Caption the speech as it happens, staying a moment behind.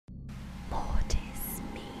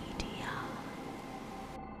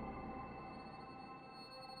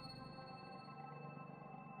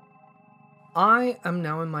I am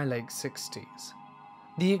now in my late 60s.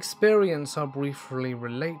 The experience I'll briefly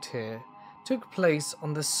relate here took place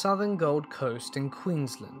on the southern Gold Coast in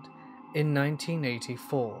Queensland in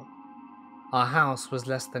 1984. Our house was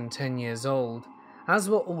less than 10 years old, as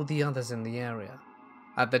were all the others in the area.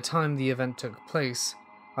 At the time the event took place,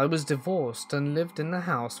 I was divorced and lived in the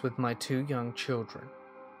house with my 2 young children.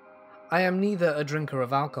 I am neither a drinker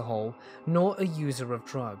of alcohol nor a user of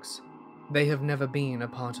drugs. They have never been a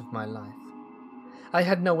part of my life. I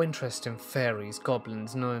had no interest in fairies,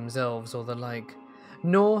 goblins, gnomes, elves, or the like,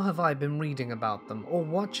 nor have I been reading about them or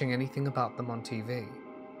watching anything about them on TV.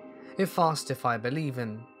 If asked if I believe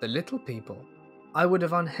in the little people, I would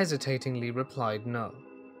have unhesitatingly replied no.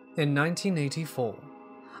 In 1984,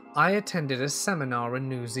 I attended a seminar in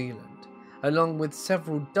New Zealand, along with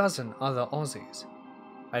several dozen other Aussies.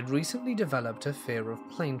 I'd recently developed a fear of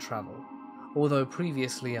plane travel, although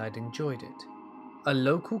previously I'd enjoyed it. A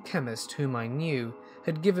local chemist whom I knew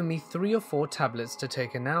had given me 3 or 4 tablets to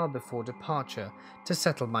take an hour before departure to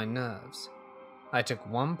settle my nerves. I took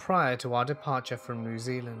one prior to our departure from New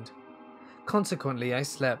Zealand. Consequently, I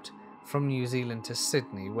slept from New Zealand to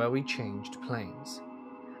Sydney, where we changed planes.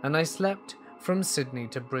 And I slept from Sydney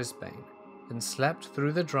to Brisbane, and slept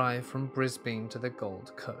through the drive from Brisbane to the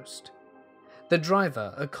Gold Coast. The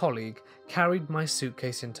driver, a colleague, carried my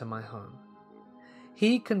suitcase into my home.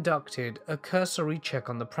 He conducted a cursory check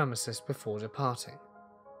on the premises before departing.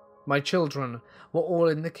 My children were all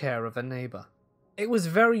in the care of a neighbour. It was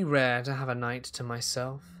very rare to have a night to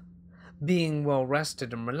myself. Being well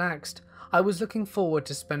rested and relaxed, I was looking forward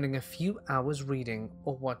to spending a few hours reading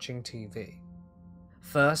or watching TV.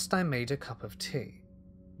 First, I made a cup of tea.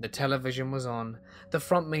 The television was on, the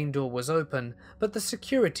front main door was open, but the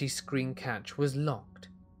security screen catch was locked.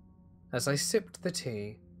 As I sipped the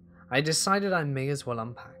tea, I decided I may as well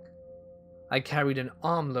unpack. I carried an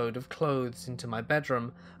armload of clothes into my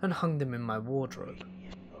bedroom and hung them in my wardrobe.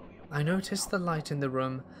 I noticed the light in the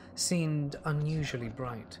room seemed unusually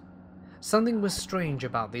bright. Something was strange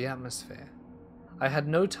about the atmosphere. I had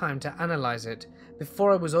no time to analyze it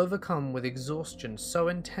before I was overcome with exhaustion so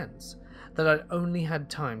intense that I'd only had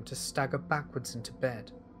time to stagger backwards into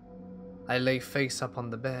bed. I lay face up on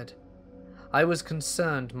the bed. I was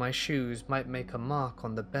concerned my shoes might make a mark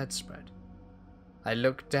on the bedspread. I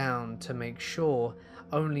looked down to make sure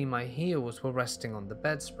only my heels were resting on the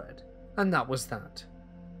bedspread, and that was that.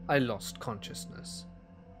 I lost consciousness.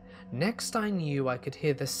 Next, I knew I could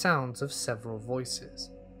hear the sounds of several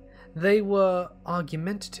voices. They were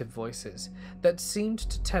argumentative voices that seemed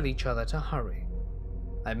to tell each other to hurry.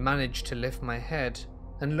 I managed to lift my head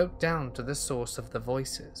and look down to the source of the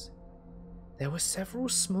voices. There were several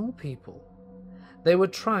small people. They were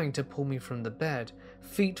trying to pull me from the bed,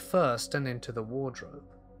 feet first, and into the wardrobe.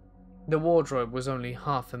 The wardrobe was only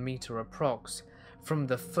half a meter approx from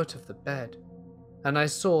the foot of the bed, and I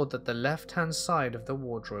saw that the left-hand side of the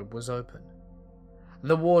wardrobe was open.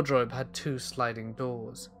 The wardrobe had 2 sliding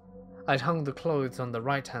doors. I'd hung the clothes on the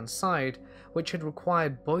right-hand side, which had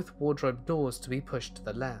required both wardrobe doors to be pushed to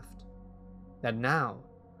the left. And now,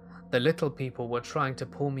 the little people were trying to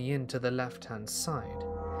pull me into the left-hand side,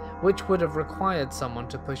 which would have required someone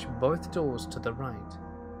to push both doors to the right.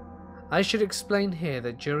 I should explain here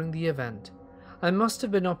that during the event, I must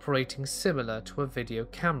have been operating similar to a video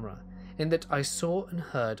camera in that I saw and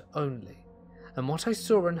heard only, and what I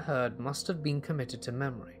saw and heard must have been committed to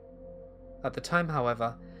memory. At the time,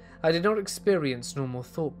 however, I did not experience normal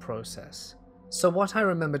thought process, so what I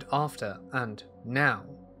remembered after and now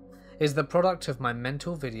is the product of my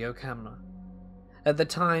mental video camera. At the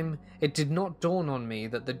time, it did not dawn on me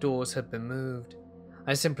that the doors had been moved.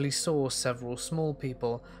 I simply saw several small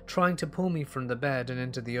people trying to pull me from the bed and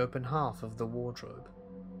into the open half of the wardrobe.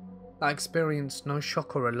 I experienced no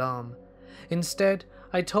shock or alarm. Instead,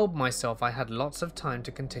 I told myself I had lots of time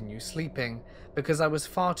to continue sleeping because I was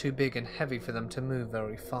far too big and heavy for them to move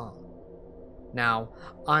very far. Now,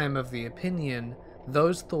 I am of the opinion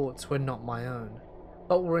those thoughts were not my own,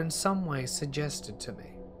 but were in some way suggested to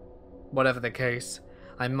me. Whatever the case,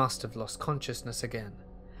 I must have lost consciousness again,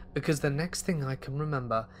 because the next thing I can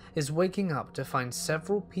remember is waking up to find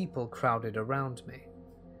several people crowded around me.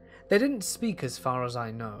 They didn't speak as far as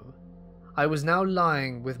I know. I was now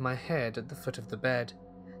lying with my head at the foot of the bed,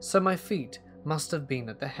 so my feet must have been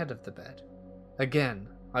at the head of the bed. Again,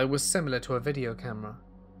 I was similar to a video camera.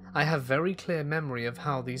 I have very clear memory of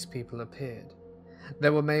how these people appeared.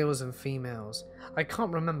 There were males and females. I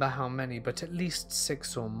can't remember how many, but at least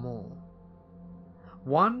 6 or more.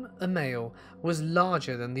 One, a male, was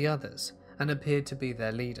larger than the others and appeared to be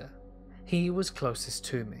their leader. He was closest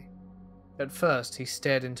to me. At first, he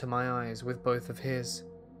stared into my eyes with both of his.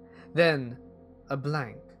 Then, a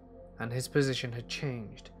blank, and his position had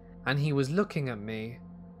changed, and he was looking at me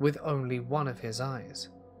with only one of his eyes.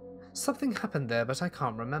 Something happened there, but I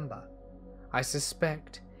can't remember. I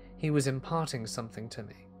suspect he was imparting something to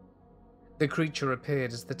me. The creature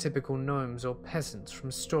appeared as the typical gnomes or peasants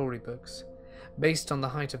from storybooks. Based on the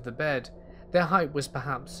height of the bed, their height was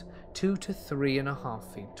perhaps 2 to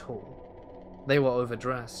 3.5 feet tall. They were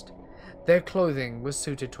overdressed. Their clothing was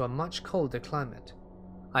suited to a much colder climate.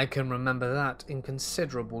 I can remember that in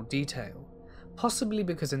considerable detail, possibly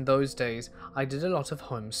because in those days I did a lot of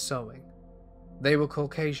home sewing. They were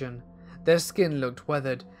Caucasian. Their skin looked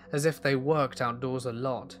weathered, as if they worked outdoors a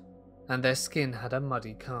lot, and their skin had a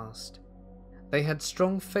muddy cast. They had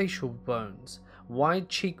strong facial bones, wide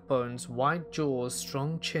cheekbones, wide jaws,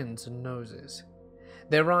 strong chins and noses.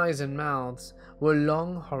 Their eyes and mouths were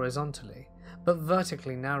long horizontally, but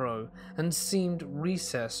vertically narrow, and seemed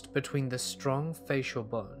recessed between the strong facial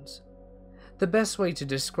bones. The best way to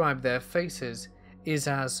describe their faces is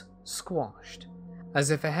as squashed,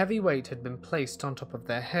 as if a heavy weight had been placed on top of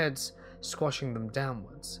their heads, squashing them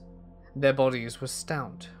downwards. Their bodies were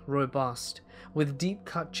stout, robust, with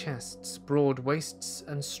deep-cut chests, broad waists,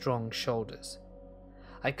 and strong shoulders.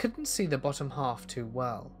 I couldn't see the bottom half too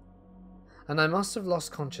well, and I must have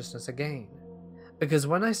lost consciousness again, because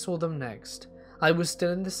when I saw them next, I was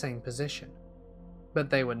still in the same position, but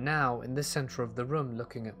they were now in the center of the room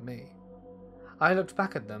looking at me. I looked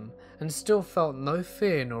back at them and still felt no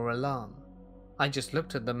fear nor alarm. I just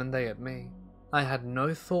looked at them and they at me. I had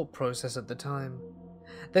no thought process at the time.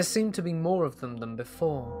 There seemed to be more of them than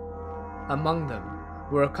before. Among them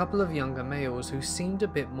were a couple of younger males who seemed a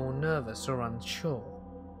bit more nervous or unsure.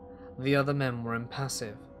 The other men were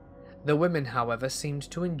impassive. The women, however, seemed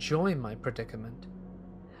to enjoy my predicament.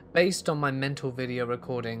 Based on my mental video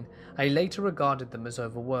recording, I later regarded them as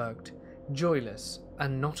overworked, joyless,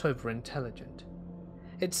 and not over-intelligent.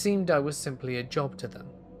 It seemed I was simply a job to them,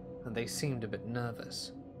 and they seemed a bit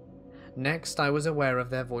nervous. Next, I was aware of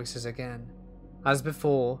their voices again. As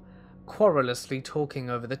before, querulously talking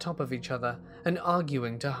over the top of each other and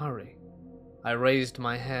arguing to hurry. I raised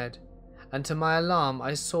my head, and to my alarm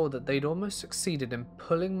I saw that they'd almost succeeded in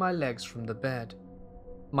pulling my legs from the bed.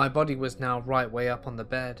 My body was now right way up on the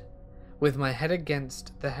bed, with my head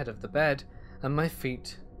against the head of the bed and my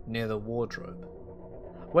feet near the wardrobe.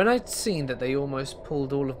 When I'd seen that they almost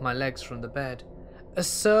pulled all of my legs from the bed, a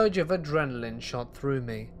surge of adrenaline shot through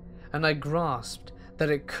me, and I grasped that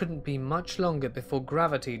it couldn't be much longer before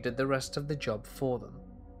gravity did the rest of the job for them.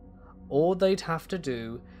 All they'd have to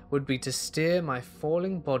do would be to steer my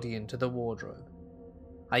falling body into the wardrobe.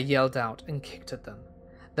 I yelled out and kicked at them.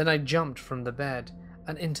 Then I jumped from the bed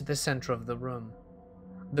and into the center of the room.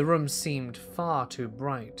 The room seemed far too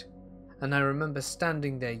bright, and I remember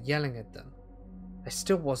standing there yelling at them. I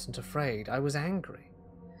still wasn't afraid, I was angry.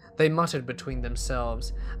 They muttered between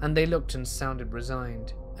themselves, and they looked and sounded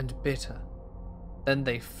resigned and bitter. Then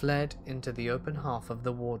they fled into the open half of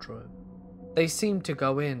the wardrobe. They seemed to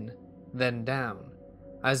go in, then down,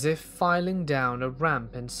 as if filing down a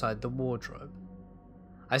ramp inside the wardrobe.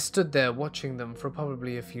 I stood there watching them for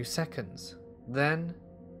probably a few seconds. Then,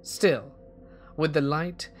 still, with the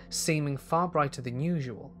light seeming far brighter than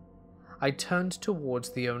usual, I turned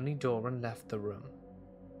towards the only door and left the room.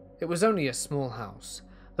 It was only a small house.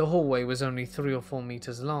 The hallway was only 3 or 4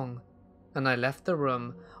 meters long, and I left the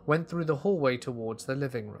room, went through the hallway towards the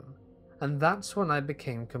living room, and that's when I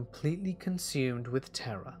became completely consumed with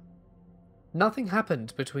terror. Nothing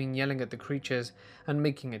happened between yelling at the creatures and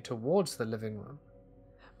making it towards the living room.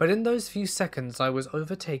 But in those few seconds I was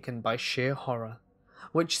overtaken by sheer horror,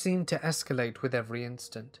 which seemed to escalate with every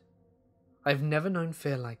instant. I've never known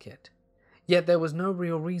fear like it, yet there was no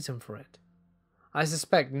real reason for it. I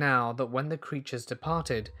suspect now that when the creatures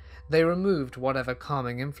departed, they removed whatever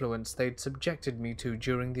calming influence they'd subjected me to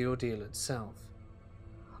during the ordeal itself.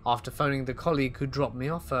 After phoning the colleague who dropped me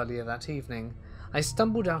off earlier that evening, I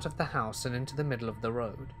stumbled out of the house and into the middle of the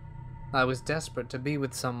road. I was desperate to be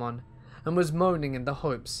with someone, and was moaning in the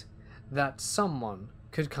hopes that someone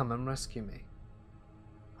could come and rescue me.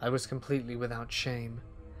 I was completely without shame,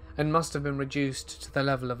 and must have been reduced to the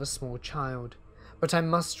level of a small child, but I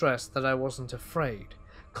must stress that I wasn't afraid,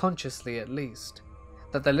 consciously at least,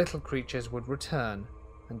 that the little creatures would return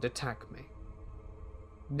and attack me.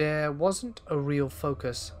 There wasn't a real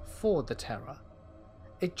focus for the terror.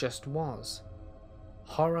 It just was.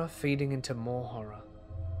 Horror feeding into more horror.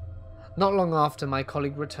 Not long after, my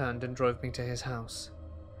colleague returned and drove me to his house.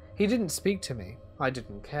 He didn't speak to me. I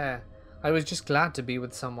didn't care. I was just glad to be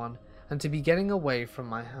with someone and to be getting away from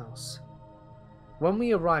my house. When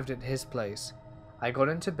we arrived at his place, I got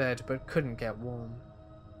into bed but couldn't get warm.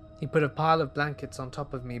 He put a pile of blankets on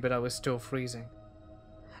top of me, but I was still freezing.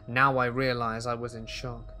 Now I realize I was in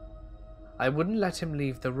shock. I wouldn't let him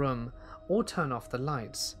leave the room or turn off the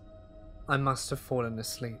lights. I must have fallen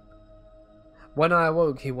asleep. When I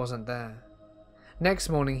awoke, he wasn't there. Next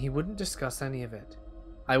morning, he wouldn't discuss any of it.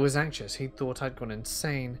 I was anxious. He thought I'd gone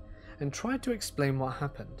insane and tried to explain what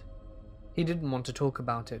happened. He didn't want to talk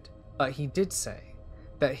about it, but he did say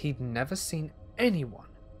that he'd never seen anyone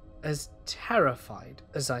as terrified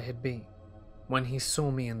as I had been when he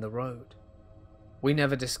saw me in the road. We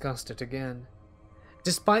never discussed it again.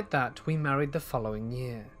 Despite that, we married the following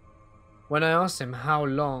year. When I asked him how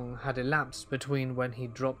long had elapsed between when he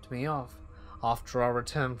dropped me off after our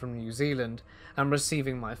return from New Zealand and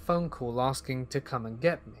receiving my phone call asking to come and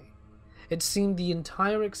get me, it seemed the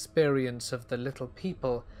entire experience of the little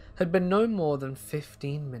people had been no more than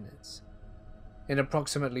 15 minutes. In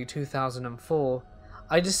approximately 2004,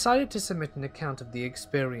 I decided to submit an account of the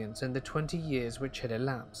experience in the 20 years which had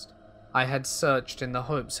elapsed. I had searched in the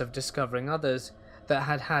hopes of discovering others that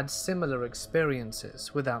had had similar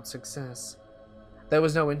experiences without success. There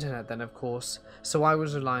was no internet then, of course, so I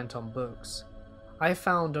was reliant on books. I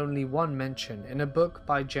found only one mention in a book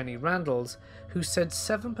by Jenny Randalls, who said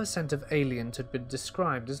 7% of aliens had been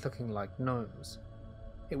described as looking like gnomes.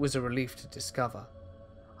 It was a relief to discover.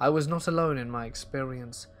 I was not alone in my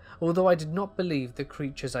experience, although I did not believe the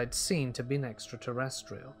creatures I'd seen to be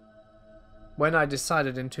extraterrestrial. When I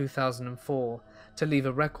decided in 2004 to leave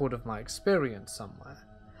a record of my experience somewhere,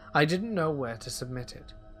 I didn't know where to submit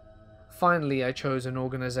it. Finally, I chose an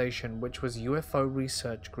organization which was UFO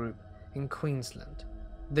Research Group in Queensland,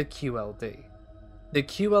 the QLD. The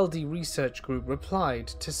QLD Research Group replied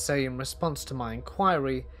to say in response to my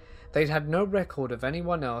inquiry they'd had no record of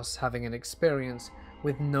anyone else having an experience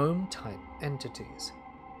with gnome-type entities.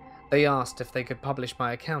 They asked if they could publish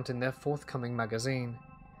my account in their forthcoming magazine,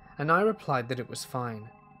 and I replied that it was fine,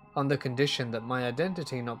 on the condition that my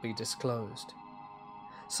identity not be disclosed.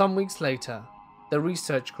 Some weeks later, the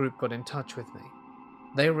research group got in touch with me.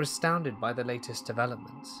 They were astounded by the latest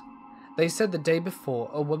developments. They said the day before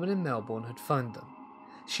a woman in Melbourne had phoned them.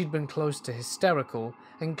 She'd been close to hysterical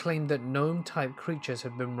and claimed that gnome-type creatures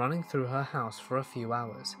had been running through her house for a few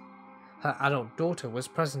hours. Her adult daughter was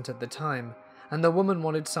present at the time, and the woman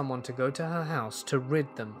wanted someone to go to her house to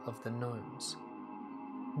rid them of the gnomes.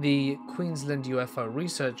 The Queensland UFO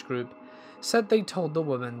Research Group said they told the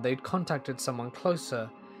woman they'd contacted someone closer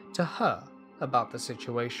to her about the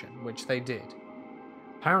situation, which they did.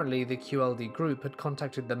 Apparently, the QLD group had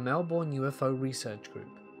contacted the Melbourne UFO Research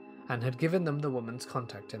Group and had given them the woman's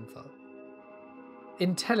contact info.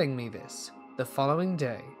 In telling me this, the following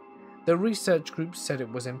day, the research group said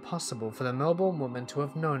it was impossible for the Melbourne woman to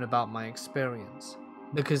have known about my experience,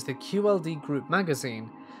 because the QLD group magazine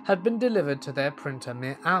had been delivered to their printer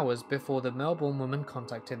mere hours before the Melbourne woman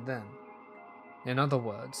contacted them. In other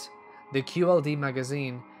words, the QLD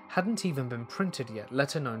magazine hadn't even been printed yet,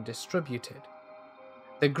 let alone distributed.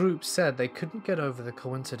 The group said they couldn't get over the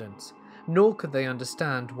coincidence, nor could they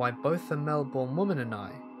understand why both the Melbourne woman and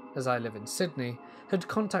I, as I live in Sydney, had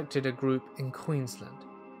contacted a group in Queensland.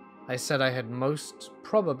 I said I had most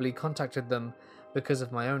probably contacted them because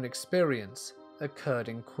of my own experience occurred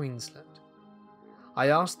in Queensland. I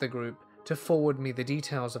asked the group to forward me the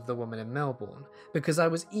details of the woman in Melbourne because I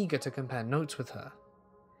was eager to compare notes with her.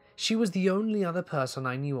 She was the only other person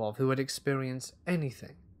I knew of who had experienced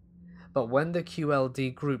anything. But when the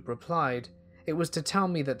QLD group replied, it was to tell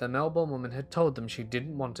me that the Melbourne woman had told them she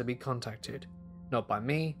didn't want to be contacted, not by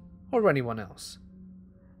me or anyone else.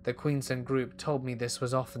 The Queensland group told me this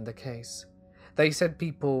was often the case. They said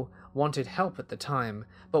people wanted help at the time,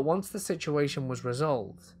 but once the situation was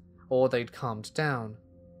resolved, or they'd calmed down,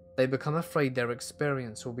 they become afraid their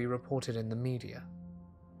experience will be reported in the media.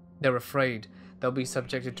 They're afraid they'll be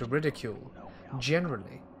subjected to ridicule,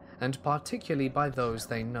 generally, and particularly by those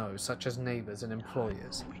they know, such as neighbours and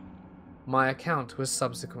employers. My account was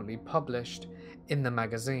subsequently published in the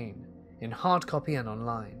magazine, in hard copy and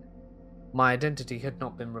online. My identity had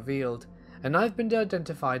not been revealed, and I've been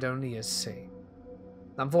identified only as C.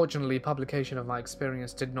 Unfortunately, publication of my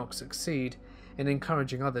experience did not succeed in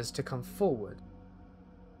encouraging others to come forward.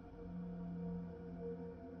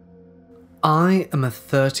 I am a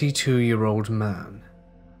 32-year-old man.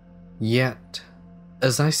 Yet,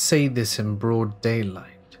 as I say this in broad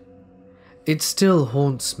daylight, it still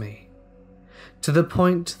haunts me, to the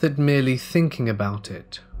point that merely thinking about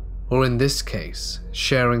it, or in this case,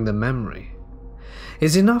 sharing the memory,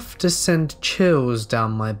 is enough to send chills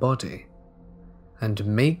down my body and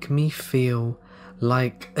make me feel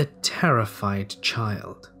like a terrified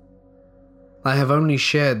child. I have only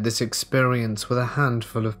shared this experience with a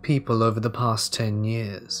handful of people over the past 10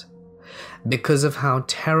 years, because of how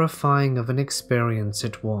terrifying of an experience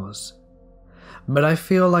it was. But I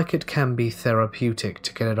feel like it can be therapeutic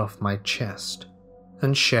to get it off my chest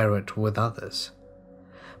and share it with others.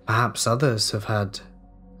 Perhaps others have had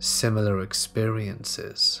similar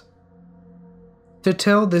experiences. To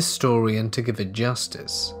tell this story and to give it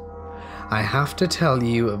justice, I have to tell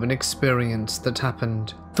you of an experience that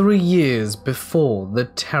happened 3 years before the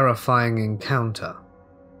terrifying encounter.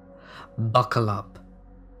 Buckle up,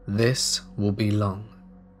 this will be long.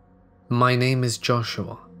 My name is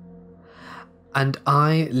Joshua, and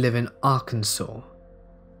I live in Arkansas,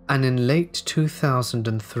 and in late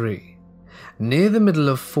 2003, near the middle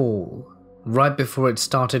of fall, right before it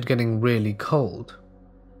started getting really cold,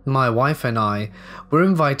 my wife and I were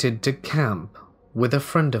invited to camp with a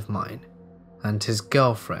friend of mine and his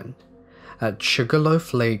girlfriend at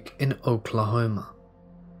Sugarloaf Lake in Oklahoma.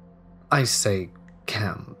 I say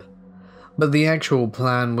camp, but the actual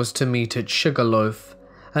plan was to meet at Sugarloaf,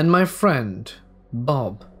 and my friend,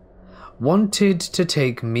 Bob, wanted to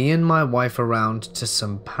take me and my wife around to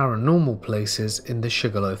some paranormal places in the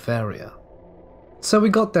Sugarloaf area. So we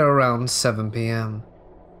got there around 7 p.m.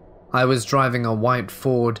 I was driving a white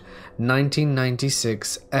Ford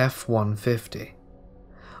 1996 F-150.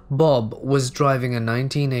 Bob was driving a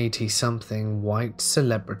 1980-something white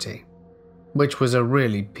Celebrity, which was a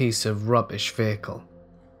really piece of rubbish vehicle.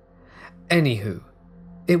 Anywho,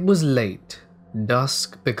 it was late,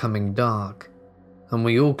 dusk becoming dark, and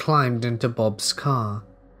we all climbed into Bob's car,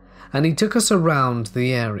 and he took us around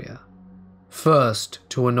the area, first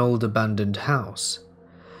to an old abandoned house,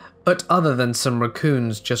 but other than some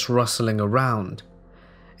raccoons just rustling around,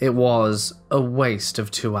 it was a waste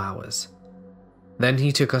of 2 hours. Then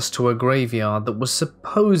he took us to a graveyard that was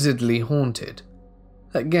supposedly haunted.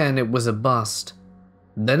 Again, it was a bust.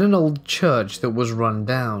 Then an old church that was run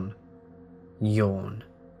down. Yawn.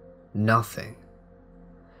 Nothing.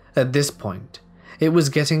 At this point, it was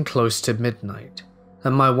getting close to midnight,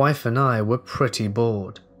 and my wife and I were pretty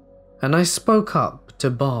bored, and I spoke up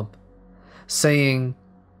to Bob, saying,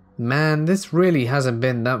 "Man, this really hasn't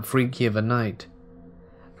been that freaky of a night."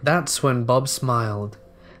 That's when Bob smiled,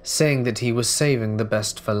 saying that he was saving the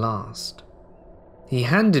best for last. He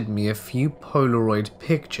handed me a few Polaroid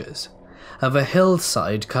pictures of a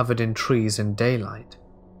hillside covered in trees and daylight.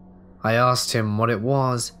 I asked him what it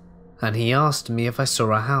was, and he asked me if I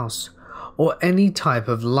saw a house or any type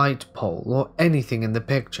of light pole or anything in the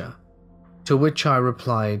picture, to which I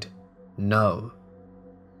replied, no.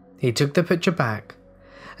 He took the picture back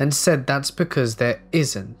and said that's because there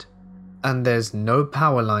isn't, and there's no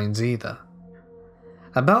power lines either.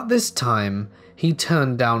 About this time, he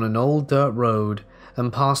turned down an old dirt road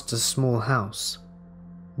and passed a small house.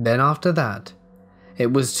 Then after that,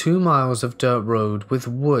 it was 2 miles of dirt road with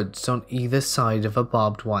woods on either side of a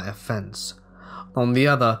barbed wire fence, on the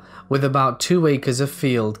other with about 2 acres of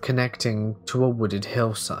field connecting to a wooded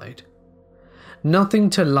hillside. Nothing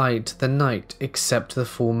to light the night except the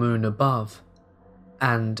full moon above,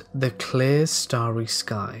 and the clear starry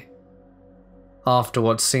sky. After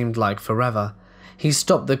what seemed like forever, he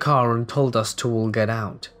stopped the car and told us to all get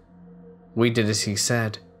out. We did as he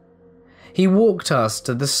said. He walked us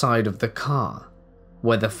to the side of the car,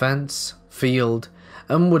 where the fence, field,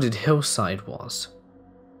 and wooded hillside was.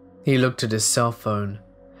 He looked at his cell phone,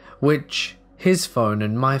 which, his phone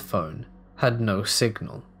and my phone, had no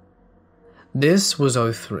signal. This was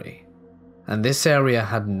 03, and this area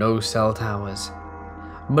had no cell towers,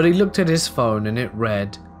 but he looked at his phone and it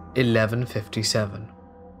read 11:57.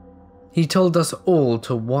 He told us all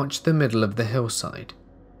to watch the middle of the hillside.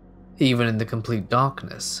 Even in the complete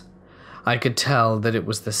darkness, I could tell that it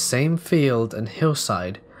was the same field and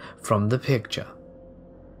hillside from the picture.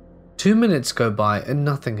 2 minutes go by and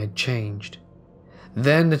nothing had changed.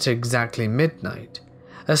 Then at exactly midnight,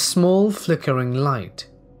 a small flickering light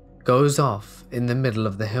goes off in the middle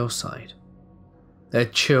of the hillside. A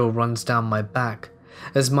chill runs down my back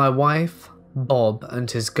as my wife, Bob,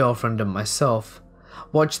 and his girlfriend and myself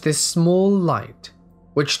watched this small light,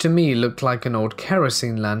 which to me looked like an old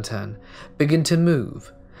kerosene lantern, begin to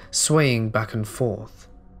move, swaying back and forth.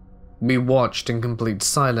 We watched in complete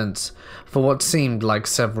silence for what seemed like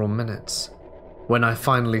several minutes, when I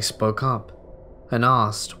finally spoke up and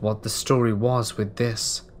asked what the story was with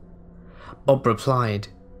this. Bob replied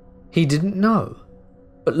he didn't know,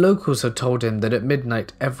 but locals had told him that at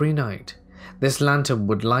midnight every night, this lantern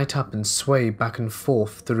would light up and sway back and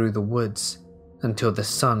forth through the woods until the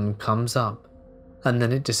sun comes up and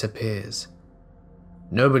then it disappears.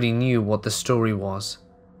 Nobody knew what the story was,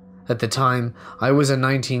 At the time, I was a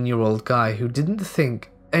 19-year-old guy who didn't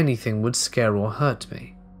think anything would scare or hurt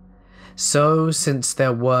me. So, since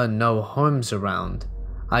there were no homes around,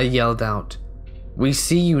 I yelled out, "We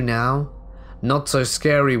see you now. Not so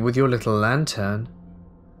scary with your little lantern."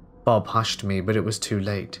 Bob hushed me, but it was too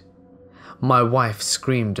late. My wife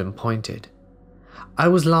screamed and pointed. I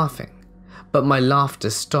was laughing, but my laughter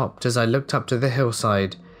stopped as I looked up to the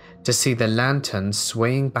hillside to see the lantern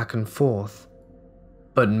swaying back and forth,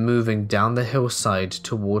 but moving down the hillside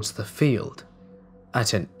towards the field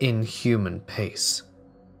at an inhuman pace.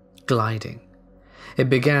 Gliding, it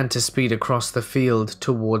began to speed across the field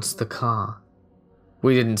towards the car.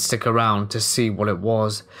 We didn't stick around to see what it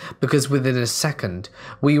was, because within a second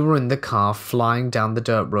we were in the car flying down the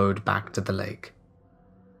dirt road back to the lake.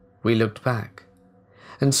 We looked back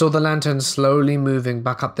and saw the lantern slowly moving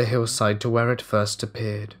back up the hillside to where it first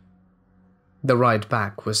appeared. The ride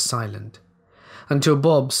back was silent, until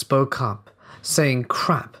Bob spoke up, saying,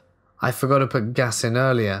 "Crap, I forgot to put gas in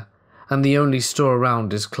earlier, and the only store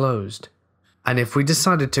around is closed. And if we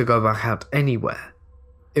decided to go back out anywhere,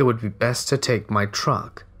 it would be best to take my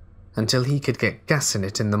truck until he could get gas in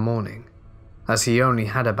it in the morning, as he only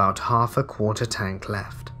had about half a quarter tank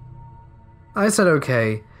left." I said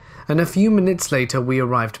okay, and a few minutes later we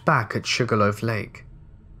arrived back at Sugarloaf Lake.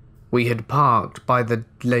 We had parked by the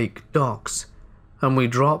lake docks, and we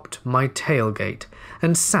dropped my tailgate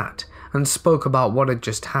and sat and spoke about what had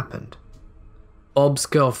just happened. Bob's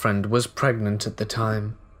girlfriend was pregnant at the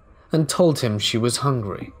time, and told him she was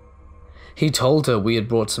hungry. He told her we had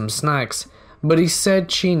brought some snacks, but he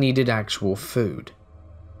said she needed actual food.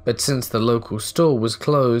 But since the local store was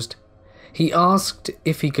closed, he asked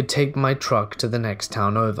if he could take my truck to the next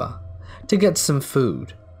town over to get some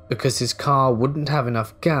food, because his car wouldn't have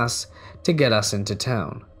enough gas to get us into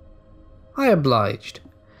town. I obliged.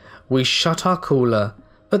 We shut our cooler,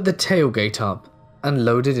 put the tailgate up, and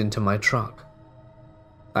loaded into my truck.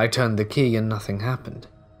 I turned the key and nothing happened.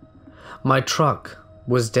 My truck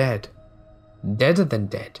was dead. Deader than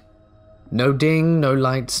dead. No ding, no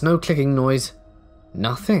lights, no clicking noise.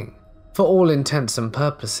 Nothing, for all intents and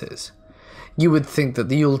purposes. You would think that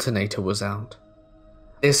the alternator was out.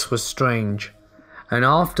 This was strange, and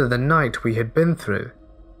after the night we had been through,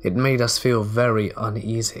 it made us feel very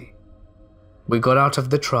uneasy. We got out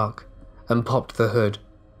of the truck and popped the hood.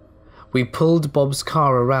 We pulled Bob's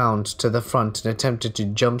car around to the front and attempted to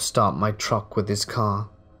jumpstart my truck with his car.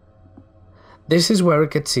 This is where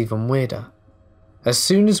it gets even weirder. As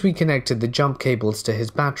soon as we connected the jump cables to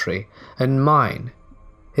his battery and mine,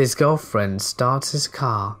 his girlfriend starts his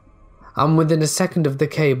car, and within a second of the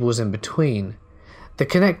cables in between, the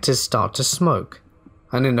connectors start to smoke,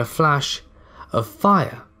 and in a flash of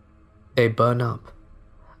fire, they burn up,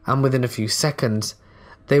 and within a few seconds,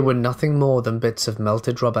 they were nothing more than bits of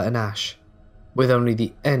melted rubber and ash, with only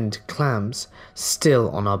the end clamps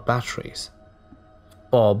still on our batteries.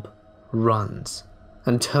 Bob runs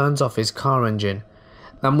and turns off his car engine,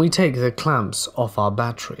 and we take the clamps off our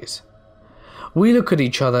batteries. We look at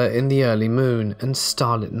each other in the early moon and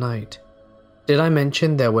starlit night. Did I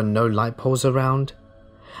mention there were no light poles around?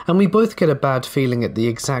 And we both get a bad feeling at the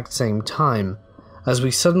exact same time, as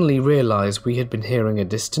we suddenly realize we had been hearing a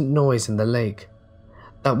distant noise in the lake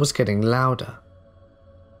that was getting louder.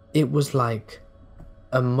 It was like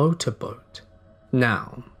a motorboat.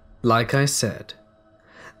 Now, like I said,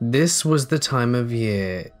 this was the time of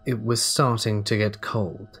year it was starting to get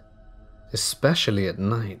cold, especially at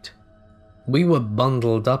night. We were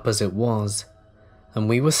bundled up as it was, and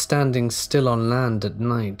we were standing still on land at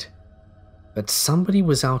night. But somebody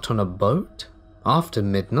was out on a boat after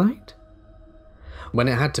midnight? When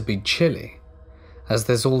it had to be chilly, as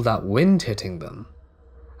there's all that wind hitting them,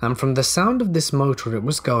 and from the sound of this motor it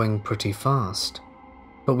was going pretty fast,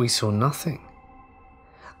 but we saw nothing.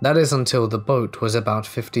 That is until the boat was about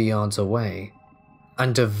 50 yards away,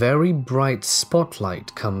 and a very bright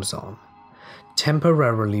spotlight comes on,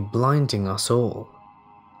 temporarily blinding us all.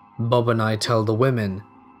 Bob and I tell the women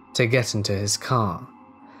to get into his car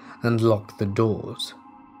and lock the doors.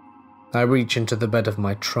 I reach into the bed of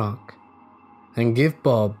my truck and give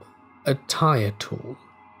Bob a tire tool,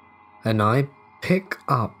 and I pick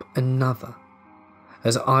up another,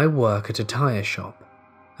 as I work at a tire shop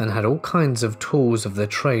and had all kinds of tools of the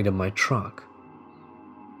trade in my truck.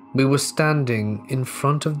 We were standing in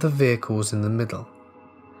front of the vehicles in the middle,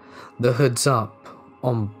 the hoods up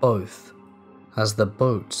on both, as the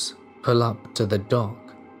boats pull up to the dock,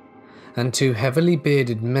 and two heavily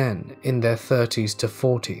bearded men in their 30s to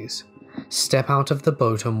 40s step out of the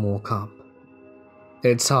boat and walk up.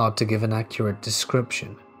 It's hard to give an accurate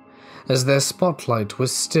description, as their spotlight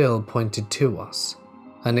was still pointed to us,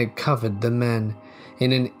 and it covered the men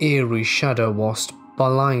in an eerie shadow whilst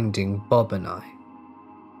blinding Bob and I.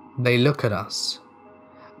 They look at us,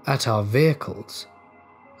 at our vehicles,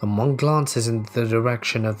 and one glances in the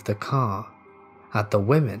direction of the car, at the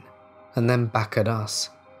women, and then back at us,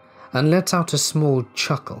 and lets out a small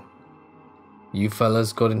chuckle. "You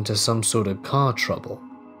fellas got into some sort of car trouble?"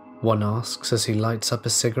 one asks as he lights up a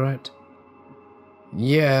cigarette.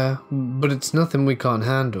 "Yeah, but it's nothing we can't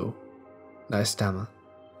handle," I stammer.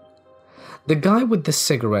 The guy with the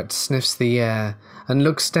cigarette sniffs the air and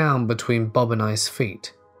looks down between Bob and I's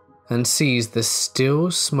feet and sees the still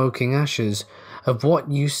smoking ashes of what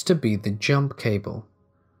used to be the jump cable.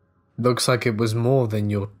 "Looks like it was more than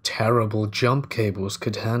your terrible jump cables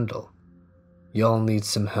could handle. Y'all need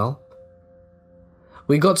some help?"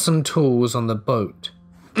 "We got some tools on the boat."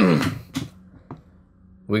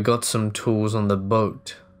 "We got some tools on the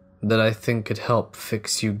boat that I think could help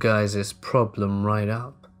fix you guys' problem right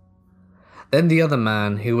up." Then the other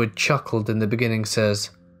man, who had chuckled in the beginning, says,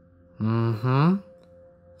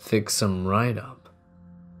 "Fix 'em right up."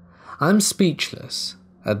 I'm speechless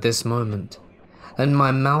at this moment, and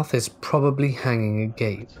my mouth is probably hanging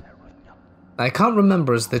agape. I can't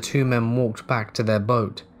remember as the two men walked back to their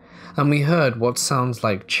boat, and we heard what sounds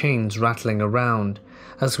like chains rattling around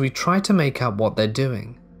as we try to make out what they're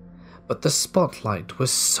doing, but the spotlight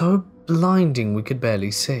was so blinding we could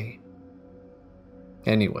barely see.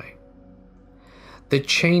 Anyway, the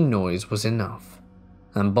chain noise was enough,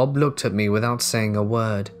 and Bob looked at me without saying a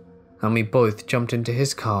word, and we both jumped into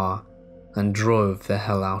his car and drove the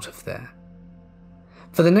hell out of there.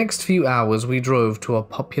 For the next few hours we drove to a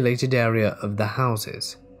populated area of the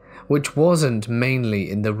houses, which wasn't mainly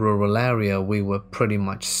in the rural area we were pretty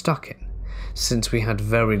much stuck in, since we had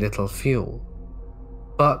very little fuel.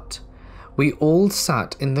 But we all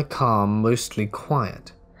sat in the car mostly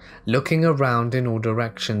quiet, looking around in all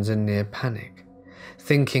directions in near panic,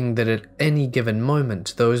 thinking that at any given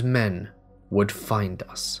moment those men would find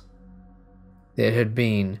us. It had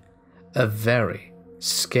been a very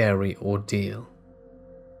scary ordeal.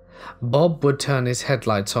 Bob would turn his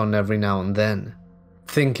headlights on every now and then,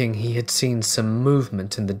 thinking he had seen some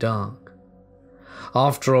movement in the dark.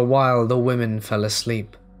 After a while the women fell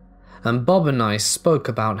asleep, and Bob and I spoke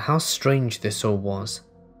about how strange this all was,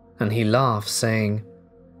 and he laughed, saying,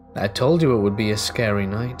 "I told you it would be a scary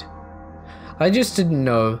night. I just didn't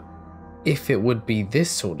know if it would be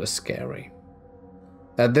this sort of scary."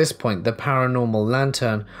 At this point, the paranormal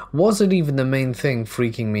lantern wasn't even the main thing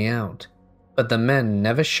freaking me out, but the men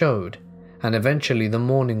never showed, and eventually the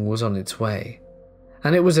morning was on its way,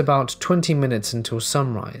 and it was about 20 minutes until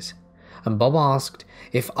sunrise, and Bob asked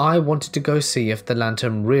if I wanted to go see if the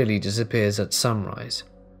lantern really disappears at sunrise.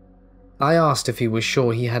 I asked if he was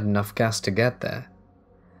sure he had enough gas to get there,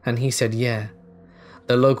 and he said yeah,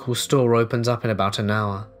 the local store opens up in about an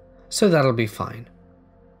hour, so that'll be fine.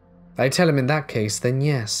 I tell him in that case, then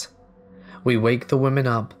yes. We wake the women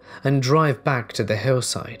up and drive back to the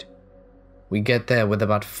hillside. We get there with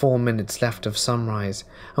about 4 minutes left of sunrise,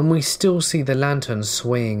 and we still see the lantern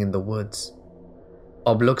swaying in the woods.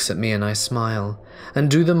 Bob looks at me and I smile and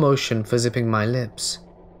do the motion for zipping my lips,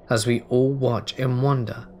 as we all watch in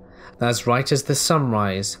wonder, as right as the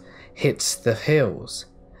sunrise hits the hills,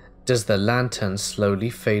 does the lantern slowly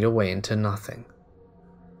fade away into nothing.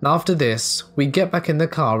 After this, we get back in the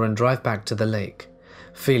car and drive back to the lake,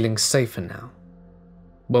 feeling safer now.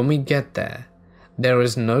 When we get there, there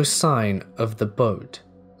is no sign of the boat,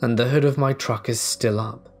 and the hood of my truck is still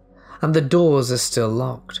up, and the doors are still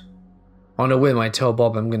locked. On a whim, I tell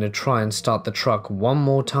Bob I'm going to try and start the truck one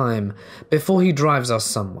more time before he drives us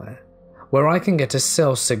somewhere, where I can get a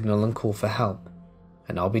cell signal and call for help.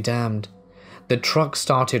 And I'll be damned, the truck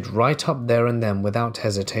started right up there and then without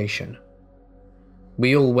hesitation.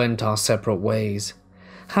 We all went our separate ways,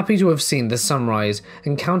 happy to have seen the sunrise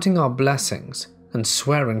and counting our blessings and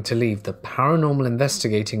swearing to leave the paranormal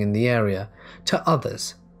investigating in the area to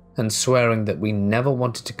others, and swearing that we never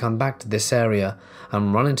wanted to come back to this area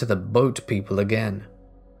and run into the boat people again.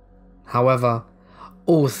 However,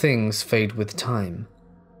 all things fade with time,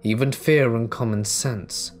 even fear and common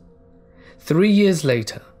sense. 3 years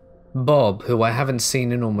later, Bob, who I haven't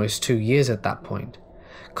seen in almost 2 years at that point,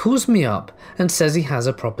 calls me up and says he has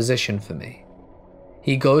a proposition for me.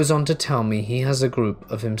 He goes on to tell me he has a group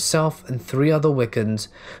of himself and 3 other Wiccans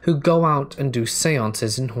who go out and do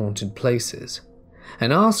seances in haunted places,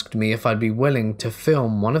 and asked me if I'd be willing to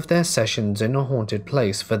film one of their sessions in a haunted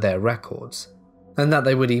place for their records, and that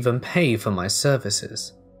they would even pay for my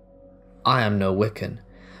services. I am no Wiccan,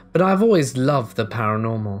 but I've always loved the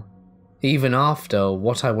paranormal. Even after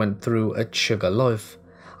what I went through at Sugarloaf,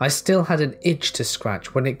 I still had an itch to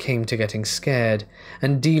scratch when it came to getting scared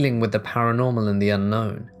and dealing with the paranormal and the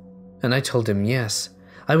unknown, and I told him yes,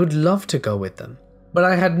 I would love to go with them, but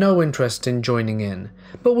I had no interest in joining in,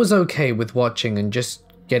 but was okay with watching and just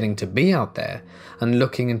getting to be out there and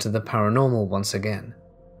looking into the paranormal once again.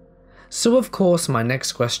 So of course my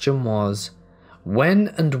next question was, when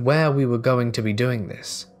and where we were going to be doing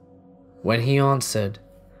this. When he answered,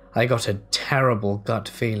 I got a terrible gut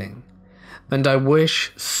feeling, and I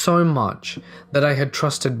wish so much that I had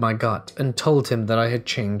trusted my gut and told him that I had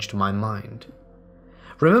changed my mind.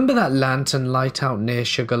 Remember that lantern light out near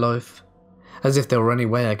Sugarloaf? As if there were any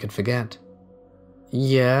way I could forget.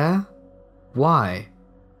 Yeah? Why?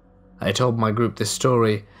 I told my group this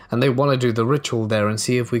story, and they want to do the ritual there and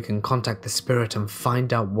see if we can contact the spirit and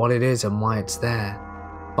find out what it is and why it's there,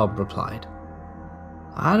 Bob replied.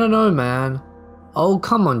 I don't know, man. Oh,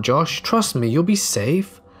 come on, Josh, trust me, you'll be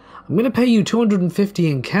safe. I'm going to pay you $250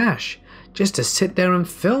 in cash, just to sit there and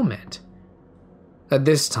film it. At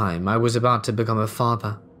this time, I was about to become a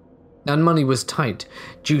father, and money was tight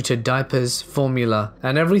due to diapers, formula,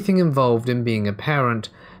 and everything involved in being a parent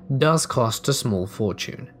does cost a small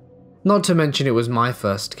fortune. Not to mention it was my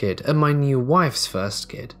first kid and my new wife's first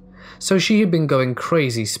kid, so she had been going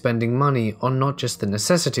crazy spending money on not just the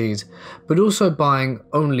necessities, but also buying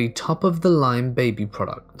only top-of-the-line baby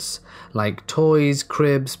products, like toys,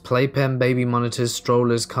 cribs, playpen, baby monitors,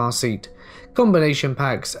 strollers, car seat, combination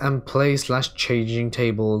packs, and play/changing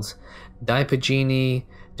tables, diaper genie,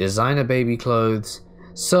 designer baby clothes.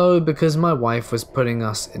 So, because my wife was putting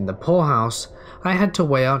us in the poorhouse, I had to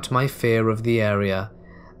weigh out my fear of the area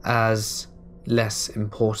as less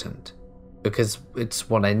important, because it's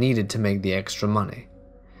what I needed to make the extra money.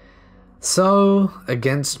 So,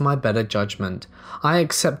 against my better judgment, I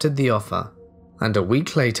accepted the offer, and a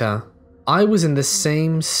week later, I was in the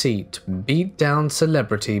same seat beat-down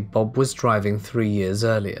celebrity Bob was driving 3 years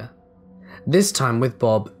earlier. This time with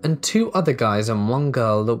Bob and 2 other guys and 1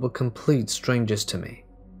 girl that were complete strangers to me.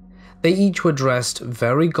 They each were dressed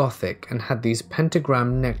very gothic and had these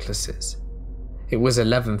pentagram necklaces. It was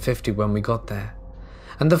 11:50 when we got there,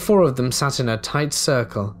 and the 4 of them sat in a tight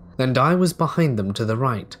circle, and I was behind them to the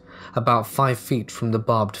right, about 5 feet from the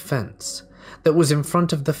barbed fence that was in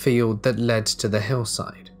front of the field that led to the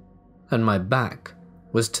hillside, and my back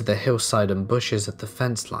was to the hillside and bushes at the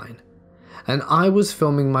fence line, and I was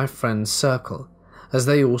filming my friend's circle as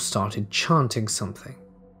they all started chanting something.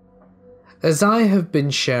 As I have been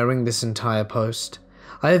sharing this entire post,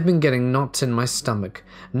 I have been getting knots in my stomach,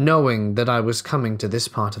 knowing that I was coming to this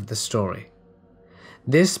part of the story.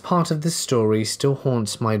 This part of the story still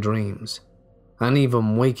haunts my dreams, and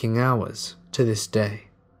even waking hours to this day.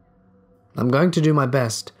 I'm going to do my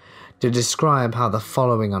best to describe how the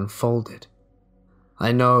following unfolded.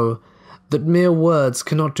 I know that mere words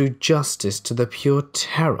cannot do justice to the pure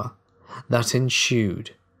terror that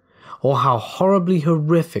ensued, or how horribly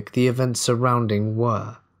horrific the events surrounding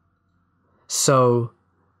were. So,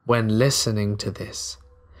 when listening to this,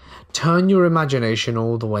 turn your imagination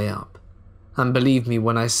all the way up, and believe me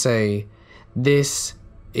when I say this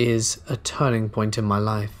is a turning point in my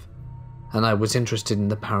life, and I was interested in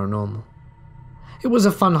the paranormal. It was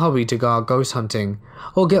a fun hobby to go out ghost hunting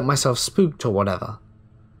or get myself spooked or whatever,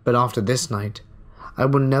 but after this night, I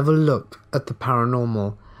will never look at the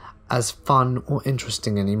paranormal as fun or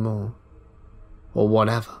interesting anymore, or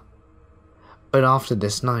whatever. But after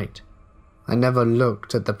this night, I never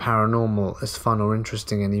looked at the paranormal as fun or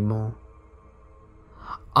interesting anymore.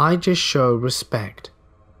 I just show respect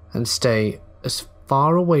and stay as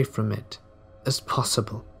far away from it as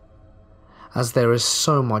possible, as there is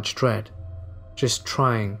so much dread just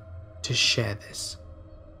trying to share this.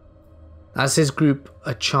 As his group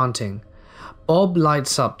are chanting, Bob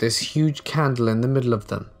lights up this huge candle in the middle of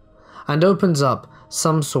them and opens up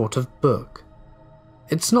some sort of book.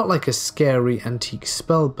 It's not like a scary antique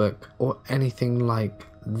spell book or anything like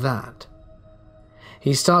that.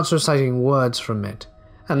 He starts reciting words from it,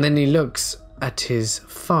 and then he looks at his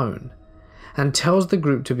phone and tells the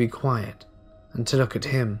group to be quiet and to look at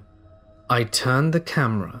him. I turn the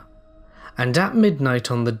camera, and at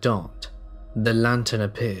midnight on the dot, the lantern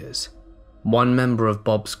appears. One member of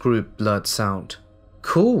Bob's group blurts out,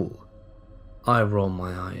 "Cool." I roll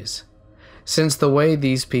my eyes. Since the way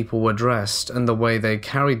these people were dressed and the way they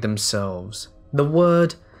carried themselves, the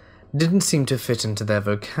word didn't seem to fit into their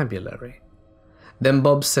vocabulary. Then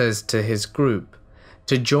Bob says to his group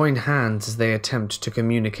to join hands as they attempt to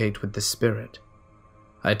communicate with the spirit.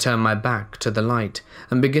 I turn my back to the light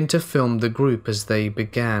and begin to film the group as they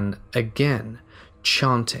began again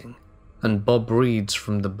chanting, and Bob reads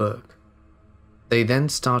from the book. They then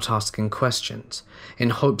start asking questions in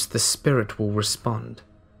hopes the spirit will respond.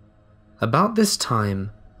 About this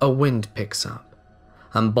time, a wind picks up,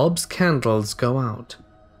 and Bob's candles go out.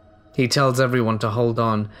 He tells everyone to hold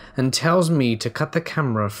on and tells me to cut the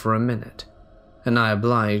camera for a minute, and I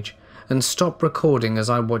oblige and stop recording as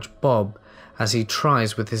I watch Bob as he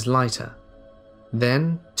tries with his lighter.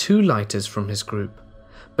 Then 2 lighters from his group,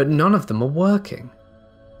 but none of them are working.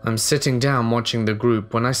 I'm sitting down watching the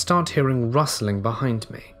group when I start hearing rustling behind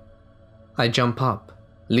me. I jump up,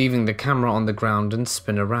 leaving the camera on the ground and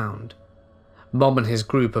spin around. Bob and his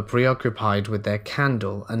group are preoccupied with their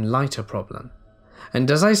candle and lighter problem, and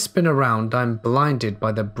as I spin around I'm blinded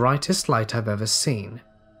by the brightest light I've ever seen.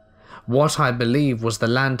 What I believe was the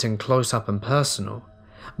lantern close up and personal,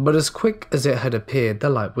 but as quick as it had appeared the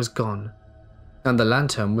light was gone, and the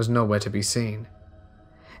lantern was nowhere to be seen.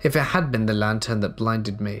 If it had been the lantern that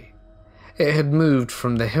blinded me, it had moved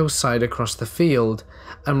from the hillside across the field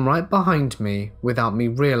and right behind me without me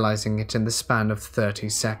realizing it in the span of 30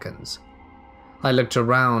 seconds. I looked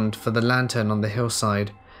around for the lantern on the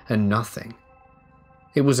hillside and nothing.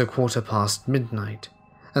 It was midnight,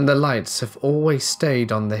 and the lights have always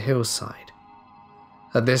stayed on the hillside.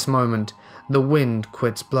 At this moment, the wind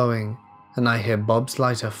quits blowing, and I hear Bob's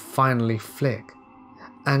lighter finally flick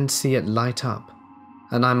and see it light up.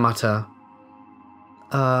 And I mutter,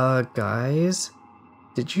 guys,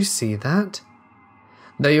 did you see that?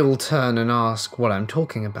 They all turn and ask what I'm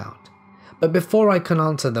talking about, but before I can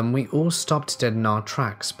answer them, we all stopped dead in our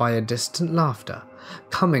tracks by a distant laughter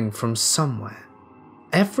coming from somewhere,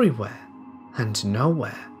 everywhere, and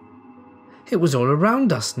nowhere. It was all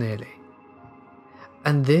around us nearly.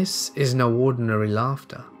 And this is no ordinary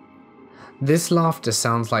laughter. This laughter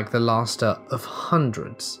sounds like the laughter of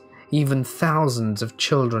hundreds, even thousands of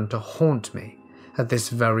children to haunt me at this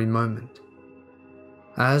very moment.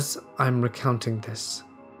 As I'm recounting this,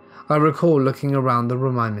 I recall looking around the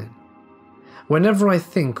room I'm in. Whenever I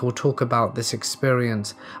think or talk about this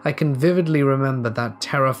experience, I can vividly remember that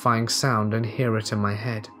terrifying sound and hear it in my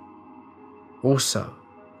head. Also,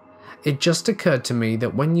 it just occurred to me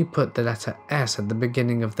that when you put the letter S at the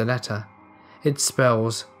beginning of the letter, it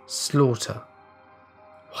spells slaughter.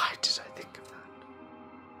 Why did I think of that?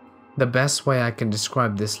 The best way I can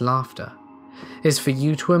describe this laughter is for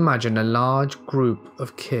you to imagine a large group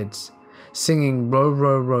of kids singing Row,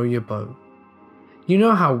 Row, Row Your Boat. You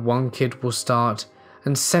know how one kid will start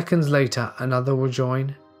and seconds later another will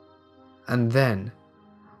join? And then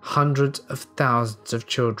hundreds of thousands of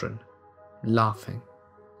children laughing.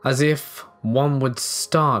 As if one would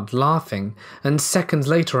start laughing and seconds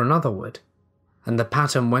later another would, and the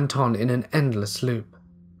pattern went on in an endless loop.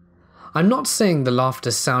 I'm not saying the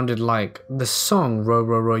laughter sounded like the song Row,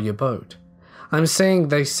 Row, Row Your Boat. I'm saying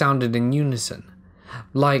they sounded in unison,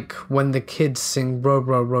 like when the kids sing Row,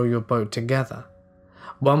 Row, Row Your Boat together.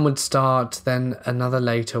 One would start, then another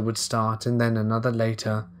later would start, and then another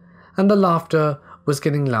later, and the laughter was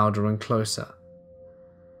getting louder and closer.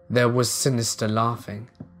 There was sinister laughing,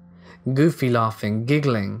 goofy laughing,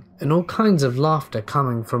 giggling, and all kinds of laughter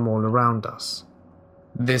coming from all around us.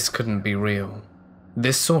 This couldn't be real.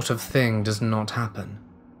 This sort of thing does not happen.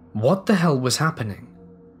 What the hell was happening?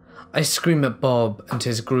 I scream at Bob and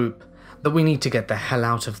his group that we need to get the hell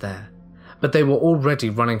out of there, but they were already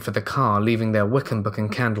running for the car, leaving their Wiccan book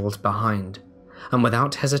and candles behind. And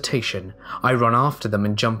without hesitation, I run after them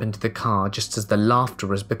and jump into the car just as the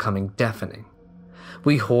laughter is becoming deafening.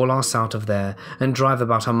 We haul us out of there and drive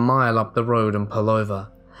about a mile up the road and pull over,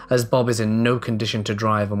 as Bob is in no condition to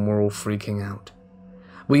drive and we're all freaking out.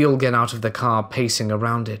 We all get out of the car pacing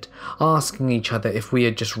around it, asking each other if we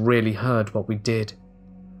had just really heard what we did.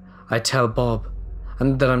 I tell Bob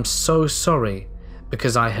and that I'm so sorry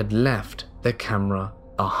because I had left the camera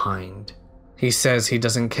behind. He says he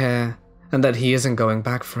doesn't care and that he isn't going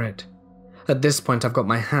back for it. At this point I've got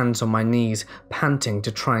my hands on my knees, panting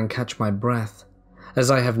to try and catch my breath, as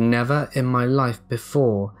I have never in my life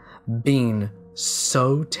before been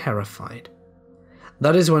so terrified.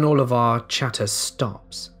 That is when all of our chatter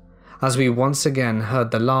stops, as we once again heard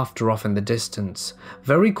the laughter off in the distance,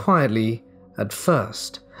 very quietly at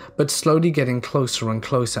first, but slowly getting closer and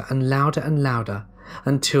closer and louder,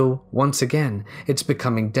 until once again it's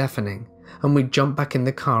becoming deafening, and we jump back in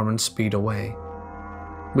the car and speed away.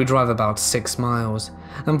 We drive about 6 miles,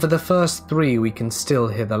 and for the first 3 we can still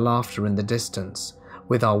hear the laughter in the distance,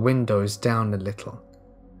 with our windows down a little.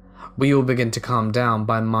 We all begin to calm down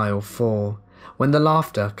by mile 4, when the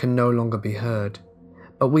laughter can no longer be heard,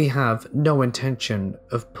 but we have no intention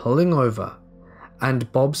of pulling over,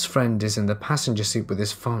 and Bob's friend is in the passenger seat with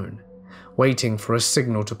his phone, waiting for a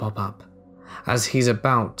signal to pop up, as he's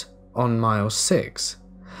about on mile 6,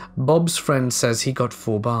 Bob's friend says he got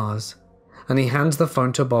 4 bars, and he hands the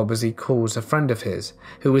phone to Bob as he calls a friend of his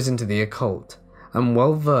who is into the occult and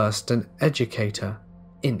well-versed an educator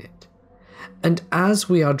in it. And as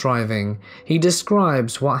we are driving, he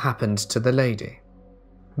describes what happened to the lady.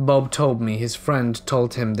 Bob told me his friend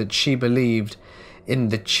told him that she believed in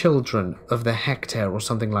the children of the Hector or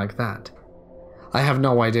something like that. I have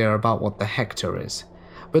no idea about what the Hector is,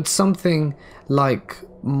 but something like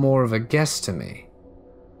more of a guess to me.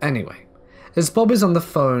 Anyway, as Bob is on the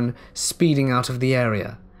phone speeding out of the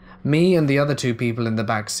area, me and the other 2 people in the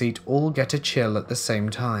back seat all get a chill at the same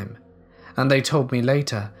time, and they told me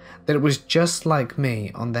later that it was just like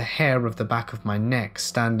me on the hair of the back of my neck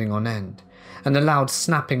standing on end, and a loud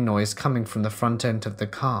snapping noise coming from the front end of the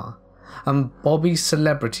car, and Bobby's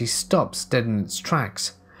celebrity stops dead in its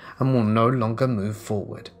tracks and will no longer move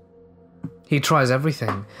forward. He tries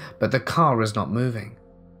everything, but the car is not moving.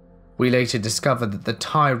 We later discovered that the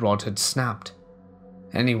tie rod had snapped.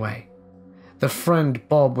 Anyway, the friend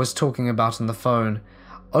Bob was talking about on the phone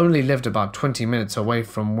only lived about 20 minutes away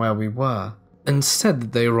from where we were, and said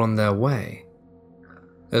that they were on their way.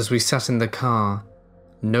 As we sat in the car,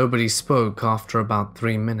 nobody spoke after about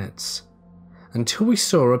 3 minutes, until we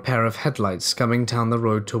saw a pair of headlights coming down the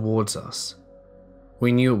road towards us.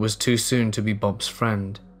 We knew it was too soon to be Bob's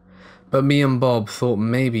friend, but me and Bob thought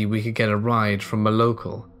maybe we could get a ride from a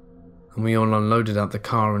local, and we all unloaded out the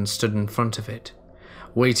car and stood in front of it,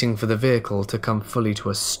 waiting for the vehicle to come fully to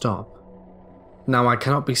a stop. Now I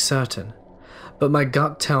cannot be certain, but my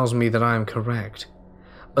gut tells me that I am correct.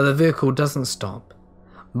 But the vehicle doesn't stop,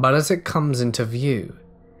 but as it comes into view,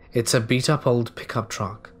 it's a beat-up old pickup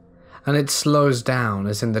truck, and it slows down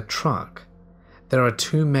as in the truck there are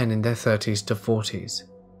 2 men in their 30s to 40s,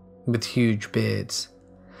 with huge beards,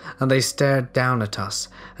 and they stare down at us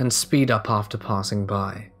and speed up after passing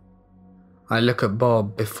by. I look at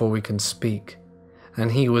Bob before we can speak,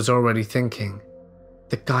 and he was already thinking,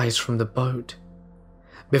 the guys from the boat.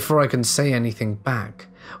 Before I can say anything back,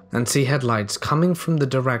 and see headlights coming from the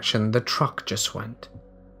direction the truck just went.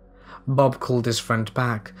 Bob called his friend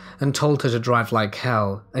back and told her to drive like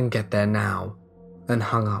hell and get there now, and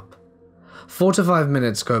hung up. 4 to 5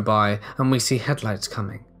 minutes go by and we see headlights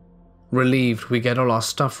coming. Relieved, we get all our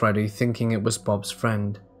stuff ready thinking it was Bob's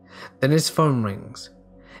friend. Then his phone rings.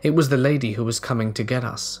 It was the lady who was coming to get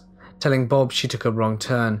us, telling Bob she took a wrong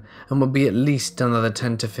turn and would be at least another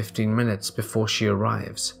 10 to 15 minutes before she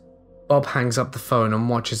arrives. Bob hangs up the phone and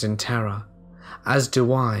watches in terror, as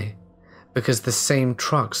do I, because the same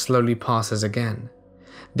truck slowly passes again,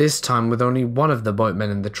 this time with only one of the boatmen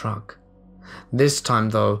in the truck. This time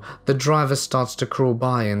though, the driver starts to crawl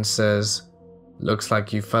by and says, "Looks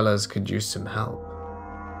like you fellas could use some help,"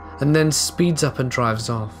 and then speeds up and drives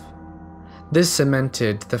off. This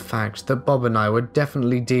cemented the fact that Bob and I were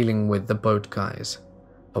definitely dealing with the boat guys.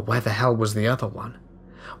 But where the hell was the other one?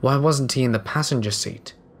 Why wasn't he in the passenger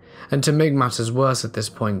seat? And to make matters worse at this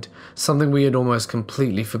point, something we had almost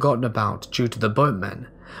completely forgotten about due to the boatmen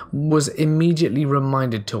was immediately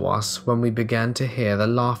reminded to us when we began to hear the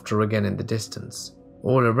laughter again in the distance,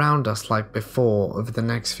 all around us like before. Over the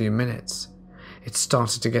next few minutes, it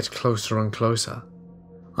started to get closer and closer.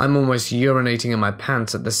 I'm almost urinating in my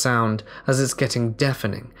pants at the sound as it's getting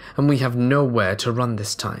deafening and we have nowhere to run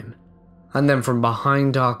this time. And then from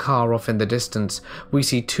behind our car off in the distance, we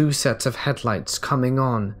see 2 sets of headlights coming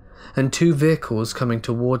on and 2 vehicles coming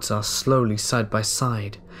towards us slowly side by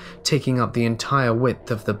side, taking up the entire width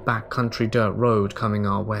of the backcountry dirt road coming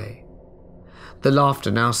our way. The laughter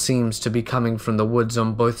now seems to be coming from the woods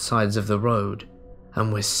on both sides of the road,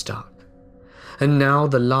 and we're stuck. And now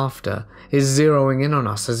the laughter is zeroing in on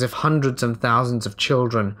us as if hundreds and thousands of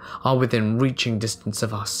children are within reaching distance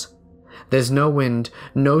of us. There's no wind,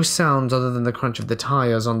 no sounds other than the crunch of the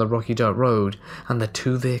tires on the rocky dirt road and the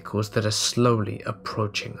 2 vehicles that are slowly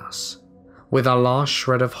approaching us. With our last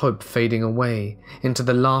shred of hope fading away into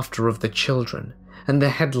the laughter of the children and the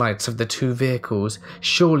headlights of the 2 vehicles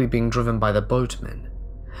surely being driven by the boatmen,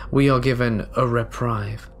 we are given a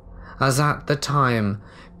reprieve, as at the time,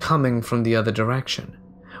 coming from the other direction,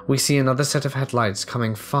 we see another set of headlights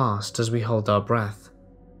coming fast as we hold our breath.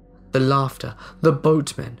 The laughter, the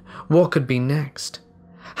boatmen, what could be next?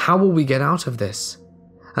 How will we get out of this?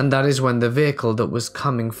 And that is when the vehicle that was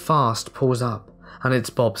coming fast pulls up, and it's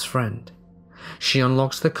Bob's friend. She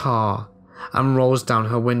unlocks the car and rolls down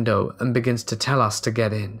her window and begins to tell us to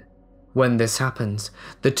get in. When this happens,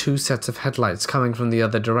 the 2 sets of headlights coming from the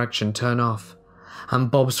other direction turn off, and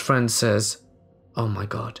Bob's friend says, "Oh my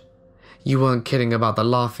God, you weren't kidding about the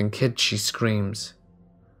laughing kid," she screams.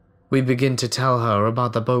 We begin to tell her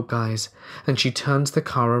about the boat guys, and she turns the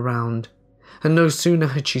car around. And no sooner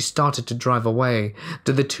had she started to drive away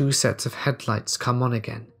did the 2 sets of headlights come on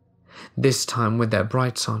again, this time with their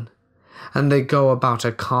brights on, and they go about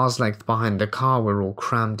a car's length behind the car we're all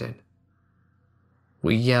crammed in.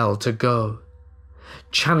 We yell to go,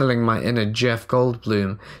 channeling my inner Jeff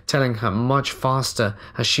Goldblum, telling her much faster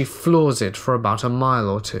as she floors it for about a mile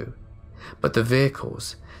or 2. But the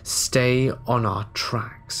vehicles stay on our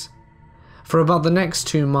tracks. For about the next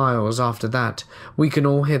 2 miles after that, we can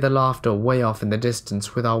all hear the laughter way off in the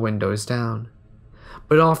distance with our windows down.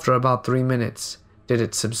 But after about 3 minutes, did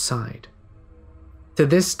it subside. To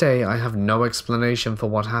this day, I have no explanation for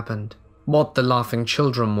what happened, what the laughing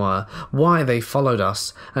children were, why they followed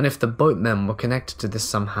us, and if the boatmen were connected to this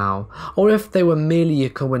somehow, or if they were merely a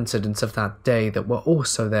coincidence of that day that were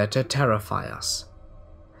also there to terrify us.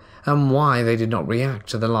 And why they did not react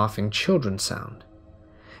to the laughing children sound.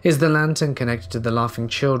 Is the lantern connected to the laughing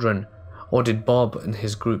children, or did Bob and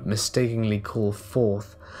his group mistakenly call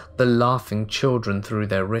forth the laughing children through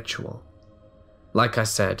their ritual? Like I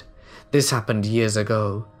said, this happened years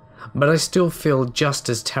ago, but I still feel just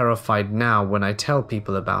as terrified now when I tell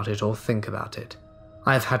people about it or think about it.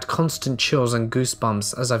 I have had constant chills and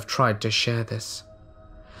goosebumps as I've tried to share this.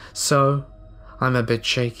 So, I'm a bit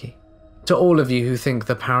shaky. To all of you who think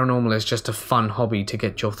the paranormal is just a fun hobby to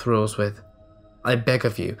get your thrills with, I beg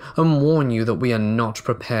of you and warn you that we are not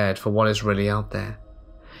prepared for what is really out there.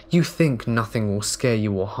 You think nothing will scare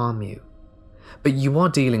you or harm you, but you are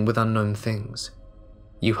dealing with unknown things.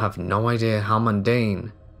 You have no idea how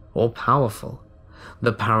mundane or powerful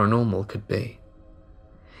the paranormal could be.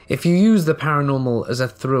 If you use the paranormal as a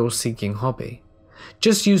thrill-seeking hobby,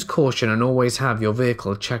 just use caution and always have your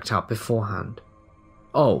vehicle checked out beforehand.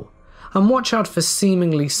 Oh, and watch out for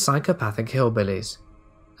seemingly psychopathic hillbillies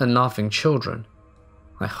and laughing children.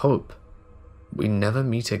 I hope we never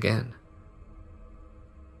meet again.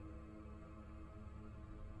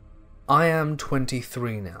 I am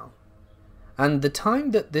 23 now, and the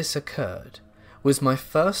time that this occurred was my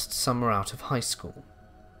first summer out of high school,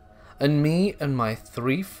 and me and my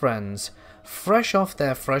 3 friends, fresh off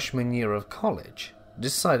their freshman year of college,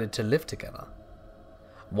 decided to live together.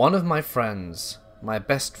 One of my friends, my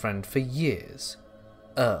best friend for years,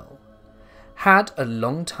 Earl, had a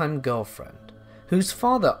long-time girlfriend whose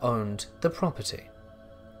father owned the property.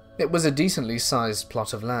 It was a decently sized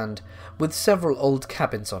plot of land with several old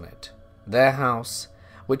cabins on it, their house,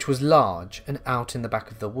 which was large and out in the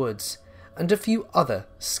back of the woods, and a few other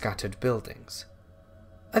scattered buildings.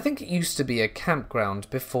 I think it used to be a campground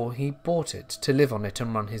before he bought it to live on it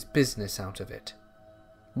and run his business out of it.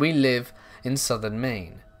 We live in southern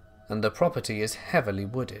Maine, and the property is heavily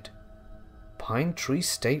wooded. Pine Tree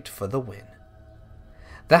State for the win.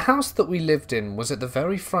 The house that we lived in was at the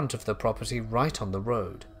very front of the property, right on the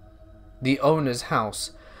road. The owner's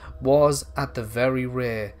house was at the very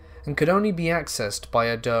rear and could only be accessed by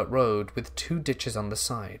a dirt road with 2 ditches on the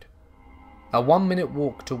side. A 1-minute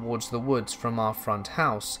walk towards the woods from our front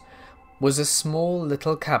house was a small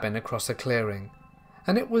little cabin across a clearing,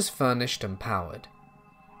 and it was furnished and powered.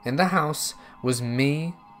 In the house was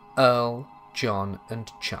me, Earl, John, and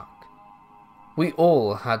Chuck. We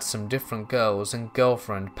all had some different girls and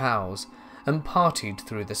girlfriend pals and partied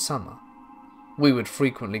through the summer. We would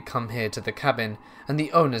frequently come here to the cabin and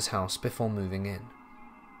the owner's house before moving in.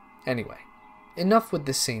 Anyway, enough with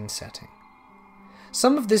the scene setting.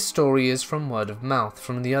 Some of this story is from word of mouth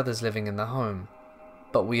from the others living in the home,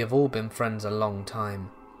 but we have all been friends a long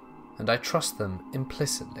time, and I trust them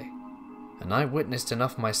implicitly, and I witnessed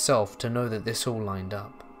enough myself to know that this all lined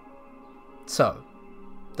up. So,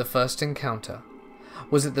 the first encounter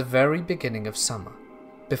was at the very beginning of summer,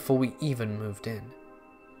 before we even moved in.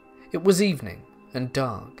 It was evening and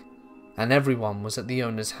dark, and everyone was at the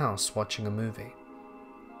owner's house watching a movie.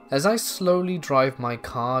 As I slowly drive my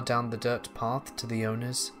car down the dirt path to the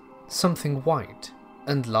owner's, something white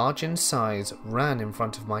and large in size ran in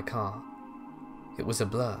front of my car. It was a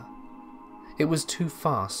blur. It was too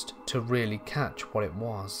fast to really catch what it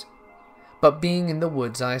was, but being in the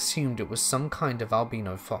woods I assumed it was some kind of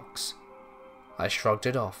albino fox. I shrugged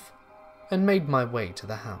it off and made my way to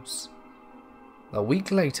the house. A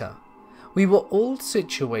week later, we were all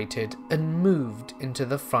situated and moved into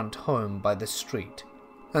the front home by the street,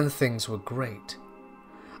 and things were great.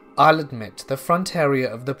 I'll admit the front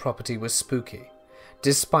area of the property was spooky,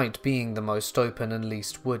 despite being the most open and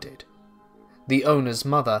least wooded. The owner's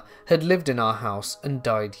mother had lived in our house and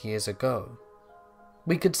died years ago.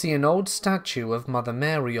 We could see an old statue of Mother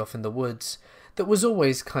Mary off in the woods that was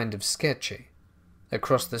always kind of sketchy.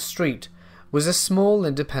 Across the street was a small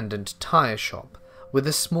independent tire shop with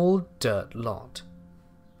a small dirt lot.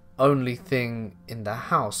 Only thing in the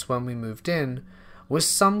house when we moved in was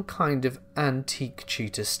some kind of antique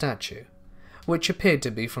cheetah statue, which appeared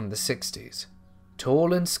to be from the 60s,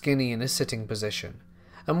 tall and skinny in a sitting position,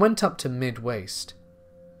 and went up to mid-waist,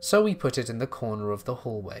 so we put it in the corner of the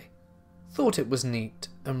hallway. Thought it was neat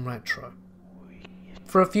and retro.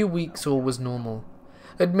 For a few weeks all was normal.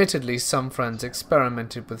 Admittedly, some friends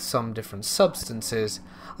experimented with some different substances,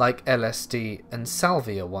 like LSD and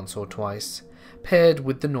salvia once or twice, paired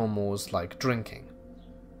with the normals like drinking.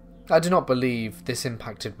 I do not believe this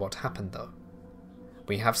impacted what happened though.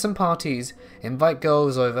 We have some parties, invite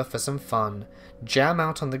girls over for some fun, jam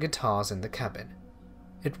out on the guitars in the cabin.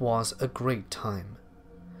 It was a great time.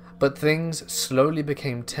 But things slowly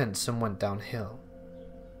became tense and went downhill.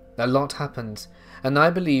 A lot happened, and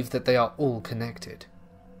I believe that they are all connected,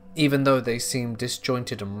 even though they seem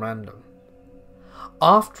disjointed and random.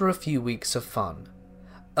 After a few weeks of fun,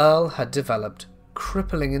 Earl had developed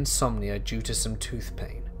crippling insomnia due to some tooth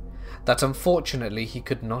pain that unfortunately he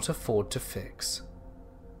could not afford to fix.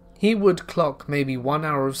 He would clock maybe 1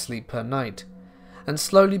 hour of sleep per night and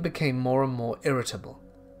slowly became more and more irritable,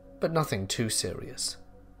 but nothing too serious.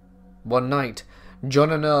 One night,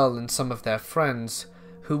 John and Earl and some of their friends,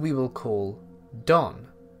 who we will call Don,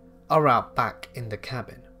 are out back in the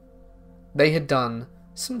cabin. They had done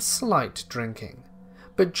some slight drinking,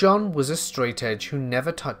 but John was a straight edge who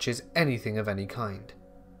never touches anything of any kind.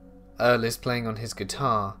 Earl is playing on his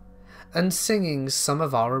guitar and singing some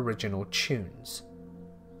of our original tunes.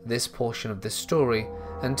 This portion of the story,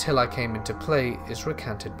 until I came into play, is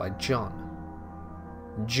recanted by John.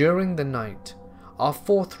 During the night, our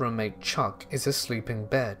fourth roommate Chuck is asleep in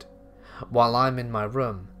bed, while I'm in my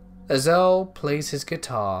room, as Earl plays his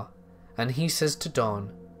guitar, and he says to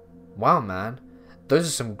Don, "Wow man, those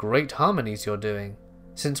are some great harmonies you're doing.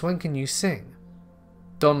 Since when can you sing?"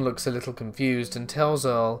 Don looks a little confused and tells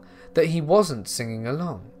Earl that he wasn't singing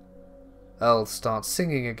along. Earl starts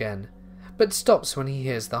singing again, but stops when he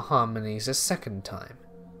hears the harmonies a second time.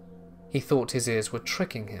 He thought his ears were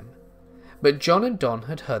tricking him, but John and Don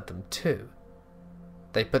had heard them too.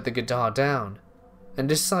 They put the guitar down and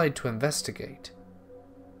decide to investigate.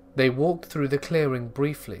 They walk through the clearing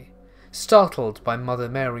briefly, startled by Mother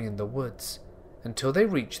Mary in the woods, until they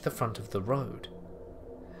reach the front of the road.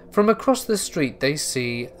 From across the street they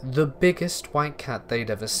see the biggest white cat they'd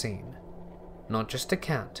ever seen. Not just a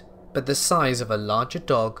cat, but the size of a larger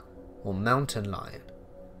dog or mountain lion.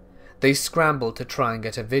 They scramble to try and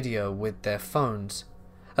get a video with their phones,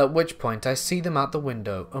 at which point I see them out the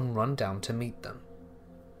window and run down to meet them.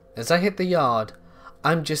 As I hit the yard,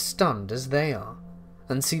 I'm just stunned as they are,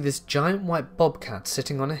 and see this giant white bobcat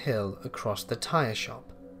sitting on a hill across the tyre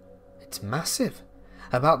shop. It's massive,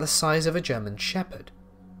 about the size of a German shepherd.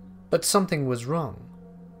 But something was wrong.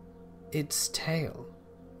 Its tail.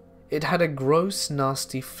 It had a gross,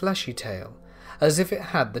 nasty, fleshy tail, as if it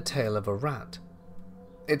had the tail of a rat.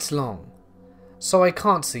 It's long, so I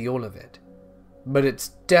can't see all of it, but it's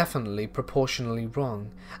definitely proportionally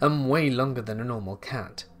wrong and way longer than a normal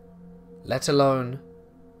cat, let alone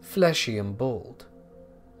fleshy and bald.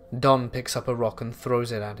 Don picks up a rock and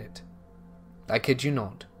throws it at it. I kid you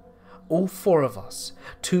not, all four of us,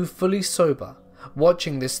 two fully sober,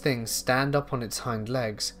 watching this thing stand up on its hind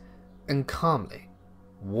legs and calmly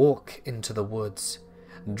walk into the woods,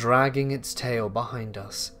 dragging its tail behind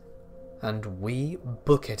us, and we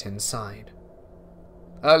book it inside.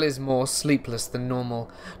 Earl is more sleepless than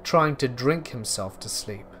normal, trying to drink himself to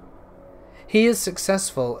sleep. He is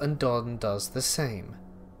successful and Don does the same.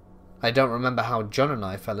 I don't remember how John and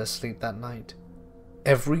I fell asleep that night.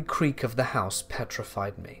 Every creak of the house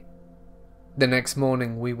petrified me. The next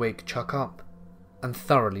morning we wake Chuck up and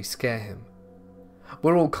thoroughly scare him.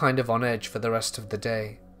 We're all kind of on edge for the rest of the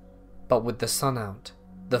day, but with the sun out,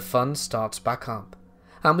 the fun starts back up,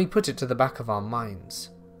 and we put it to the back of our minds.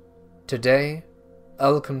 Today,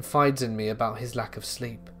 Earl confides in me about his lack of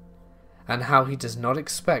sleep, and how he does not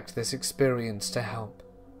expect this experience to help.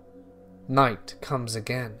 Night comes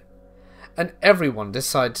again, and everyone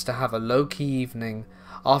decides to have a low-key evening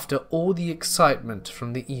after all the excitement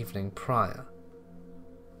from the evening prior.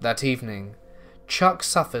 That evening, Chuck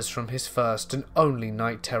suffers from his first and only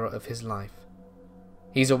night terror of his life.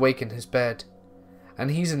 He's awake in his bed,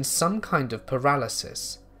 and he's in some kind of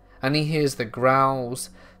paralysis, and he hears the growls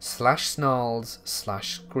 / snarls /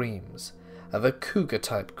 screams of a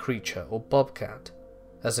cougar-type creature or bobcat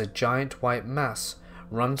as a giant white mass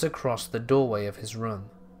runs across the doorway of his room.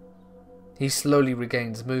 He slowly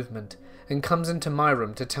regains movement and comes into my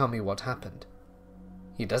room to tell me what happened.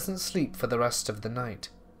 He doesn't sleep for the rest of the night,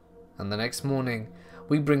 and the next morning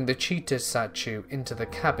we bring the cheetah statue into the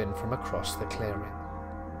cabin from across the clearing.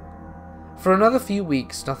 For another few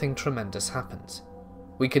weeks, nothing tremendous happens.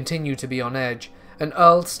 We continue to be on edge, and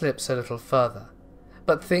Earl slips a little further,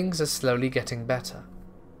 but things are slowly getting better.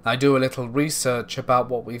 I do a little research about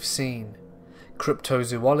what we've seen: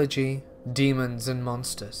 cryptozoology, demons and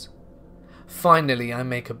monsters. Finally, I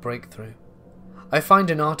make a breakthrough. I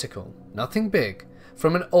find an article, nothing big,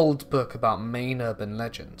 from an old book about Maine urban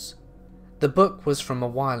legends. The book was from a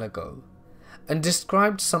while ago, and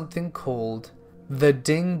described something called the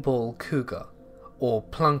Ding-Ball Cougar, or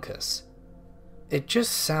Plunkus. It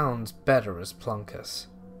just sounds better as Plunkus.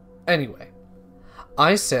 Anyway,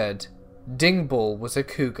 I said Ding-Ball was a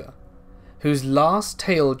cougar, whose last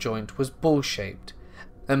tail joint was ball-shaped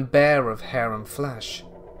and bare of hair and flesh.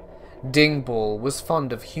 Ding-Ball was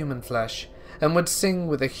fond of human flesh, and would sing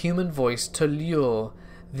with a human voice to lure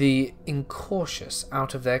the incautious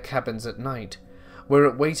out of their cabins at night, where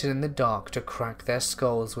it waited in the dark to crack their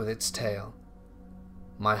skulls with its tail.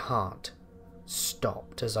 My heart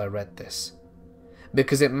stopped as I read this,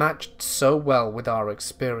 because it matched so well with our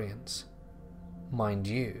experience. Mind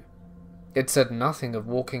you, it said nothing of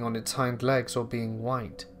walking on its hind legs or being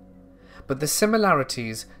white, but the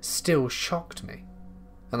similarities still shocked me,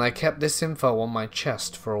 and I kept this info on my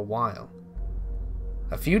chest for a while.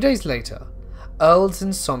 A few days later, Earl's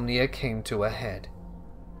insomnia came to a head.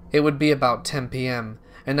 It would be about 10 p.m,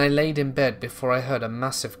 and I laid in bed before I heard a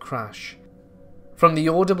massive crash. From the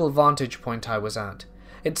audible vantage point I was at,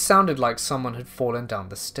 it sounded like someone had fallen down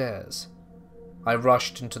the stairs. I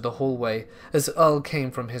rushed into the hallway as Earl came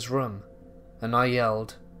from his room, and I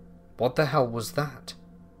yelled, "What the hell was that?"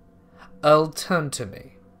 Earl turned to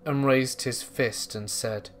me and raised his fist and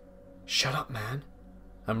said, "Shut up, man,"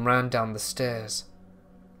 and ran down the stairs.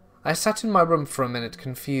 I sat in my room for a minute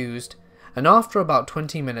confused, and after about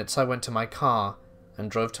 20 minutes I went to my car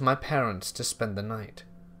and drove to my parents to spend the night.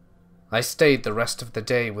 I stayed the rest of the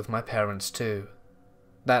day with my parents too.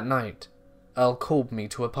 That night, Earl called me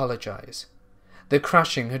to apologize. The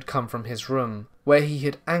crashing had come from his room, where he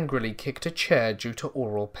had angrily kicked a chair due to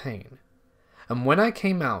oral pain. And when I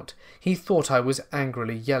came out, he thought I was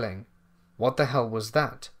angrily yelling, "What the hell was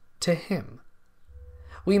that?" to him.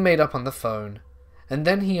 We made up on the phone, and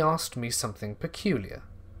then he asked me something peculiar.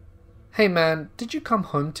 "Hey man, did you come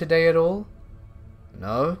home today at all?"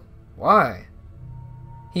 "No. Why?"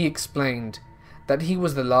 He explained that he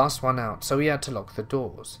was the last one out, so he had to lock the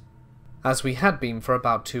doors, as we had been for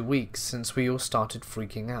about 2 weeks since we all started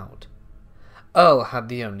freaking out. Earl had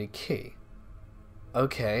the only key.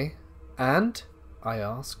 "Okay, and?" I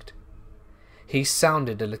asked. He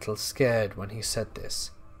sounded a little scared when he said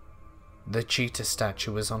this. "The cheetah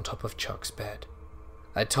statue was on top of Chuck's bed.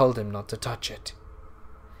 I told him not to touch it."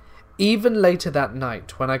 Even later that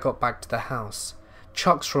night, when I got back to the house,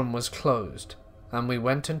 Chuck's room was closed, and we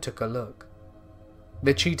went and took a look.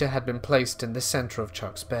 The cheetah had been placed in the center of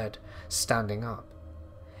Chuck's bed, standing up.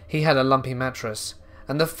 He had a lumpy mattress,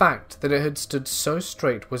 and the fact that it had stood so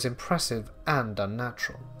straight was impressive and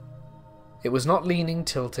unnatural. It was not leaning,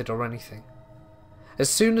 tilted, or anything. As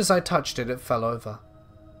soon as I touched it, it fell over,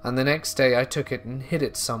 and the next day I took it and hid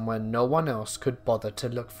it somewhere no one else could bother to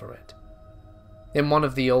look for it. In one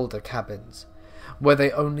of the older cabins, where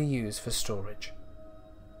they only use for storage.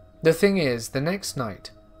 The thing is, the next night,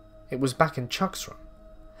 it was back in Chuck's room.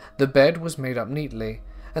 The bed was made up neatly,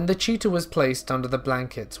 and the cheetah was placed under the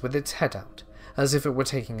blankets with its head out, as if it were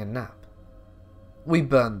taking a nap. We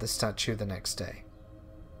burned the statue the next day.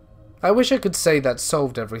 I wish I could say that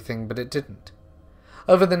solved everything, but it didn't.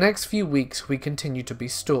 Over the next few weeks we continued to be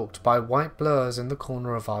stalked by white blurs in the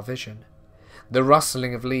corner of our vision, the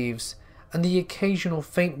rustling of leaves, and the occasional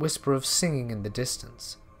faint whisper of singing in the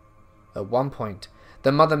distance. At one point,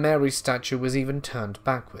 the Mother Mary statue was even turned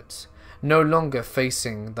backwards, no longer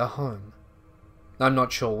facing the home. I'm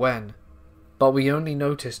not sure when, but we only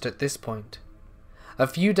noticed at this point. A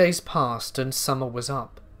few days passed and summer was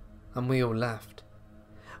up, and we all left.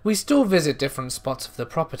 We still visit different spots of the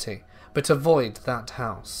property, but avoid that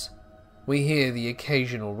house. We hear the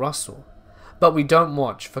occasional rustle, but we don't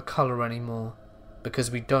watch for colour anymore,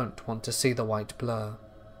 because we don't want to see the white blur.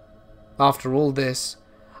 After all this,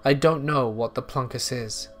 I don't know what the Plunkus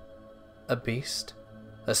is. A beast?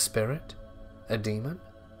 A spirit? A demon?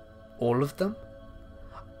 All of them?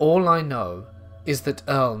 All I know is that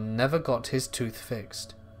Earl never got his tooth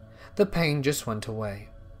fixed. The pain just went away.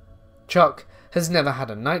 Chuck has never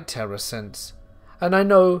had a night terror since, and I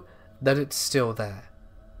know that it's still there.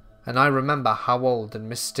 And I remember how old and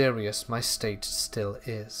mysterious my state still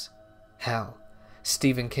is. Hell,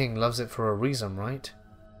 Stephen King loves it for a reason, right?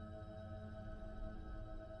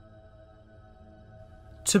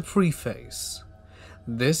 To preface,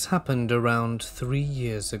 this happened around 3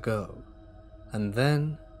 years ago, and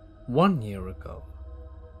then 1 year ago.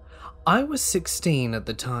 I was 16 at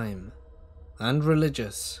the time, and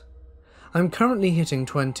religious. I'm currently hitting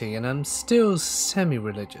 20 and I'm still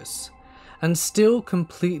semi-religious, and still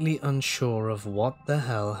completely unsure of what the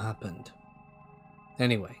hell happened.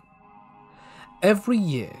 Anyway, every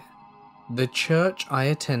year, the church I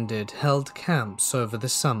attended held camps over the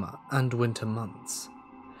summer and winter months.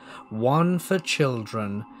 One for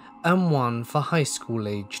children and one for high school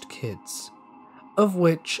aged kids, of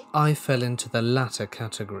which I fell into the latter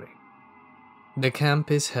category. The camp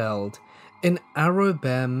is held in Arrow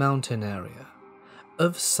Bear Mountain area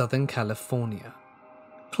of Southern California,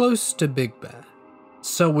 close to Big Bear,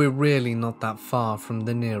 so we're really not that far from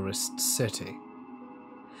the nearest city.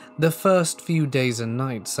 The first few days and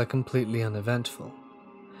nights are completely uneventful.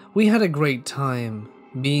 We had a great time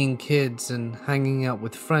being kids and hanging out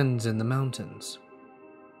with friends in the mountains.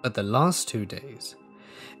 But the last 2 days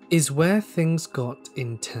is where things got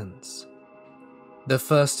intense. The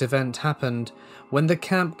first event happened when the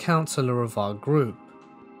camp counselor of our group,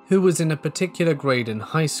 who was in a particular grade in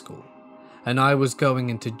high school, and I was going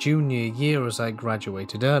into junior year as I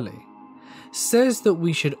graduated early, says that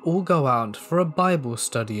we should all go out for a Bible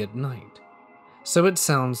study at night. So it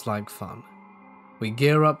sounds like fun. We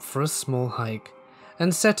gear up for a small hike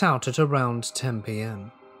and set out at around 10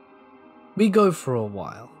 PM. We go for a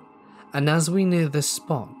while, and as we near the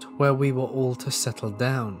spot where we were all to settle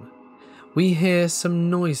down, we hear some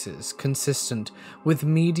noises consistent with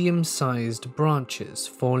medium-sized branches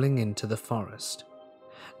falling into the forest.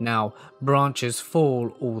 Now, branches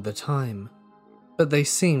fall all the time, but they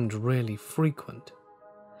seemed really frequent.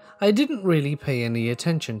 I didn't really pay any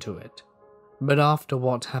attention to it, but after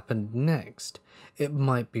what happened next, it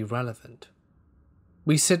might be relevant.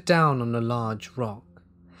 We sit down on a large rock,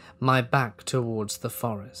 my back towards the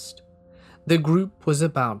forest. The group was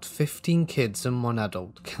about 15 kids and one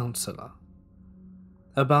adult counselor.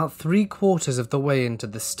 About 3/4 of the way into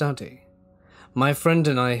the study, my friend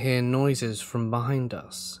and I hear noises from behind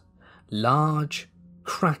us. Large,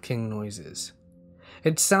 cracking noises.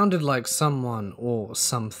 It sounded like someone or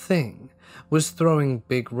something was throwing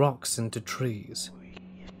big rocks into trees.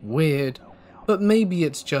 Weird, but maybe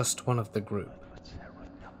it's just one of the group.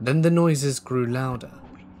 Then the noises grew louder,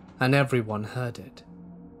 and everyone heard it.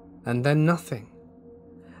 And then nothing.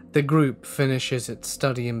 The group finishes its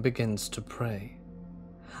study and begins to pray.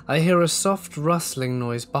 I hear a soft rustling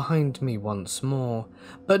noise behind me once more,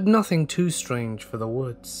 but nothing too strange for the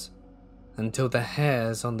woods, until the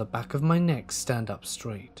hairs on the back of my neck stand up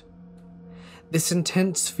straight. This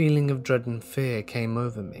intense feeling of dread and fear came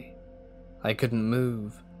over me. I couldn't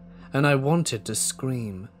move, and I wanted to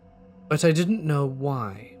scream, but I didn't know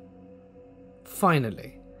why.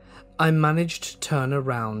 Finally, I managed to turn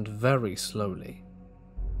around very slowly,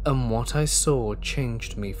 and what I saw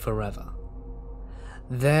changed me forever.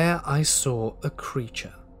 There I saw a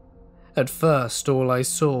creature. At first, all I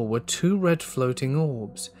saw were 2 red floating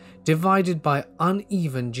orbs, divided by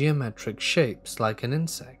uneven geometric shapes like an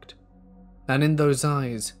insect. And in those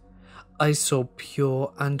eyes, I saw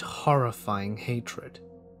pure and horrifying hatred.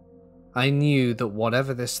 I knew that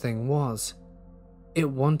whatever this thing was, it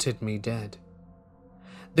wanted me dead.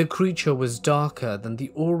 The creature was darker than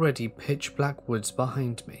the already pitch-black woods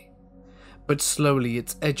behind me, but slowly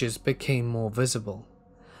its edges became more visible,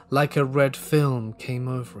 like a red film came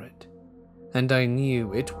over it, and I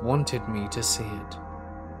knew it wanted me to see it.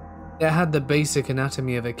 It had the basic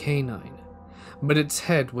anatomy of a canine, but its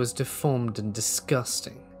head was deformed and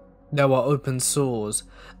disgusting. There were open sores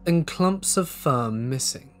and clumps of fur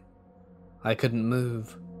missing. I couldn't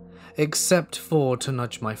move, except for to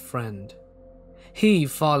nudge my friend. He,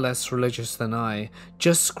 far less religious than I,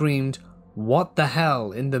 just screamed, "What the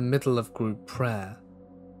hell?" in the middle of group prayer.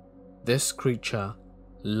 This creature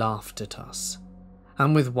laughed at us,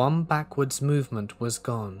 and with one backwards movement was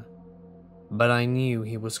gone, but I knew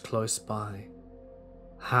he was close by.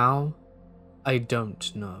 How? I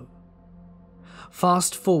don't know.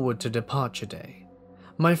 Fast forward to departure day.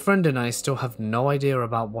 My friend and I still have no idea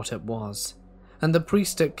about what it was, and the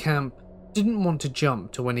priest at camp didn't want to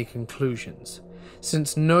jump to any conclusions,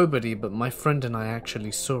 since nobody but my friend and I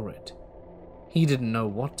actually saw it. He didn't know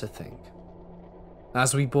what to think.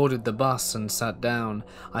 As we boarded the bus and sat down,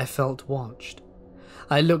 I felt watched.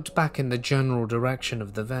 I looked back in the general direction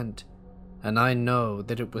of the vent, and I know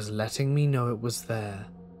that it was letting me know it was there,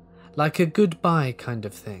 like a goodbye kind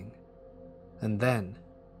of thing. And then,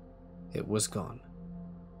 it was gone.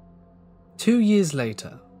 2 years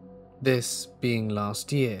later, this being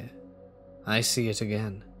last year, I see it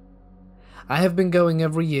again. I have been going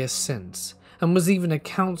every year since, and was even a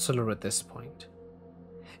counselor at this point.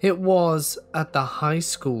 It was at the high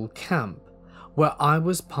school camp where I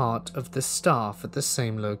was part of the staff at the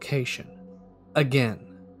same location.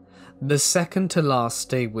 Again, the second to last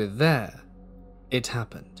day with there, it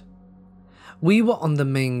happened. We were on the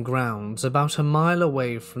main grounds about a mile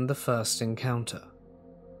away from the first encounter.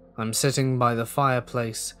 I'm sitting by the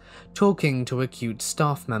fireplace, talking to a cute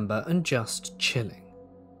staff member and just chilling,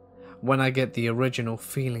 when I get the original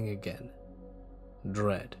feeling again.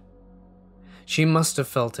 Dread. She must have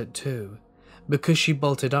felt it too, because she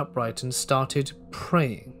bolted upright and started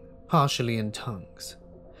praying, partially in tongues.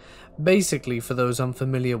 Basically, for those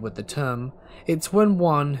unfamiliar with the term, it's when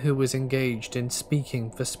one who is engaged in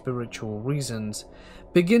speaking for spiritual reasons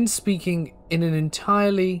begins speaking in an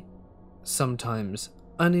entirely, sometimes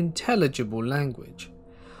unintelligible language,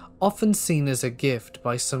 often seen as a gift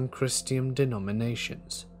by some Christian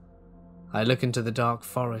denominations. I look into the dark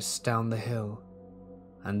forest down the hill,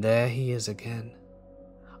 and there he is again,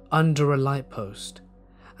 under a light post,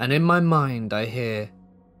 and in my mind I hear,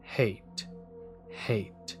 "Hate,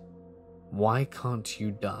 hate, why can't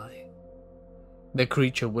you die?" The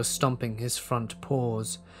creature was stomping his front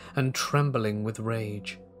paws and trembling with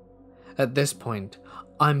rage. At this point,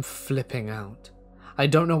 I'm flipping out. I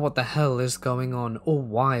don't know what the hell is going on or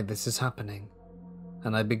why this is happening,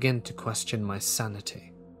 and I begin to question my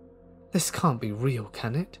sanity. This can't be real,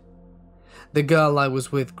 can it? The girl I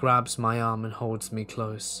was with grabs my arm and holds me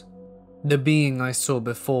close. The being I saw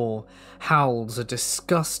before howls a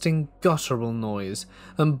disgusting guttural noise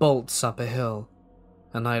and bolts up a hill,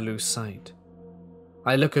 and I lose sight.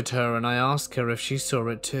 I look at her and I ask her if she saw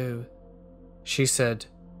it too. She said,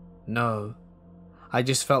 "No, I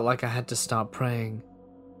just felt like I had to start praying,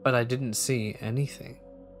 but I didn't see anything."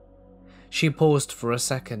 She paused for a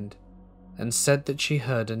second and said that she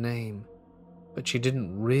heard a name, but she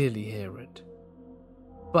didn't really hear it.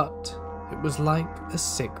 But it was like a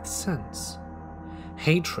sixth sense.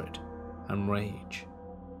 Hatred and rage.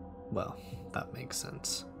 Well, that makes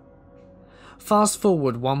sense. Fast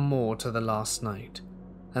forward one more to the last night,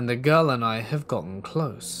 and the girl and I have gotten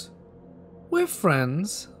close. We're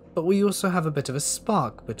friends, but we also have a bit of a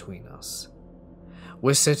spark between us.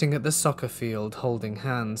 We're sitting at the soccer field holding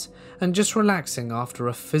hands and just relaxing after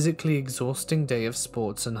a physically exhausting day of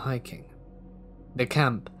sports and hiking. The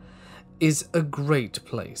camp is a great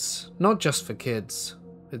place, not just for kids.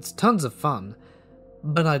 It's tons of fun,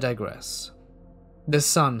 but I digress. The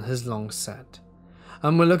sun has long set,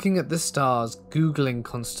 and we're looking at the stars, googling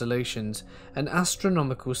constellations and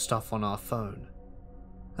astronomical stuff on our phone.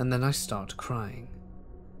 And then I start crying.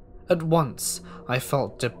 At once, I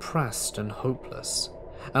felt depressed and hopeless,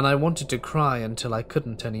 and I wanted to cry until I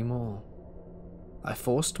couldn't anymore. I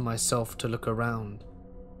forced myself to look around,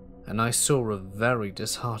 and I saw a very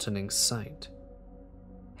disheartening sight.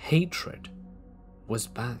 Hatred was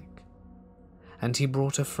back, and he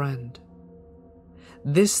brought a friend.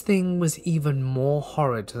 This thing was even more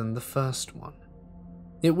horrid than the first one.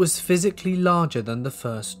 It was physically larger than the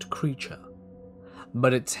first creature,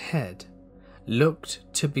 but its head looked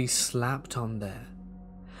to be slapped on there,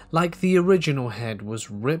 like the original head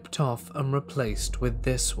was ripped off and replaced with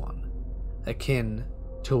this one, akin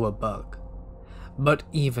to a bug, but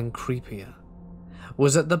even creepier,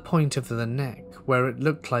 was at the point of the neck where it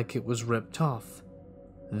looked like it was ripped off.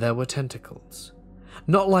 There were tentacles,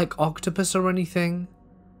 not like octopus or anything.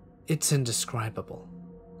 It's indescribable.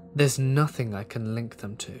 There's nothing I can link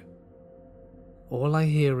them to. All I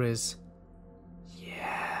hear is,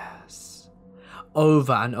 "Yes,"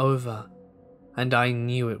 over and over, and I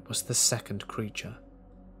knew it was the second creature.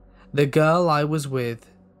 The girl I was with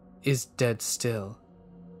is dead still,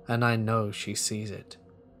 and I know she sees it.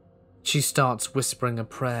 She starts whispering a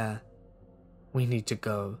prayer. "We need to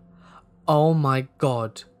go. Oh my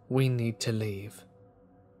God, we need to leave."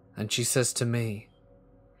 And she says to me,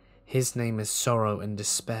 "His name is Sorrow and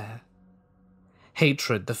Despair."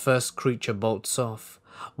 Hatred, the first creature, bolts off,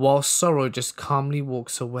 while Sorrow just calmly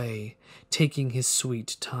walks away, taking his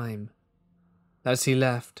sweet time. As he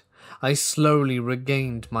left, I slowly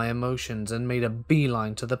regained my emotions and made a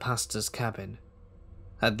beeline to the pastor's cabin.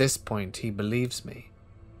 At this point, he believes me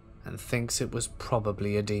and thinks it was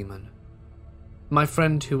probably a demon. My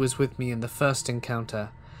friend who was with me in the first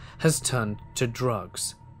encounter has turned to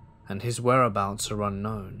drugs, and his whereabouts are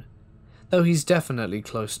unknown, though he's definitely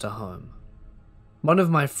close to home. One of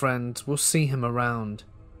my friends will see him around,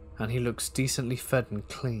 and he looks decently fed and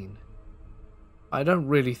clean. I don't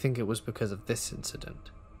really think it was because of this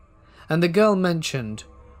incident. And the girl mentioned,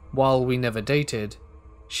 while we never dated,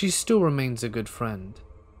 she still remains a good friend.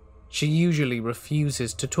 She usually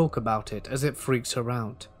refuses to talk about it as it freaks her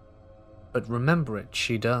out, but remember it,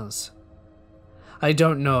 she does. I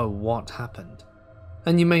don't know what happened,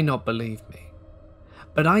 and you may not believe me,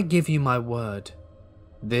 but I give you my word,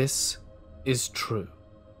 this is true.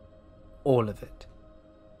 All of it.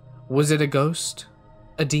 Was it a ghost?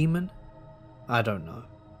 A demon? I don't know.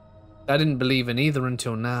 I didn't believe in either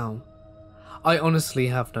until now. I honestly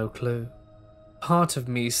have no clue. Part of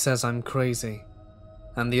me says I'm crazy,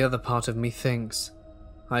 and the other part of me thinks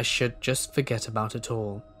I should just forget about it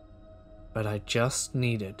all. But I just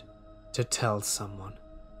needed to tell someone.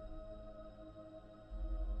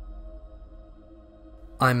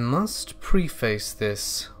 I must preface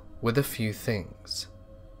this with a few things.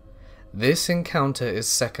 This encounter is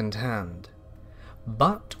second-hand,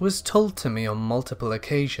 but was told to me on multiple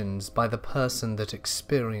occasions by the person that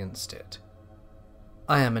experienced it.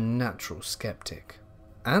 I am a natural skeptic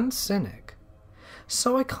and cynic,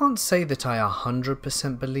 so I can't say that I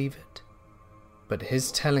 100% believe it, but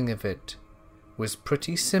his telling of it was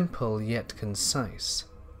pretty simple yet concise,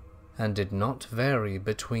 and did not vary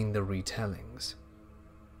between the retellings.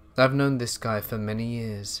 I've known this guy for many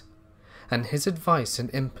years, and his advice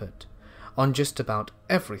and input on just about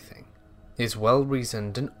everything is well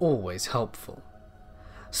reasoned and always helpful,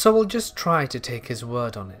 so I'll just try to take his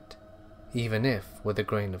word on it, even if with a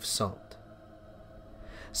grain of salt.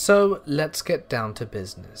 So let's get down to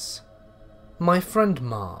business. My friend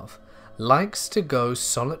Marv likes to go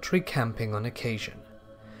solitary camping on occasion,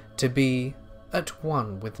 to be at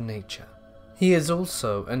one with nature. He is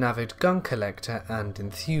also an avid gun collector and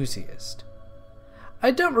enthusiast.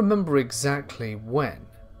 I don't remember exactly when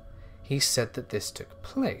he said that this took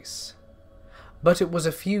place, but it was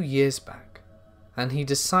a few years back, and he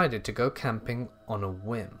decided to go camping on a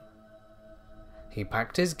whim. He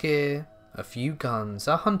packed his gear, a few guns,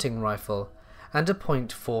 a hunting rifle, and a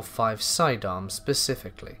 .45 sidearm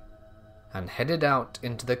specifically, and headed out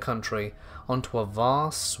into the country onto a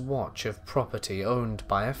vast swatch of property owned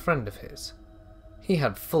by a friend of his. He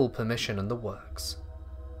had full permission in the works.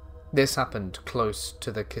 This happened close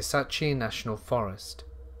to the Kisatchie National Forest,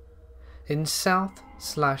 in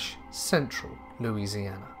south/central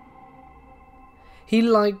Louisiana. He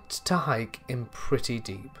liked to hike in pretty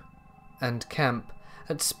deep, and camp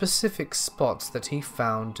at specific spots that he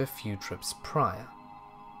found a few trips prior.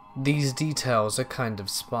 These details are kind of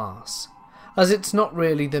sparse, as it's not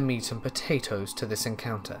really the meat and potatoes to this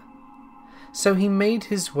encounter. So he made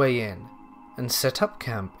his way in and set up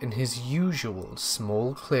camp in his usual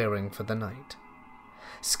small clearing for the night.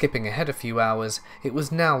 Skipping ahead a few hours, it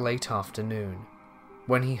was now late afternoon,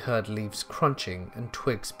 when he heard leaves crunching and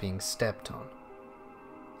twigs being stepped on.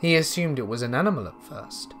 He assumed it was an animal at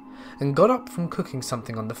first, and got up from cooking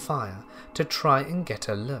something on the fire to try and get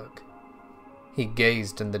a look. He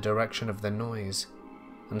gazed in the direction of the noise,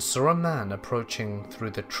 and saw a man approaching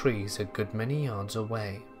through the trees a good many yards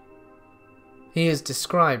away. He has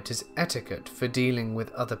described his etiquette for dealing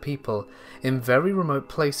with other people in very remote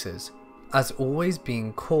places as always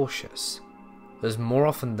being cautious, as more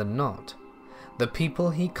often than not, the people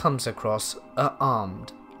he comes across are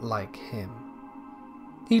armed like him.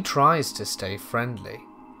 He tries to stay friendly,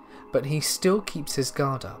 but he still keeps his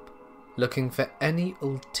guard up, looking for any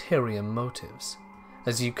ulterior motives,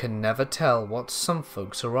 as you can never tell what some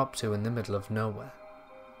folks are up to in the middle of nowhere.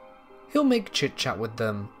 He'll make chit-chat with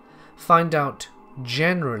them, find out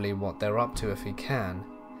generally what they're up to if he can,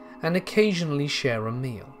 and occasionally share a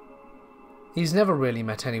meal. He's never really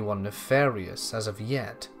met anyone nefarious as of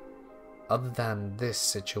yet, other than this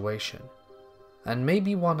situation, and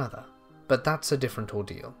maybe one other, but that's a different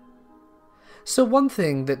ordeal. So one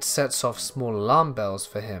thing that sets off small alarm bells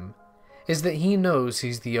for him is that he knows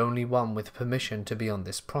he's the only one with permission to be on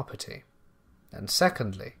this property. And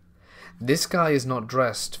secondly, this guy is not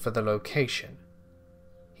dressed for the location.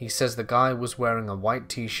 He says the guy was wearing a white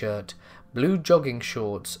t-shirt, blue jogging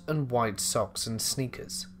shorts, and white socks and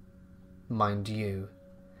sneakers. Mind you,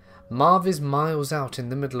 Marv is miles out in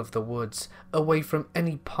the middle of the woods, away from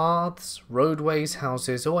any paths, roadways,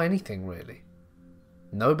 houses, or anything really.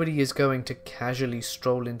 Nobody is going to casually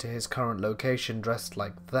stroll into his current location dressed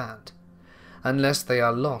like that, unless they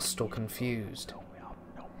are lost or confused.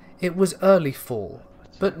 It was early fall,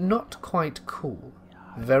 but not quite cool,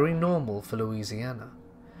 very normal for Louisiana,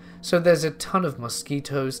 so there's a ton of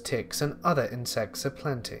mosquitoes, ticks, and other insects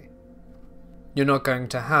aplenty. You're not going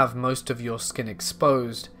to have most of your skin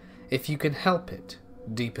exposed if you can help it,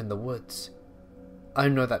 deep in the woods. I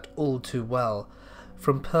know that all too well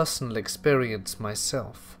from personal experience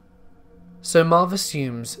myself. So Marv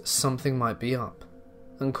assumes something might be up,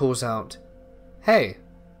 and calls out, "Hey,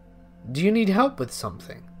 do you need help with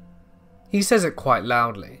something?" He says it quite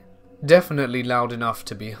loudly, definitely loud enough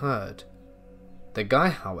to be heard. The guy,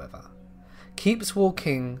 however, keeps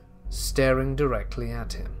walking, staring directly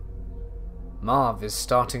at him. Marv is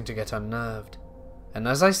starting to get unnerved, and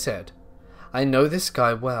as I said, I know this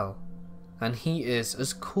guy well, and he is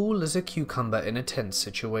as cool as a cucumber in a tense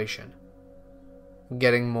situation.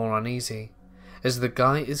 Getting more uneasy, as the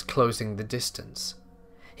guy is closing the distance.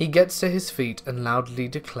 He gets to his feet and loudly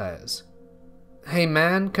declares, "Hey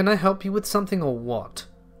man, can I help you with something or what?"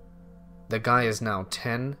 The guy is now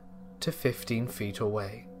 10 to 15 feet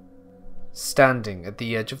away, standing at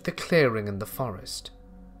the edge of the clearing in the forest.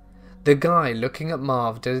 The guy, looking at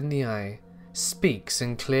Marv dead in the eye, speaks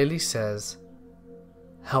and clearly says,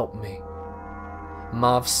 "Help me."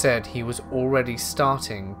 Marv said he was already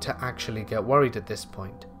starting to actually get worried at this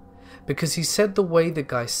point, because he said the way the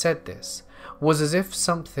guy said this was as if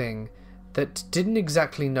something that didn't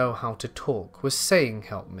exactly know how to talk was saying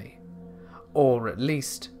help me, or at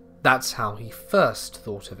least that's how he first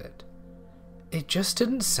thought of it. It just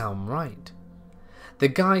didn't sound right. The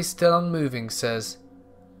guy, still unmoving, says,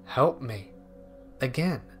 "Help me,"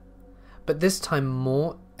 again, but this time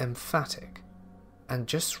more emphatic and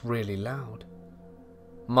just really loud.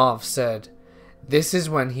 Marv said this is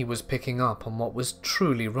when he was picking up on what was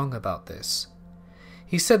truly wrong about this.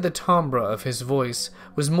 He said the timbre of his voice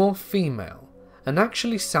was more female and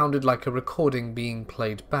actually sounded like a recording being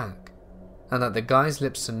played back, and that the guy's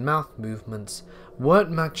lips and mouth movements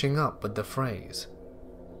weren't matching up with the phrase.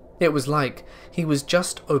 It was like he was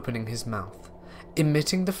just opening his mouth,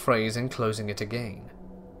 emitting the phrase and closing it again.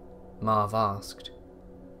 Marv asked,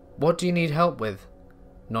 "What do you need help with?"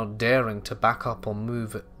 not daring to back up or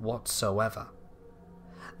move whatsoever.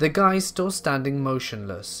 The guy, still standing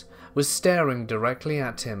motionless, was staring directly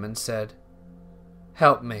at him and said,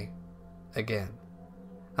 "Help me," again,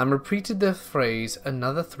 and repeated the phrase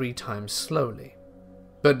another 3 times slowly,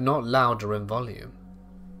 but not louder in volume.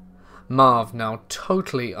 Marv, now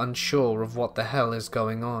totally unsure of what the hell is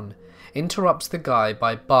going on, interrupts the guy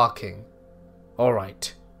by barking,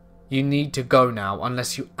 "Alright, you need to go now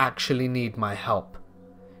unless you actually need my help.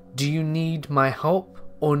 Do you need my help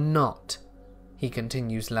or not?" he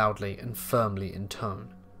continues loudly and firmly in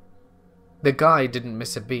tone. The guy didn't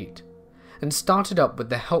miss a beat, and started up with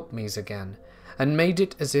the help me's again, and made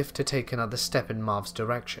it as if to take another step in Marv's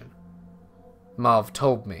direction. Marv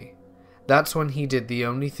told me that's when he did the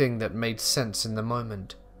only thing that made sense in the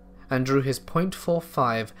moment, and drew his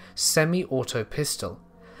 .45 semi-auto pistol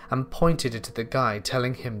and pointed it at the guy,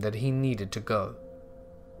 telling him that he needed to go.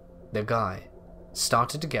 The guy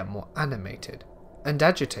started to get more animated and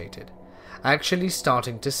agitated, actually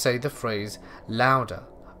starting to say the phrase louder,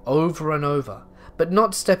 over and over, but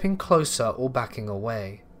not stepping closer or backing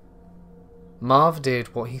away. Marv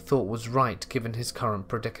did what he thought was right given his current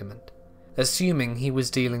predicament, assuming he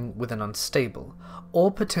was dealing with an unstable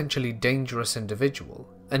or potentially dangerous individual,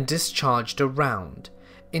 and discharged a round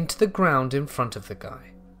into the ground in front of the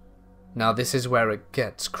guy. Now this is where it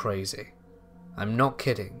gets crazy. I'm not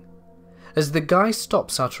kidding. As the guy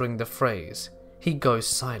stops uttering the phrase, he goes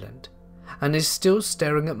silent, and is still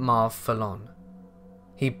staring at Marv full on.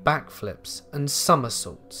 He backflips and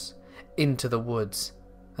somersaults into the woods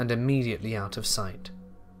and immediately out of sight.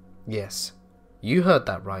 Yes, you heard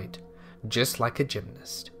that right, just like a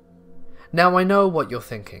gymnast. Now I know what you're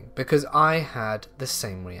thinking, because I had the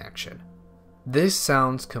same reaction. This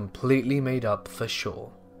sounds completely made up for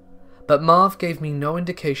sure, but Marv gave me no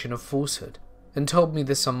indication of falsehood, and told me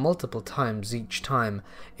this on multiple times each time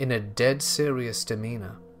in a dead serious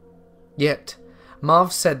demeanour. Yet,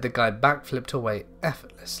 Marv said the guy backflipped away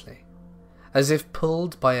effortlessly, as if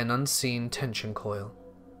pulled by an unseen tension coil.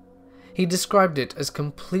 He described it as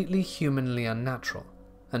completely humanly unnatural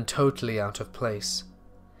and totally out of place.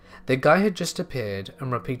 The guy had just appeared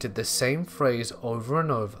and repeated the same phrase over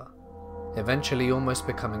and over, eventually almost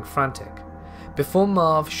becoming frantic, before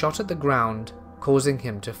Marv shot at the ground, causing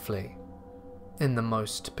him to flee in the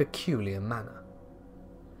most peculiar manner.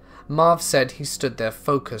 Marv said he stood there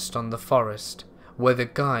focused on the forest where the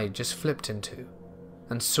guy just flipped into,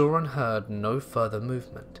 and saw and heard no further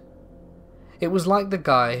movement. It was like the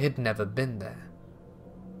guy had never been there.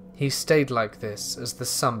 He stayed like this as the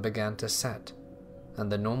sun began to set,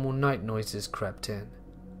 and the normal night noises crept in.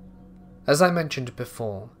 As I mentioned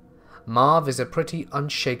before, Marv is a pretty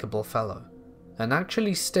unshakable fellow, and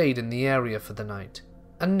actually stayed in the area for the night,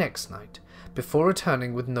 and next night, before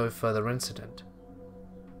returning with no further incident.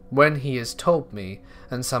 When he has told me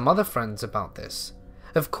and some other friends about this,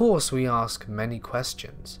 of course we ask many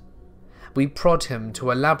questions. We prod him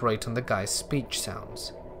to elaborate on the guy's speech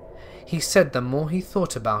sounds. He said the more he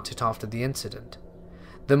thought about it after the incident,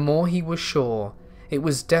 the more he was sure it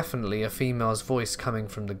was definitely a female's voice coming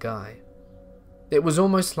from the guy. It was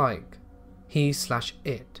almost like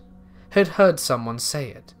he/it had heard someone say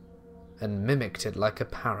it and mimicked it like a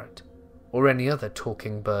parrot or any other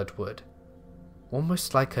talking bird would.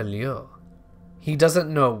 Almost like a lure. He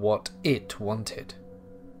doesn't know what it wanted,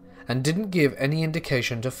 and didn't give any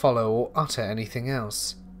indication to follow or utter anything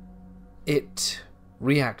else. It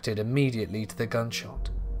reacted immediately to the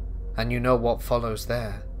gunshot, and you know what follows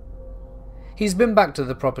there. He's been back to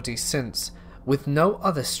the property since, with no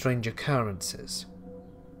other strange occurrences.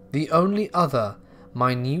 The only other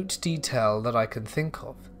minute detail that I can think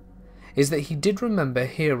of is that he did remember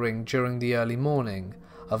hearing during the early morning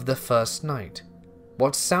of the first night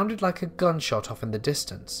what sounded like a gunshot off in the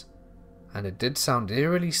distance, and it did sound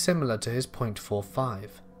eerily similar to his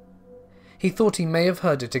 .45. He thought he may have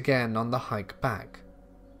heard it again on the hike back.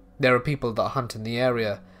 There are people that hunt in the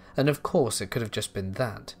area, and of course it could have just been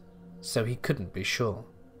that, so he couldn't be sure.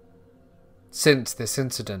 Since this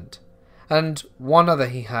incident, and one other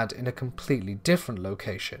he had in a completely different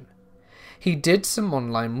location, he did some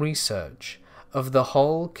online research of the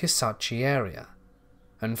whole Kisachi area,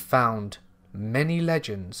 and found many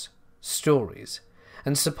legends, stories,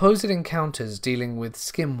 and supposed encounters dealing with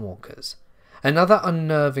skinwalkers and other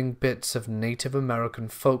unnerving bits of Native American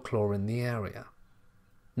folklore in the area.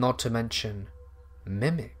 Not to mention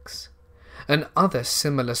mimics and other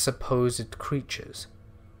similar supposed creatures.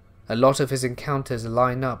 A lot of his encounters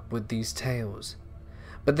line up with these tales,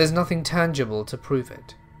 but there's nothing tangible to prove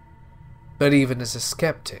it. But even as a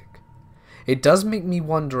skeptic, it does make me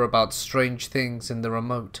wonder about strange things in the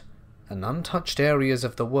remote and untouched areas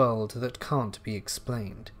of the world that can't be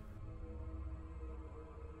explained.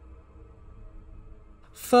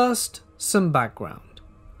 First, some background.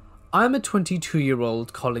 I'm a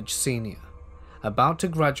 22-year-old college senior, about to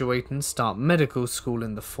graduate and start medical school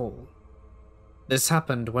in the fall. This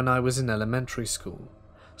happened when I was in elementary school,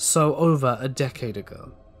 so over a decade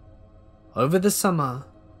ago. Over the summer,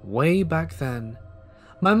 way back then,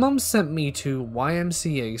 my mum sent me to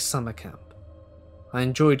YMCA summer camp. I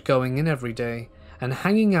enjoyed going in every day and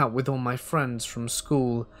hanging out with all my friends from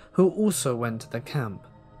school who also went to the camp,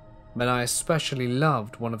 but I especially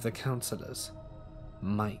loved one of the counselors,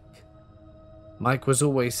 Mike. Mike was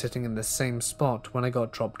always sitting in the same spot when I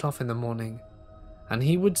got dropped off in the morning, and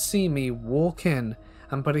he would see me walk in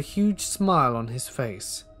and put a huge smile on his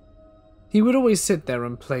face. He would always sit there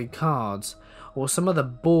and play cards or some other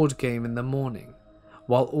board game in the morning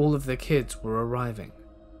while all of the kids were arriving.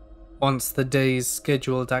 Once the day's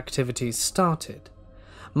scheduled activities started,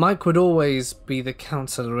 Mike would always be the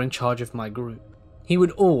counselor in charge of my group. He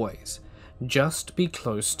would always just be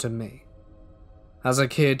close to me. As a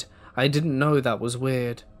kid, I didn't know that was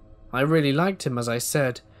weird. I really liked him, as I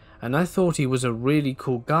said, and I thought he was a really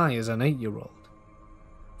cool guy as an 8-year-old.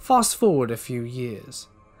 Fast forward a few years.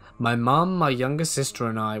 My mum, my younger sister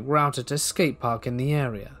and I were out at a skate park in the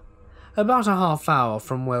area, about a half hour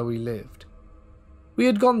from where we lived. We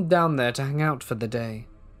had gone down there to hang out for the day.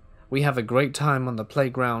 We have a great time on the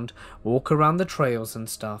playground, walk around the trails and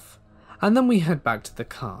stuff, and then we head back to the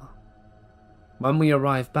car. When we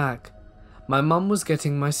arrived back, my mum was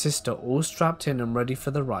getting my sister all strapped in and ready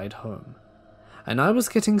for the ride home, and I was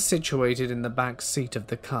getting situated in the back seat of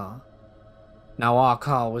the car. Now our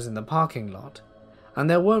car was in the parking lot, and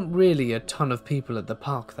there weren't really a ton of people at the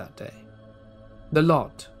park that day. The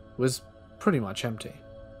lot was pretty much empty.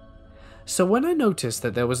 So when I noticed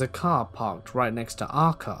that there was a car parked right next to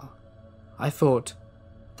our car, I thought,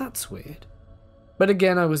 that's weird. But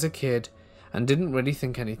again, I was a kid and didn't really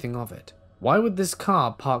think anything of it. Why would this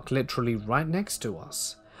car park literally right next to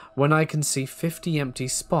us when I can see 50 empty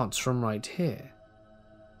spots from right here?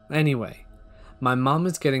 Anyway, my mum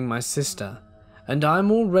is getting my sister and I'm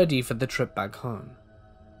all ready for the trip back home.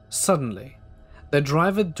 Suddenly, the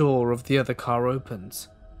driver door of the other car opens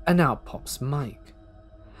and out pops Mike.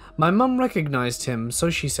 My mum recognized him, so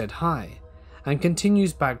she said hi and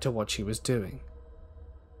continues back to what she was doing.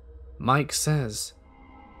 Mike says,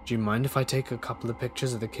 "Do you mind if I take a couple of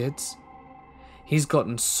pictures of the kids? He's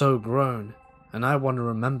gotten so grown and I want to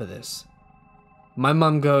remember this." My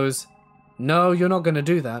mum goes, "No, you're not going to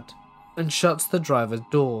do that," and shuts the driver's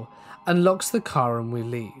door and locks the car and we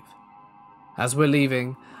leave. As we're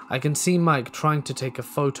leaving, I can see Mike trying to take a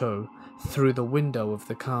photo through the window of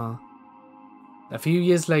the car. A few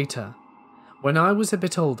years later, when I was a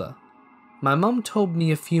bit older, my mum told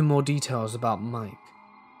me a few more details about Mike.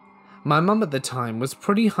 My mum at the time was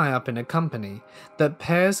pretty high up in a company that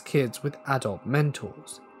pairs kids with adult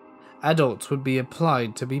mentors. Adults would be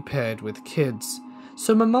applied to be paired with kids,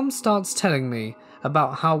 so my mum starts telling me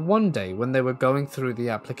about how one day when they were going through the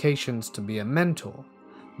applications to be a mentor,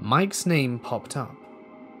 Mike's name popped up.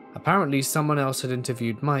 Apparently someone else had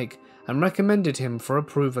interviewed Mike and recommended him for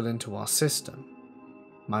approval into our system.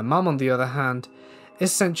 My mum, on the other hand,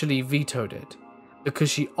 essentially vetoed it because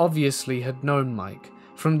she obviously had known Mike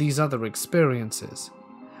from these other experiences,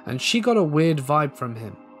 and she got a weird vibe from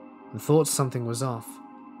him and thought something was off.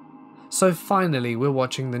 So finally we're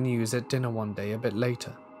watching the news at dinner one day a bit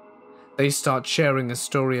later. They start sharing a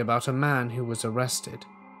story about a man who was arrested,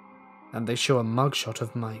 and they show a mugshot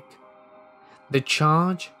of Mike. The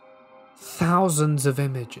charge? Thousands of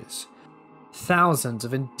images. Thousands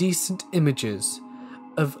of indecent images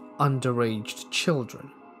of underage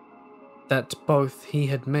children that both he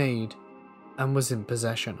had made and was in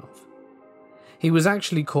possession of. He was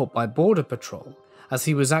actually caught by Border Patrol as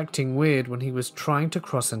he was acting weird when he was trying to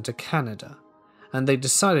cross into Canada, and they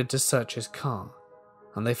decided to search his car,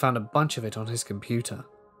 and they found a bunch of it on his computer.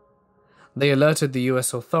 They alerted the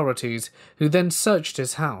US authorities, who then searched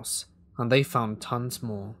his house, and they found tons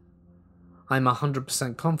more. I'm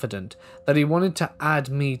 100% confident that he wanted to add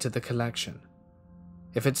me to the collection.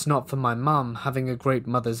 If it's not for my mum having a great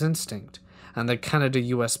mother's instinct and the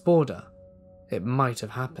Canada-US border, it might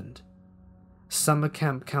have happened. Summer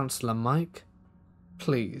camp counselor Mike,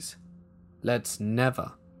 please, let's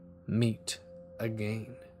never meet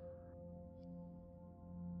again.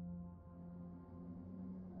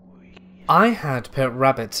 I had pet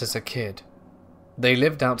rabbits as a kid. They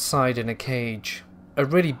lived outside in a cage, a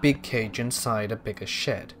really big cage inside a bigger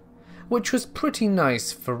shed, which was pretty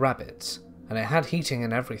nice for rabbits, and it had heating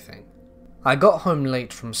and everything. I got home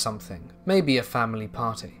late from something, maybe a family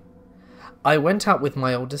party. I went out with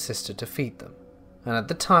my older sister to feed them, and at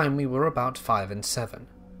the time we were about 5 and 7.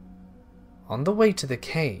 On the way to the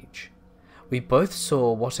cage, we both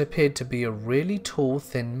saw what appeared to be a really tall,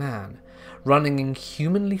 thin man running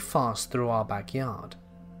inhumanly fast through our backyard.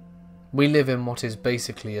 We live in what is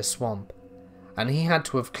basically a swamp, and he had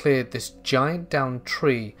to have cleared this giant downed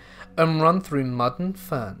tree and run through mud and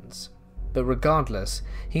ferns. But regardless,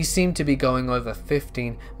 he seemed to be going over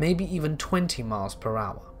 15, maybe even 20 miles per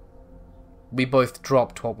hour. We both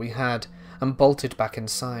dropped what we had and bolted back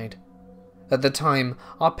inside. At the time,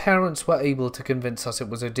 our parents were able to convince us it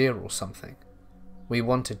was a deer or something. We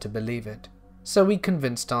wanted to believe it, so we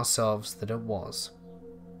convinced ourselves that it was.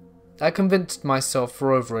 I convinced myself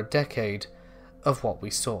for over a decade of what we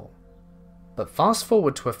saw. But fast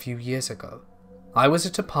forward to a few years ago, I was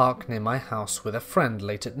at a park near my house with a friend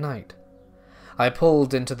late at night. I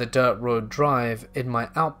pulled into the dirt road drive in my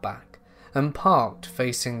Outback and parked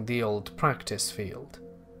facing the old practice field.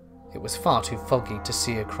 It was far too foggy to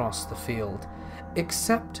see across the field,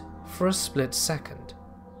 except for a split second,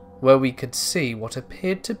 where we could see what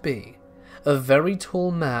appeared to be a very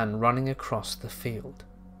tall man running across the field.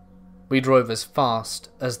 We drove as fast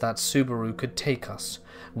as that Subaru could take us,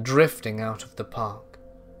 drifting out of the park.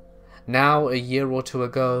 Now, a year or two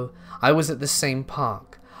ago, I was at the same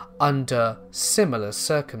park, under similar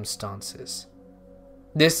circumstances.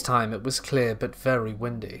 This time it was clear but very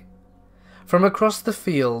windy. From across the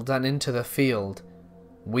field and into the field,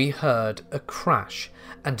 we heard a crash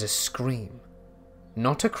and a scream.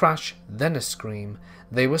 Not a crash, then a scream,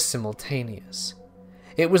 they were simultaneous.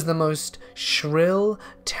 It was the most shrill,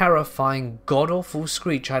 terrifying, god-awful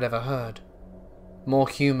screech I'd ever heard. More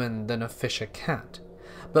human than a Fisher cat,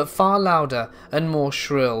 but far louder and more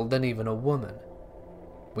shrill than even a woman.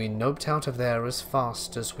 We noped out of there as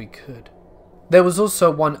fast as we could. There was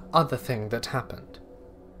also one other thing that happened.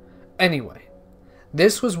 Anyway,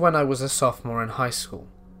 this was when I was a sophomore in high school,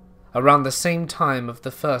 around the same time of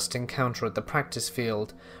the first encounter at the practice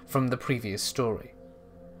field from the previous story.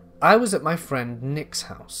 I was at my friend Nick's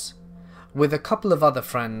house, with a couple of other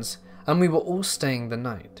friends, and we were all staying the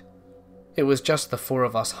night. It was just the 4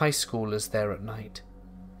 of us high schoolers there at night.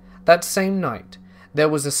 That same night, there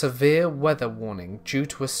was a severe weather warning due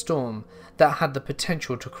to a storm that had the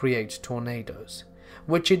potential to create tornadoes,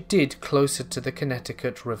 which it did closer to the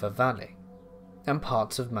Connecticut River Valley, and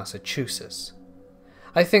parts of Massachusetts.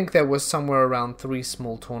 I think there was somewhere around 3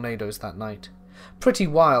 small tornadoes that night, pretty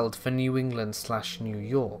wild for New England/New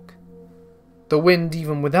York. The wind,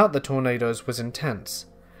 even without the tornadoes, was intense,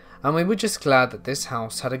 and we were just glad that this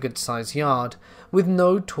house had a good-sized yard with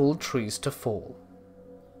no tall trees to fall.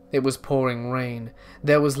 It was pouring rain,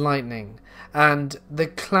 there was lightning, and the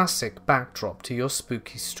classic backdrop to your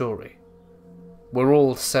spooky story. We're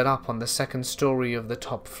all set up on the 2nd story of the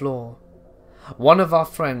top floor. One of our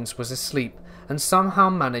friends was asleep and somehow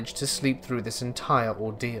managed to sleep through this entire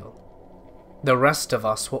ordeal. The rest of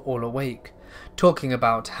us were all awake, talking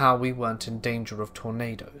about how we weren't in danger of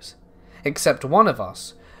tornadoes. except one of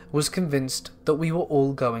us was convinced that we were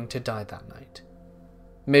all going to die that night.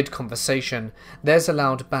 Mid-conversation, there's a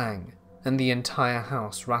loud bang, and the entire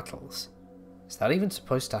house rattles. Is that even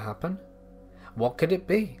supposed to happen? What could it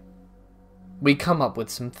be? We come up with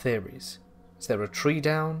some theories. Is there a tree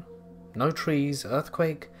down? No trees,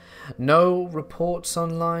 earthquake? No reports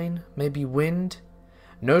online? Maybe wind?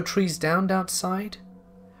 No trees downed outside?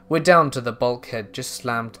 We're down to the bulkhead, just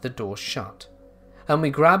slammed the door shut, and we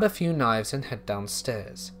grab a few knives and head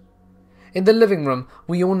downstairs. In the living room,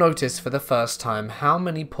 we all notice for the first time how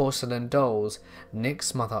many porcelain dolls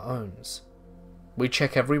Nick's mother owns. We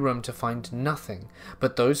check every room to find nothing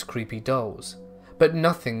but those creepy dolls, but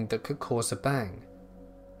nothing that could cause a bang.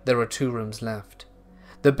 There are 2 rooms left,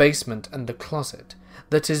 the basement and the closet,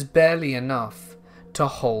 that is barely enough to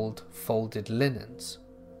hold folded linens.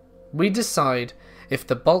 We decide if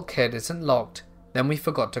the bulkhead isn't locked, then we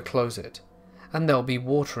forgot to close it, and there'll be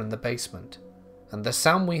water in the basement, and the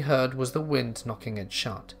sound we heard was the wind knocking it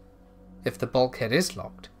shut. If the bulkhead is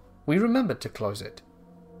locked, we remembered to close it.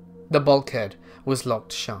 The bulkhead was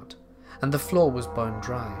locked shut, and the floor was bone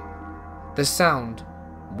dry. The sound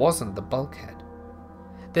wasn't the bulkhead.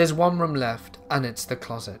 There's 1 room left, and it's the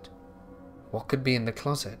closet. What could be in the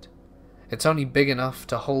closet? It's only big enough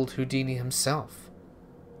to hold Houdini himself.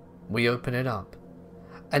 We open it up,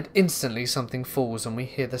 and instantly something falls and we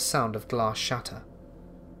hear the sound of glass shatter.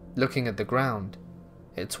 Looking at the ground,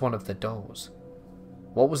 it's one of the dolls.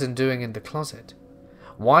 What was it doing in the closet?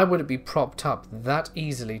 Why would it be propped up that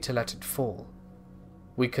easily to let it fall?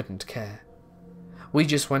 We couldn't care. We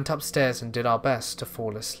just went upstairs and did our best to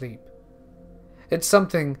fall asleep. It's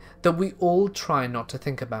something that we all try not to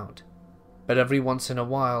think about, but every once in a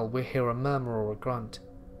while we hear a murmur or a grunt,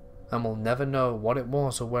 and we'll never know what it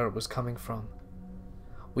was or where it was coming from.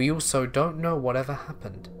 We also don't know whatever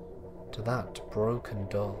happened to that broken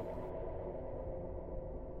doll.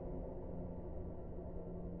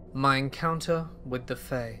 My encounter with the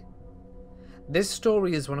Fae. This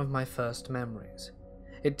story is one of my first memories.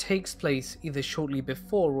 It takes place either shortly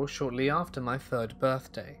before or shortly after my 3rd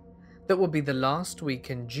birthday. That would be the last week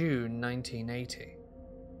in June 1980.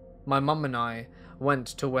 My mum and I went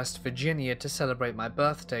to West Virginia to celebrate my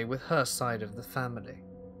birthday with her side of the family.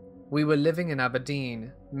 We were living in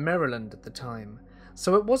Aberdeen, Maryland at the time,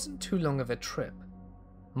 so it wasn't too long of a trip.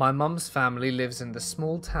 My mum's family lives in the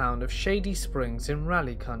small town of Shady Springs in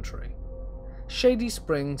Raleigh Country. Shady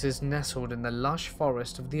Springs is nestled in the lush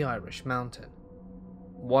forest of the Irish Mountain.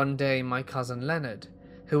 One day my cousin Leonard,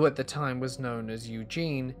 who at the time was known as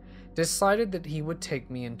Eugene, decided that he would take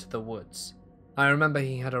me into the woods. I remember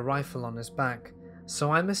he had a rifle on his back,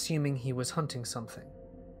 so I'm assuming he was hunting something,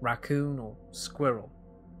 raccoon or squirrel.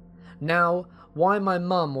 Now, why my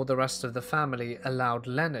mum or the rest of the family allowed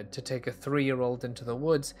Leonard to take a 3-year-old into the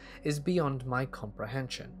woods is beyond my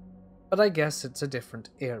comprehension, but I guess it's a different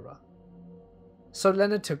era. So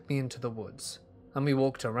Leonard took me into the woods, and we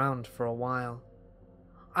walked around for a while.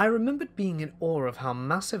 I remembered being in awe of how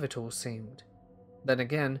massive it all seemed. Then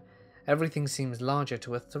again, everything seems larger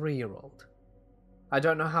to a 3-year-old. I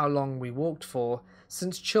don't know how long we walked for,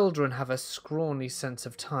 since children have a scrawny sense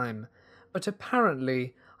of time, but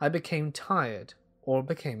apparently I became tired or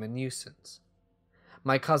became a nuisance.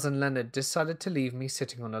 My cousin Leonard decided to leave me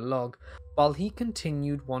sitting on a log while he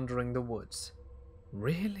continued wandering the woods.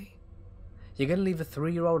 Really? You're gonna leave a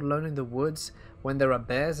 3-year-old alone in the woods when there are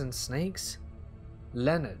bears and snakes?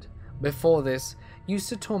 Leonard, before this, used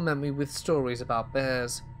to torment me with stories about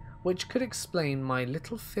bears, which could explain my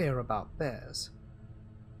little fear about bears.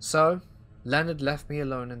 So, Leonard left me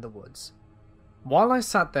alone in the woods. While I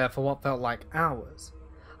sat there for what felt like hours,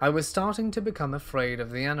 I was starting to become afraid of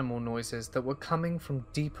the animal noises that were coming from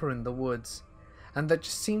deeper in the woods, and that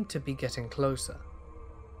just seemed to be getting closer.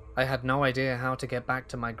 I had no idea how to get back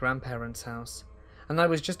to my grandparents' house, and I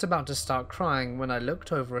was just about to start crying when I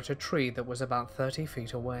looked over at a tree that was about 30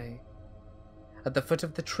 feet away. At the foot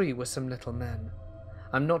of the tree were some little men.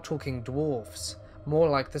 I'm not talking dwarfs, more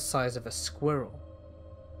like the size of a squirrel.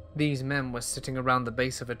 These men were sitting around the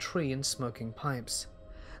base of a tree and smoking pipes.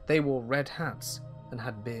 They wore red hats and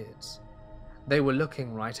had beards. They were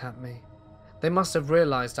looking right at me. They must have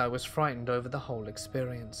realized I was frightened over the whole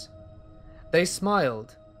experience. They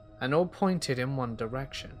smiled and all pointed in one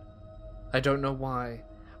direction. I don't know why,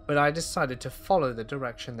 but I decided to follow the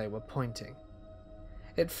direction they were pointing.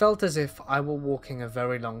 It felt as if I were walking a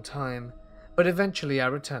very long time, but eventually I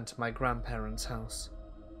returned to my grandparents' house.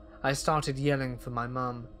 I started yelling for my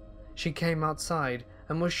mum. She came outside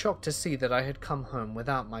and was shocked to see that I had come home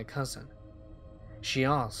without my cousin. She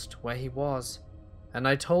asked where he was, and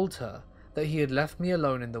I told her that he had left me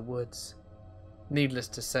alone in the woods. Needless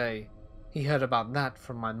to say, He heard about that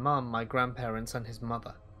from my mum, my grandparents, and his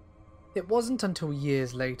mother. It wasn't until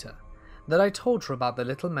years later that I told her about the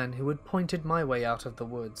little men who had pointed my way out of the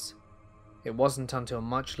woods. It wasn't until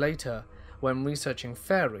much later, when researching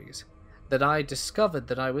fairies, that I discovered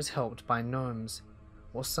that I was helped by gnomes,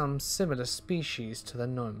 or some similar species to the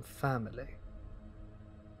gnome family.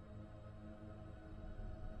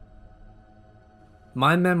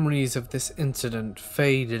 My memories of this incident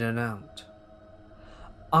fade in and out.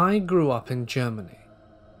 I grew up in Germany,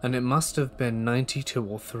 and it must have been 92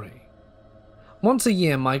 or 3. Once a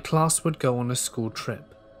year my class would go on a school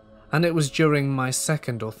trip, and it was during my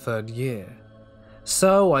 2nd or 3rd year,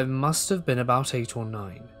 so I must have been about 8 or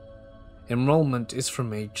 9. Enrollment is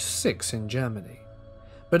from age 6 in Germany,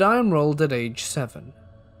 but I enrolled at age 7.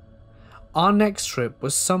 Our next trip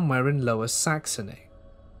was somewhere in Lower Saxony.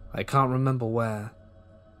 I can't remember where.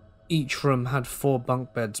 Each room had 4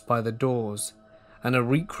 bunk beds by the doors, and a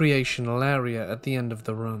recreational area at the end of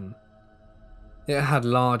the room. It had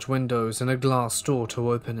large windows and a glass door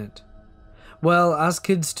to open it. Well, as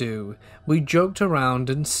kids do, we joked around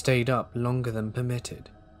and stayed up longer than permitted.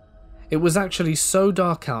 It was actually so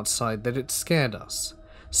dark outside that it scared us,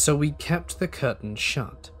 so we kept the curtains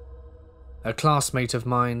shut. A classmate of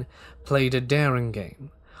mine played a daring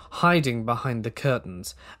game, hiding behind the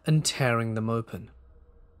curtains and tearing them open.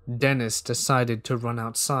 Dennis decided to run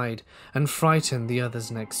outside and frighten the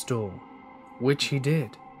others next door, which he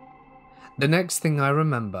did. The next thing I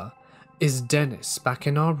remember is Dennis back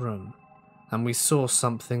in our room, and we saw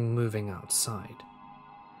something moving outside.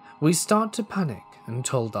 We started to panic and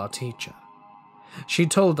told our teacher. She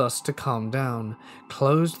told us to calm down,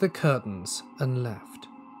 closed the curtains, and left.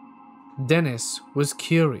 Dennis was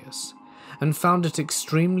curious and found it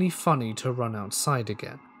extremely funny to run outside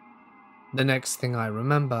again. The next thing I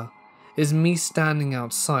remember is me standing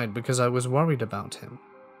outside because I was worried about him.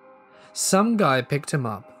 Some guy picked him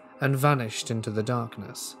up and vanished into the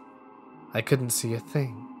darkness. I couldn't see a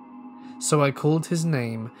thing, so I called his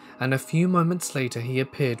name, and a few moments later he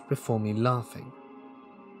appeared before me laughing.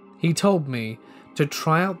 He told me to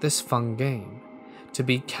try out this fun game, to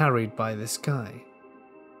be carried by this guy.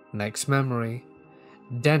 Next memory,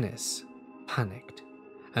 Dennis panicked,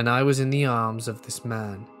 and I was in the arms of this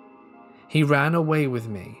man. He ran away with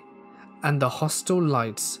me, and the hostile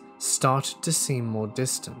lights started to seem more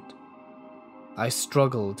distant. I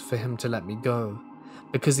struggled for him to let me go,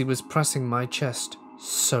 because he was pressing my chest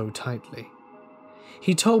so tightly.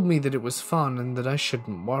 He told me that it was fun and that I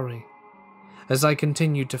shouldn't worry. As I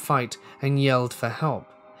continued to fight and yelled for help,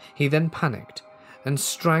 he then panicked and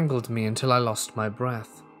strangled me until I lost my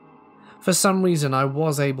breath. For some reason I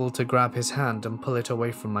was able to grab his hand and pull it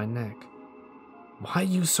away from my neck. "Why are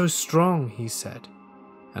you so strong?" he said,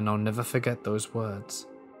 and I'll never forget those words.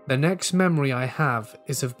 The next memory I have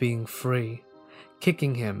is of being free,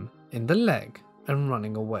 kicking him in the leg and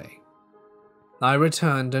running away. I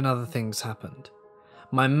returned and other things happened.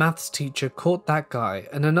 My maths teacher caught that guy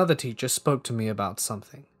and another teacher spoke to me about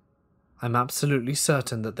something. I'm absolutely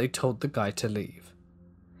certain that they told the guy to leave.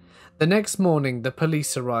 The next morning the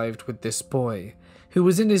police arrived with this boy, who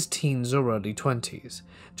was in his teens or early 20s,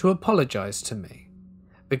 to apologize to me,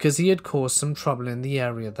 because he had caused some trouble in the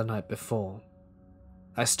area the night before.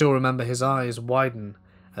 I still remember his eyes widen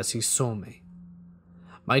as he saw me.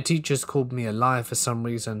 My teachers called me a liar for some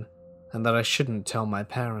reason, and that I shouldn't tell my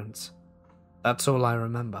parents. That's all I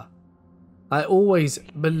remember. I always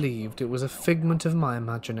believed it was a figment of my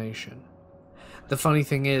imagination. The funny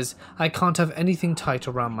thing is, I can't have anything tight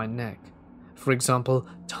around my neck. For example,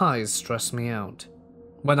 ties stress me out.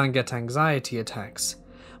 When I get anxiety attacks,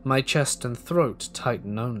 my chest and throat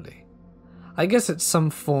tighten only. I guess it's some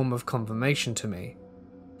form of confirmation to me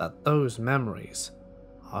that those memories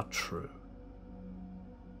are true.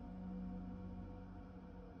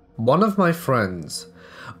 One of my friends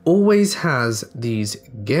always has these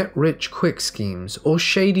get-rich-quick schemes or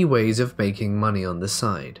shady ways of making money on the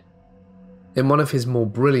side. In one of his more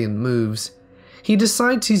brilliant moves, he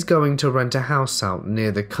decides he's going to rent a house out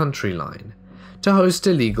near the country line to host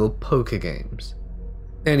illegal poker games.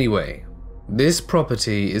 Anyway, this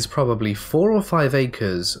property is probably 4 or 5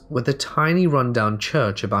 acres with a tiny rundown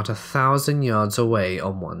church about 1,000 yards away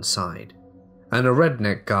on one side, and a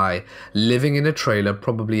redneck guy living in a trailer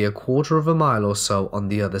probably a quarter of a mile or so on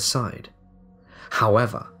the other side.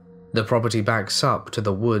 However, the property backs up to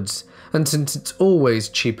the woods, and since it's always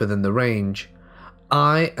cheaper than the range,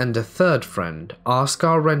 I and a third friend ask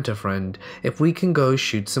our renter friend if we can go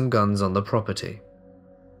shoot some guns on the property.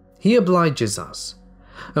 He obliges us,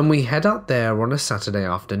 and we head out there on a Saturday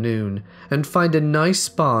afternoon and find a nice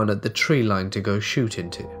barn at the tree line to go shoot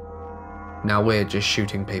into. Now we're just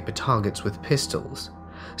shooting paper targets with pistols,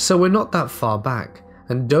 so we're not that far back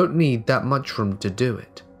and don't need that much room to do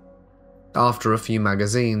it. After a few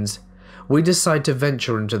magazines, we decide to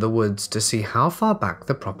venture into the woods to see how far back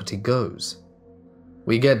the property goes.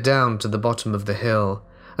 We get down to the bottom of the hill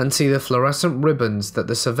and see the fluorescent ribbons that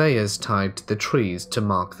the surveyors tied to the trees to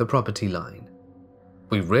mark the property line.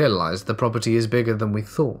 We realize the property is bigger than we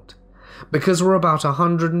thought, because we're about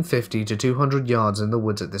 150 to 200 yards in the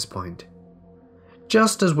woods at this point.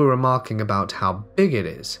 Just as we were remarking about how big it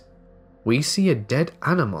is, we see a dead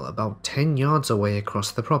animal about 10 yards away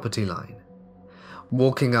across the property line.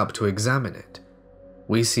 Walking up to examine it,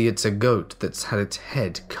 we see it's a goat that's had its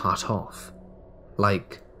head cut off.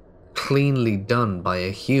 Like, cleanly done by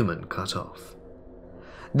a human cut off.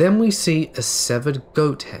 Then we see a severed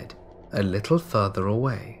goat head a little further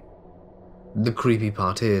away. The creepy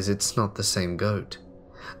part is it's not the same goat.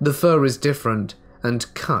 The fur is different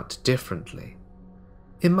and cut differently.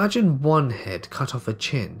 Imagine one head cut off a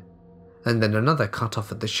chin, and then another cut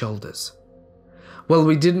off at the shoulders. Well,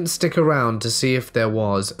 we didn't stick around to see if there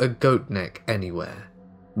was a goat neck anywhere,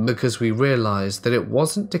 because we realized that it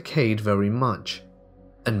wasn't decayed very much,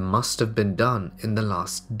 and must have been done in the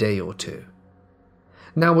last day or two.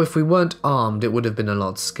 Now, if we weren't armed, it would have been a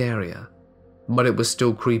lot scarier, but it was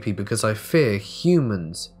still creepy because I fear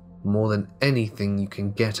humans more than anything you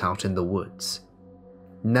can get out in the woods.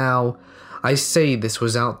 Now, I say this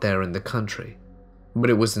was out there in the country, but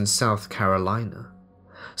it was in South Carolina,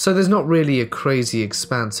 so there's not really a crazy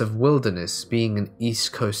expanse of wilderness being an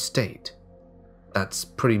East Coast state. That's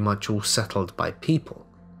pretty much all settled by people.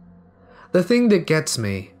 The thing that gets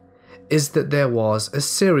me is that there was a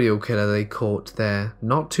serial killer they caught there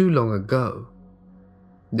not too long ago.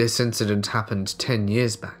 This incident happened 10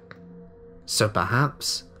 years back, so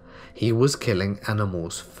perhaps he was killing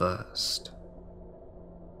animals first.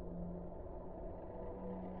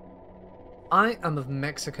 I am of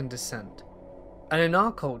Mexican descent, and in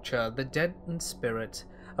our culture the dead and spirits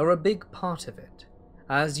are a big part of it,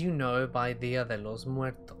 as you know by Dia de los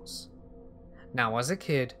Muertos. Now, as a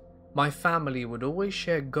kid, my family would always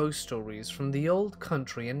share ghost stories from the old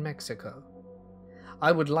country in Mexico.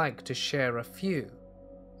 I would like to share a few,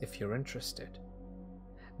 if you're interested.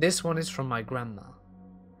 This one is from my grandma.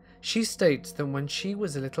 She states that when she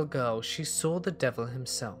was a little girl, she saw the devil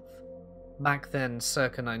himself. Back then,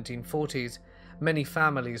 circa 1940s, many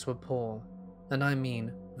families were poor, and I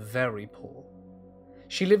mean very poor.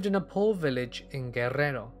 She lived in a poor village in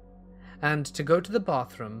Guerrero, and to go to the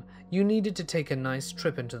bathroom, you needed to take a nice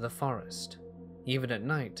trip into the forest, even at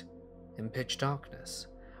night, in pitch darkness,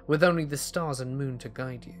 with only the stars and moon to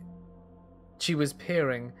guide you. She was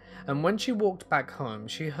peering, and when she walked back home,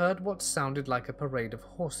 she heard what sounded like a parade of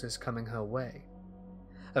horses coming her way.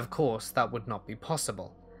 Of course, that would not be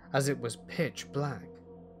possible, as it was pitch black,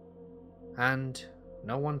 and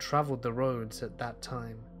no one travelled the roads at that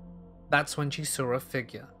time. That's when she saw a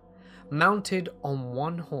figure, mounted on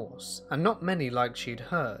one horse, and not many like she'd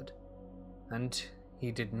heard, and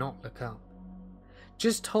he did not look up,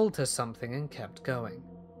 just told her something and kept going,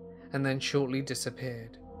 and then shortly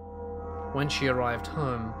disappeared. When she arrived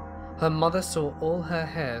home, her mother saw all her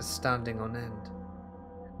hairs standing on end.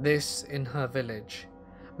 This, in her village,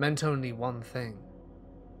 meant only one thing: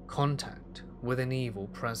 contact with an evil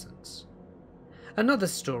presence. Another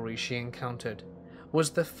story she encountered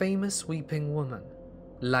was the famous weeping woman,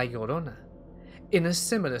 La Llorona, in a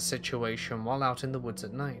similar situation while out in the woods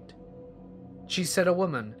at night. She said a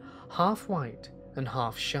woman, half white and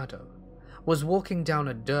half shadow, was walking down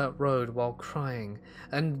a dirt road while crying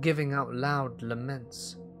and giving out loud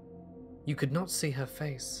laments. You could not see her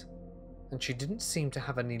face, and she didn't seem to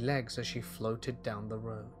have any legs as she floated down the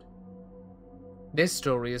road. This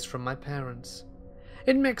story is from my parents.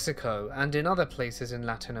 In Mexico and in other places in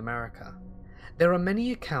Latin America, there are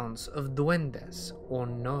many accounts of duendes or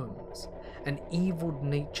gnomes and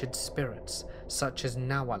evil-natured spirits such as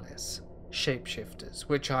nahuales, shapeshifters,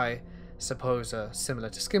 which I suppose are similar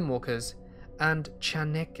to skinwalkers, and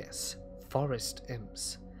chaneques, forest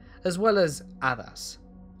imps, as well as hadas,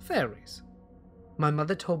 fairies. My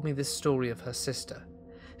mother told me this story of her sister,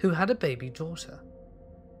 who had a baby daughter.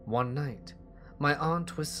 One night, my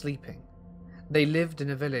aunt was sleeping. They lived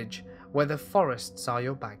in a village where the forests are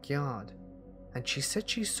your backyard, and she said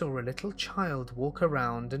she saw a little child walk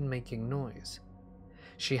around and making noise.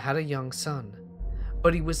 She had a young son,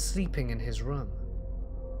 but he was sleeping in his room.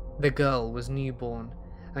 The girl was newborn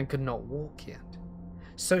and could not walk yet,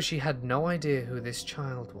 so she had no idea who this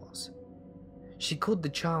child was. She called the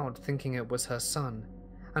child thinking it was her son,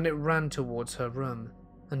 and it ran towards her room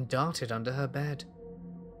and darted under her bed.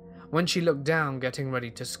 when she looked down getting ready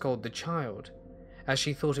to scold the child, as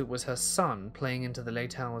she thought it was her son playing into the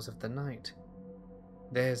late hours of the night.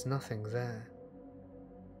 There's nothing there.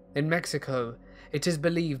 In Mexico, it is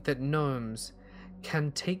believed that gnomes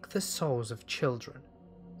can take the souls of children,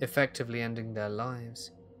 effectively ending their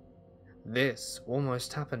lives. This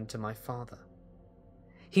almost happened to my father.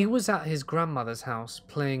 He was at his grandmother's house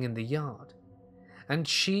playing in the yard, and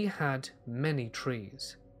she had many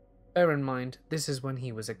trees. Bear in mind, this is when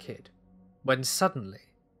he was a kid. When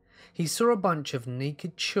suddenly, he saw a bunch of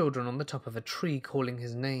naked children on the top of a tree calling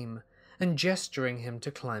his name and gesturing him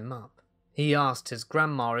to climb up. He asked his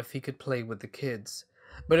grandma if he could play with the kids,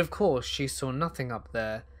 but of course she saw nothing up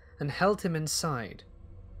there and held him inside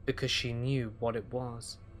because she knew what it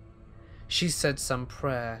was. She said some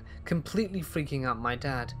prayer, completely freaking out my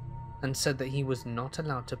dad, and said that he was not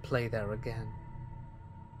allowed to play there again.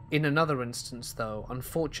 In another instance though,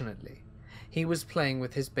 unfortunately, he was playing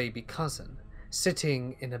with his baby cousin,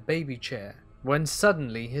 sitting in a baby chair, when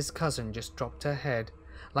suddenly his cousin just dropped her head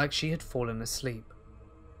like she had fallen asleep.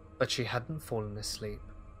 But she hadn't fallen asleep.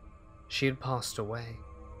 She had passed away.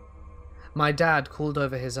 My dad called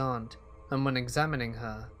over his aunt, and when examining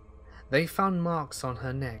her, they found marks on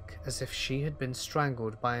her neck as if she had been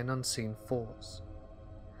strangled by an unseen force.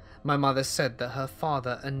 My mother said that her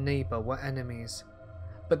father and neighbor were enemies,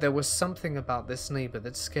 but there was something about this neighbor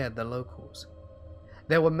that scared the locals.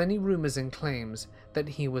 There were many rumors and claims that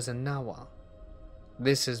he was a Nawa.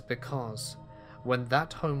 This is because, when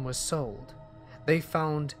that home was sold, they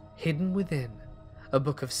found hidden within a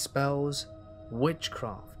book of spells,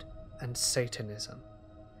 witchcraft, and Satanism,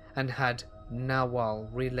 and had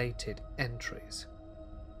Nawal-related entries.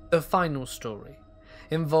 The final story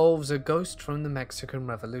involves a ghost from the Mexican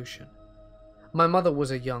Revolution. My mother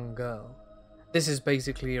was a young girl. This is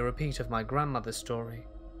basically a repeat of my grandmother's story.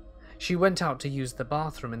 She went out to use the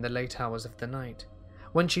bathroom in the late hours of the night,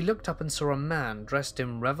 when she looked up and saw a man dressed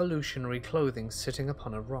in revolutionary clothing sitting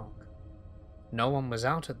upon a rock. No one was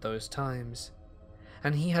out at those times,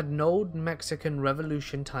 and he had an old Mexican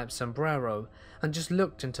Revolution-type sombrero and just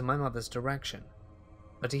looked into my mother's direction.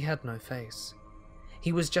 But he had no face.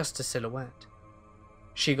 He was just a silhouette.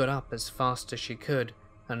 She got up as fast as she could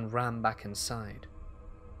and ran back inside.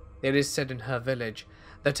 It is said in her village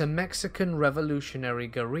that a Mexican revolutionary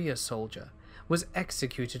guerrilla soldier was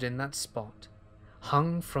executed in that spot,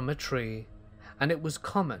 hung from a tree, and it was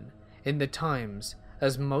common in the times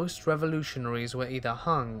as most revolutionaries were either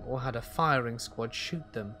hung or had a firing squad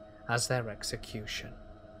shoot them as their execution.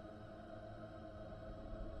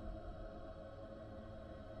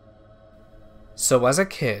 So as a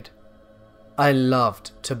kid, I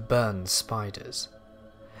loved to burn spiders.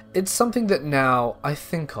 It's something that now I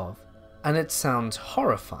think of, and it sounds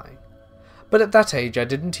horrifying, but at that age I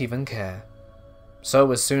didn't even care.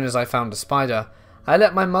 So as soon as I found a spider, I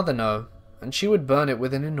let my mother know, and she would burn it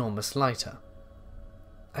with an enormous lighter.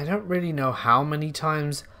 I don't really know how many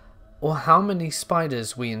times or how many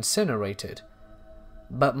spiders we incinerated,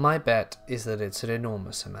 but my bet is that it's an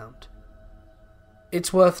enormous amount.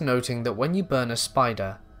 It's worth noting that when you burn a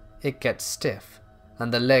spider, it gets stiff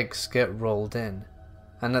and the legs get rolled in,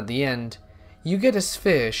 and at the end, you get a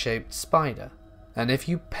sphere-shaped spider, and if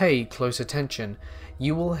you pay close attention,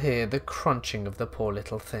 you will hear the crunching of the poor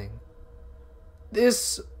little thing.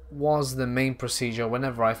 This was the main procedure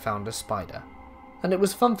whenever I found a spider, and it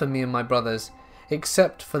was fun for me and my brothers,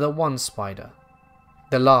 except for the one spider,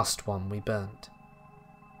 the last one we burnt.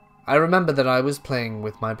 I remember that I was playing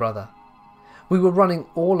with my brother. We were running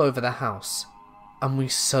all over the house, and we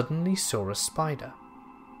suddenly saw a spider.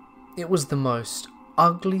 It was the most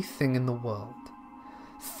ugly thing in the world.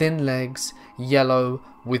 Thin legs, yellow,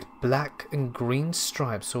 with black and green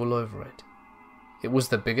stripes all over it. It was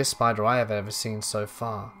the biggest spider I have ever seen so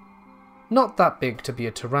far. Not that big to be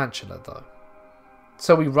a tarantula though.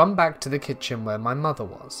 So we run back to the kitchen where my mother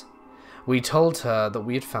was. We told her that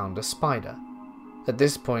we had found a spider. At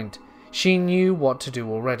this point, she knew what to do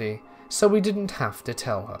already, so we didn't have to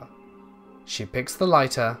tell her. She picks the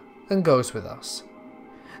lighter and goes with us.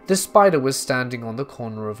 The spider was standing on the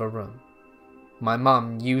corner of a room. My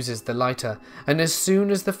mum uses the lighter, and as soon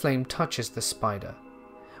as the flame touches the spider,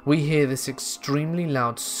 we hear this extremely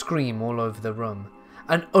loud scream all over the room,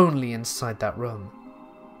 and only inside that room.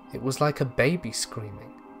 It was like a baby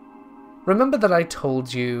screaming. Remember that I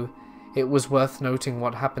told you it was worth noting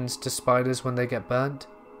what happens to spiders when they get burnt?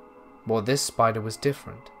 Well, this spider was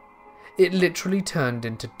different. It literally turned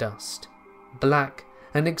into dust, black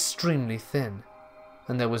and extremely thin,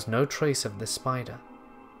 and there was no trace of the spider.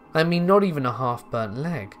 I mean, not even a half-burnt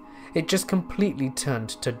leg. It just completely turned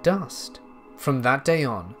to dust. From that day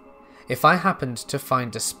on, If I happened to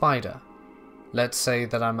find a spider, let's say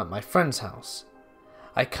that I'm at my friend's house,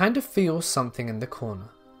 I kind of feel something in the corner,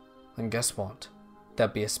 and guess what?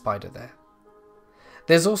 There'd be a spider there.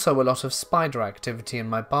 There's also a lot of spider activity in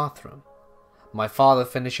my bathroom. My father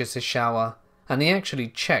finishes his shower, and he actually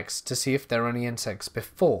checks to see if there are any insects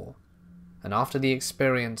before, and after the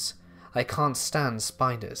experience, I can't stand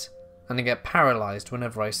spiders, and I get paralyzed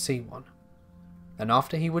whenever I see one. And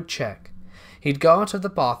after he would check, he'd go out of the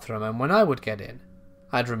bathroom, and when I would get in,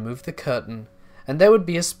 I'd remove the curtain, and there would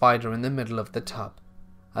be a spider in the middle of the tub,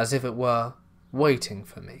 as if it were waiting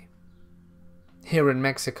for me. Here in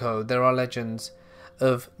Mexico, there are legends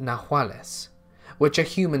of nahuales, which are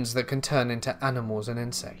humans that can turn into animals and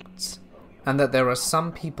insects, and that there are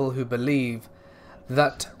some people who believe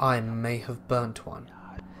that I may have burnt one,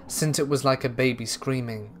 since it was like a baby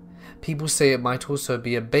screaming. People say it might also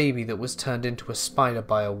be a baby that was turned into a spider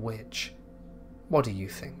by a witch. What do you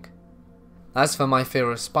think? As for my fear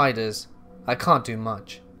of spiders, I can't do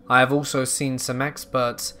much. I have also seen some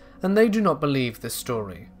experts, and they do not believe the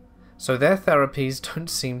story, so their therapies don't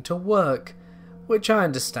seem to work, which I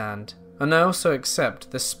understand, and I also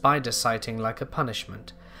accept the spider sighting like a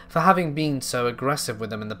punishment for having been so aggressive with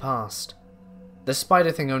them in the past. The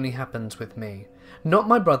spider thing only happens with me, not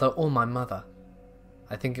my brother or my mother.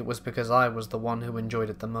 I think it was because I was the one who enjoyed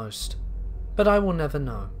it the most, but I will never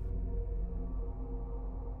know.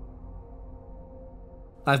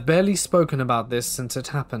 I've barely spoken about this since it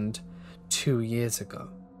happened 2 years ago.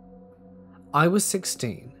 I was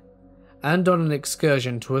 16 and on an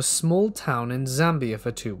excursion to a small town in Zambia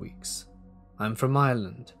for 2 weeks. I'm from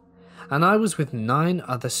Ireland, and I was with 9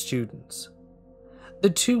 other students.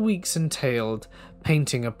 The 2 weeks entailed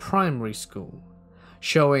painting a primary school,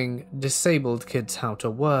 showing disabled kids how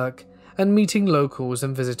to work, and meeting locals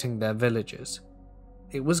and visiting their villages.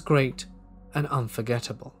 It was great and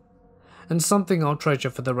unforgettable, and something I'll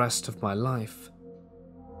treasure for the rest of my life.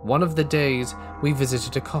 One of the days, we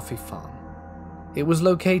visited a coffee farm. It was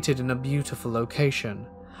located in a beautiful location,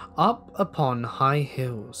 up upon high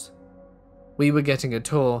hills. We were getting a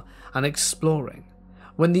tour and exploring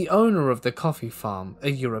when the owner of the coffee farm,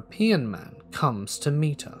 a European man, comes to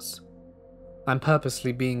meet us. I'm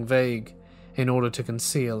purposely being vague in order to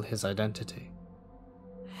conceal his identity.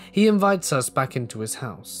 He invites us back into his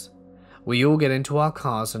house. We all get into our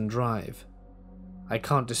cars and drive. I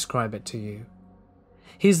can't describe it to you.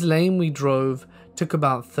 His lane we drove took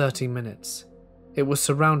about 30 minutes. It was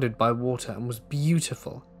surrounded by water and was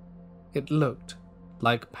beautiful. It looked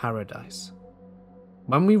like paradise.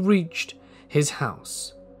 When we reached his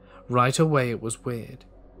house, right away it was weird.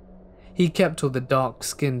 He kept all the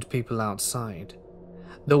dark-skinned people outside,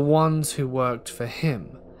 the ones who worked for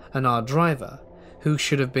him and our driver, who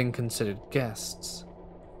should have been considered guests.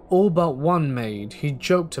 All but one maid he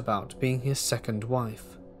joked about being his second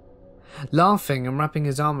wife, laughing and wrapping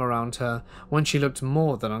his arm around her when she looked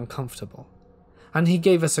more than uncomfortable. And he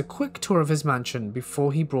gave us a quick tour of his mansion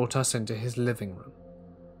before he brought us into his living room.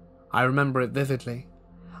 I remember it vividly.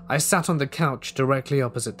 I sat on the couch directly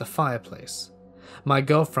opposite the fireplace. My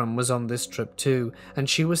girlfriend was on this trip too, and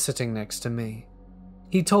she was sitting next to me.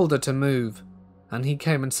 He told her to move, and he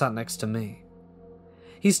came and sat next to me.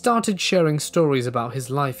 He started sharing stories about his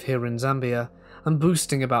life here in Zambia and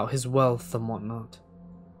boasting about his wealth and whatnot.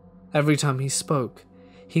 Every time he spoke,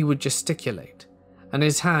 he would gesticulate, and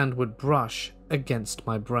his hand would brush against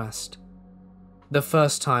my breast. The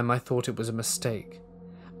first time I thought it was a mistake,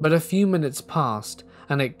 but a few minutes passed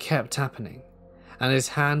and it kept happening, and his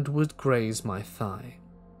hand would graze my thigh.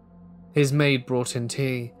 His maid brought in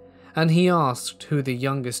tea, and he asked who the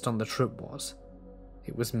youngest on the trip was.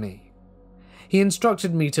 It was me. He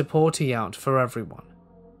instructed me to pour tea out for everyone.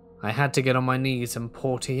 I had to get on my knees and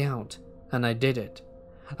pour tea out, and I did it,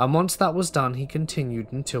 and once that was done he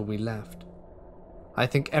continued until we left. I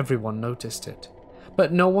think everyone noticed it,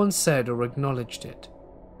 but no one said or acknowledged it,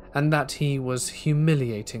 and that he was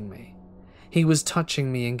humiliating me. He was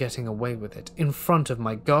touching me and getting away with it in front of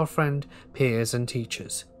my girlfriend, peers, and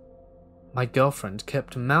teachers. My girlfriend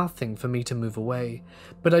kept mouthing for me to move away,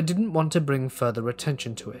 but I didn't want to bring further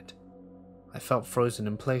attention to it. I felt frozen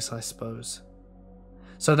in place, I suppose.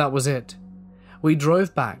 So that was it. We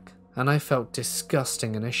drove back, and I felt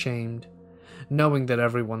disgusting and ashamed, knowing that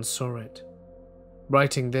everyone saw it.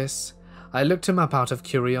 Writing this, I looked him up out of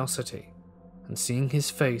curiosity, and seeing his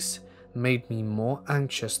face made me more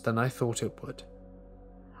anxious than I thought it would.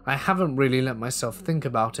 I haven't really let myself think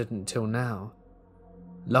about it until now.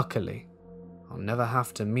 Luckily, I'll never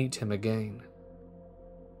have to meet him again.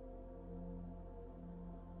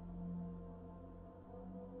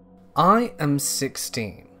 I am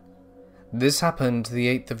 16. This happened the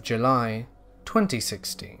 8th of July,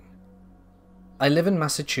 2016. I live in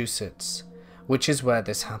Massachusetts, which is where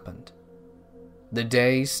this happened. The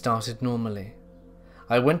day started normally.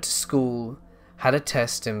 I went to school, had a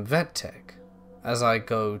test in vet tech, as I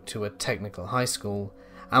go to a technical high school,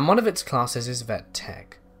 and one of its classes is vet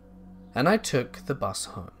tech, and I took the bus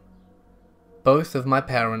home. Both of my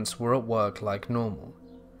parents were at work like normal,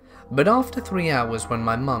 but after 3 hours when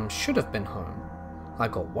my mum should have been home, I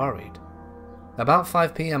got worried. About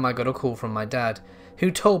 5 PM I got a call from my dad, who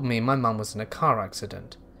told me my mum was in a car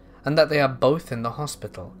accident, and that they are both in the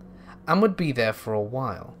hospital, and would be there for a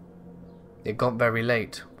while. It got very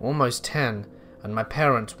late, almost 10, and my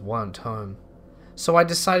parents weren't home, so I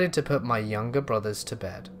decided to put my younger brothers to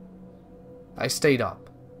bed. I stayed up,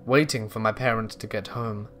 waiting for my parents to get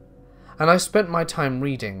home, and I spent my time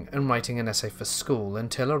reading and writing an essay for school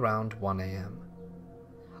until around 1 AM.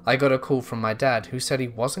 I got a call from my dad who said he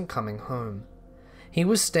wasn't coming home. He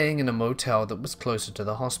was staying in a motel that was closer to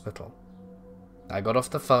the hospital. I got off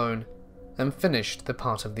the phone and finished the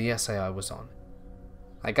part of the essay I was on.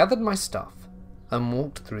 I gathered my stuff and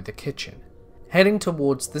walked through the kitchen, heading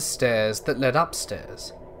towards the stairs that led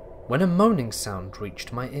upstairs, when a moaning sound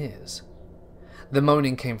reached my ears. The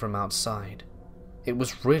moaning came from outside. It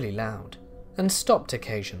was really loud and stopped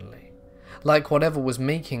occasionally, like whatever was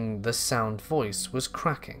making the sound voice was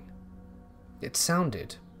cracking. It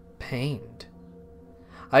sounded pained.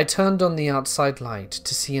 I turned on the outside light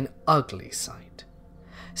to see an ugly sight.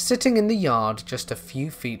 Sitting in the yard just a few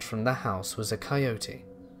feet from the house was a coyote.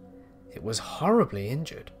 It was horribly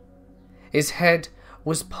injured. Its head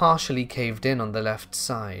was partially caved in on the left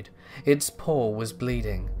side, its paw was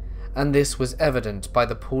bleeding, and this was evident by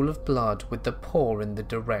the pool of blood with the paw in the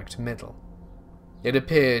direct middle. It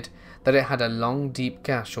appeared that it had a long deep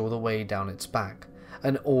gash all the way down its back,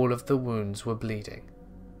 and all of the wounds were bleeding.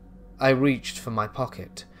 I reached for my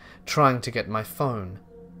pocket, trying to get my phone,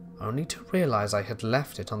 only to realize I had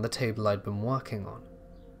left it on the table I'd been working on.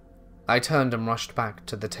 I turned and rushed back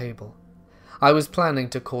to the table. I was planning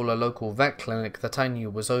to call a local vet clinic that I knew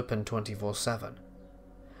was open 24/7.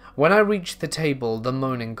 When I reached the table, the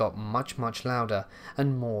moaning got much louder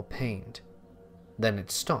and more pained. Then it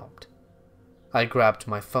stopped. I grabbed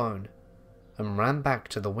my phone and ran back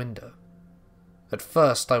to the window. At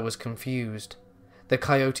first I was confused. The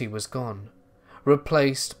coyote was gone,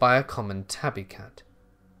 replaced by a common tabby cat.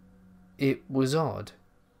 It was odd.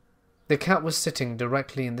 The cat was sitting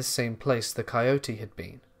directly in the same place the coyote had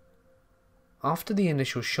been. After the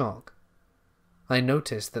initial shock, I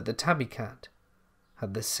noticed that the tabby cat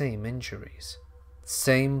had the same injuries.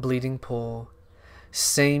 Same bleeding paw,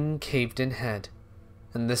 same caved-in head,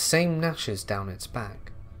 and the same gnashes down its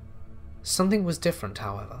back. Something was different,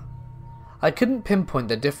 however. I couldn't pinpoint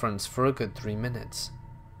the difference for a good 3 minutes.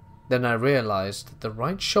 Then I realized that the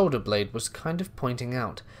right shoulder blade was kind of pointing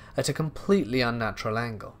out at a completely unnatural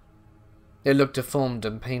angle. It looked deformed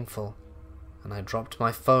and painful, and I dropped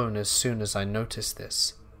my phone as soon as I noticed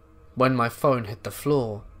this. When my phone hit the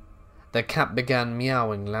floor, the cat began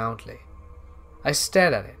meowing loudly. I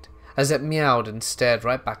stared at it as it meowed and stared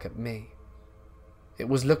right back at me. It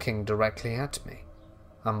was looking directly at me,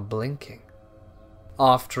 unblinking.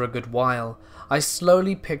 After a good while, I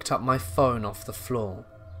slowly picked up my phone off the floor.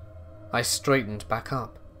 I straightened back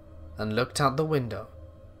up and looked out the window,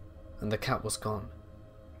 and the cat was gone.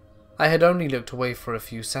 I had only looked away for a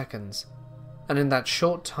few seconds, and in that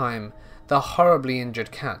short time, the horribly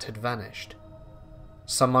injured cat had vanished.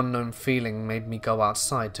 Some unknown feeling made me go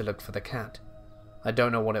outside to look for the cat. I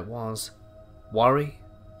don't know what it was. Worry?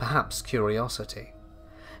 Perhaps curiosity.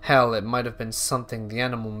 Hell, it might have been something the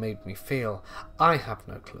animal made me feel. I have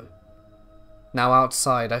no clue. Now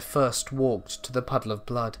outside, I first walked to the puddle of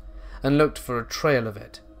blood and looked for a trail of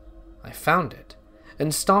it. I found it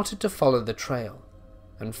and started to follow the trail,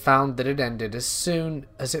 and found that it ended as soon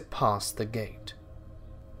as it passed the gate.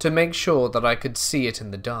 To make sure that I could see it in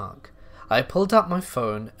the dark, I pulled out my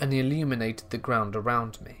phone and illuminated the ground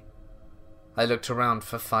around me. I looked around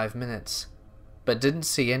for 5 minutes, but didn't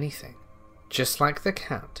see anything. Just like the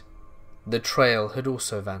cat, the trail had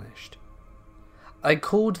also vanished. I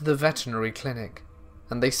called the veterinary clinic,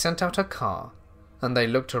 and they sent out a car, and they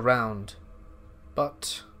looked around,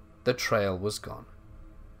 but the trail was gone,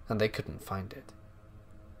 and they couldn't find it.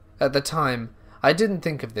 At the time, I didn't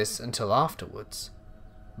think of this until afterwards,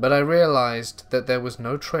 but I realized that there was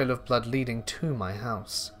no trail of blood leading to my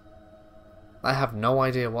house. I have no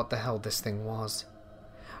idea what the hell this thing was.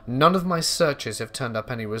 None of my searches have turned up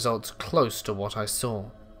any results close to what I saw.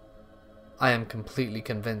 I am completely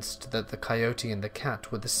convinced that the coyote and the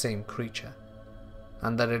cat were the same creature,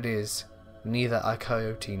 and that it is neither a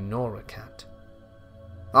coyote nor a cat.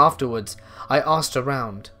 Afterwards, I asked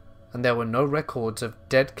around, and there were no records of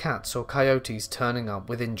dead cats or coyotes turning up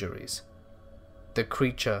with injuries. The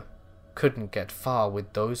creature couldn't get far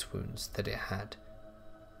with those wounds that it had.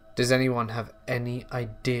 Does anyone have any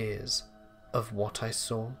ideas of what I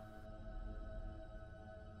saw?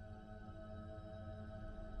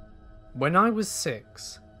 When I was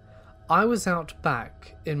 6, I was out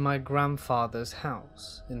back in my grandfather's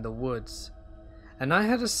house in the woods, and I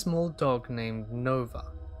had a small dog named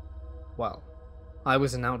Nova. Well, I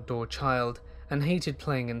was an outdoor child and hated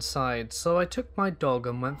playing inside, so I took my dog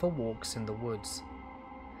and went for walks in the woods.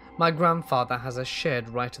 My grandfather has a shed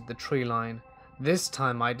right at the tree line. This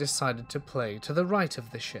time I decided to play to the right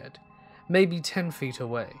of the shed, maybe 10 feet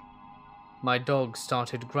away. My dog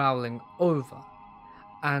started growling over,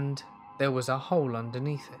 and there was a hole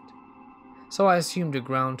underneath it, so I assumed a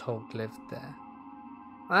groundhog lived there.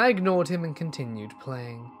 I ignored him and continued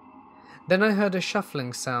playing. Then I heard a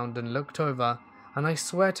shuffling sound and looked over, and I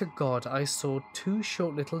swear to God I saw 2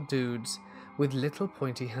 short little dudes with little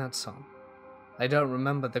pointy hats on. I don't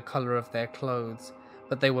remember the colour of their clothes,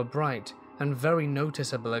 but they were bright and very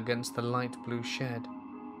noticeable against the light blue shed.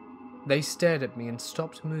 They stared at me and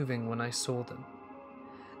stopped moving when I saw them.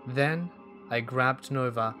 Then I grabbed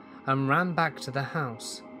Nova and ran back to the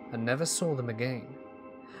house and never saw them again.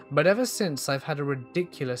 But ever since I've had a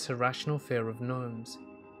ridiculous irrational fear of gnomes.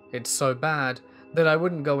 It's so bad that I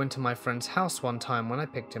wouldn't go into my friend's house one time when I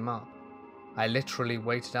picked him up. I literally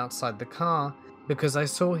waited outside the car because I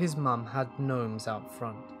saw his mum had gnomes out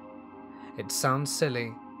front. It sounds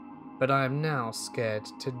silly, but I am now scared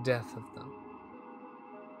to death of them.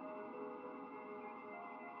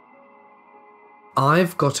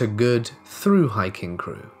 I've got a good through-hiking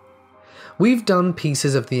crew. We've done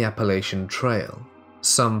pieces of the Appalachian Trail,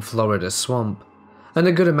 some Florida swamp, and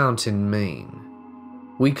a good amount in Maine.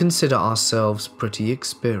 We consider ourselves pretty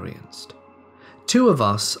experienced. 2 of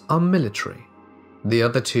us are military. The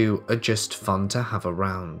other 2 are just fun to have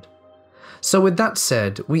around. So with that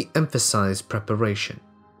said, we emphasize preparation.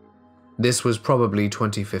 This was probably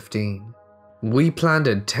 2015. We planned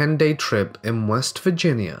a 10-day trip in West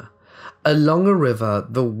Virginia along a river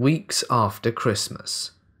the weeks after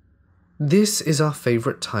Christmas. This is our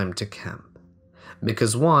favorite time to camp,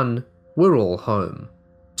 because 1, we're all home,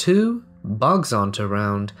 2, bugs aren't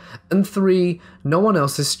around, and 3, no one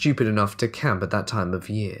else is stupid enough to camp at that time of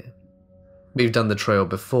year. We've done the trail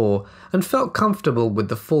before and felt comfortable with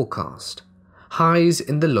the forecast. Highs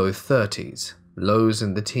in the low 30s, lows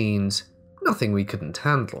in the teens, nothing we couldn't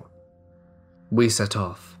handle. We set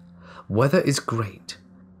off. Weather is great.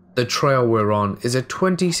 The trail we're on is a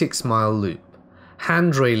 26-mile loop,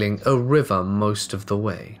 handrailing a river most of the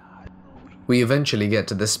way. We eventually get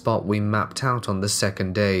to the spot we mapped out on the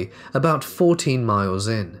second day, about 14 miles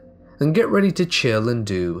in, and get ready to chill and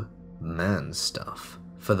do man stuff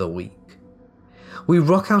for the week. We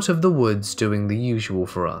rock out of the woods doing the usual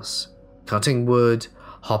for us, cutting wood,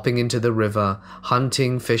 hopping into the river,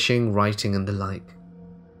 hunting, fishing, writing and the like.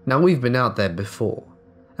 Now we've been out there before,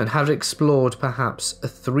 and have explored perhaps a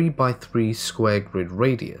 3x3 square grid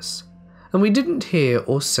radius, and we didn't hear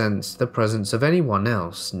or sense the presence of anyone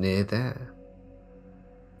else near there.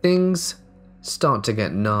 Things start to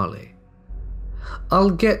get gnarly. I'll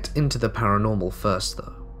get into the paranormal first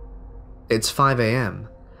though. It's 5 AM,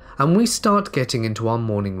 and we start getting into our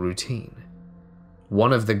morning routine.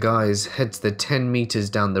 One of the guys heads the 10 meters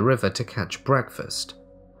down the river to catch breakfast.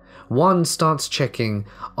 One starts checking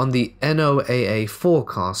on the NOAA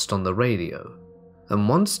forecast on the radio, and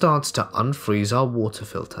one starts to unfreeze our water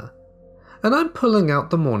filter. And I'm pulling out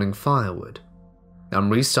the morning firewood. I'm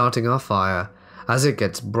restarting our fire as it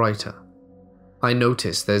gets brighter. I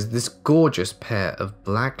notice there's this gorgeous pair of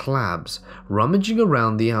black labs rummaging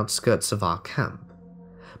around the outskirts of our camp.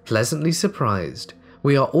 Pleasantly surprised,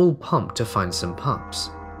 we are all pumped to find some pups,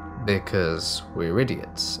 because we're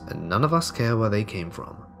idiots and none of us care where they came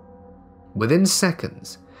from. Within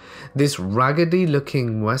seconds, this raggedy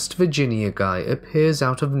looking West Virginia guy appears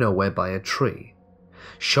out of nowhere by a tree,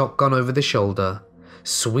 shotgun over the shoulder,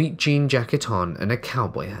 sweet jean jacket on and a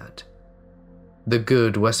cowboy hat. The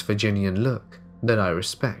good West Virginian look that I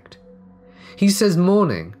respect. He says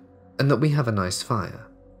morning and that we have a nice fire.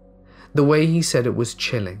 The way he said it was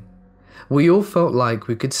chilling. We all felt like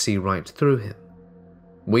we could see right through him.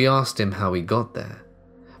 We asked him how he got there.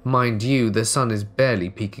 Mind you, the sun is barely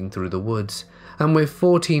peeking through the woods, and we're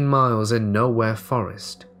 14 miles in nowhere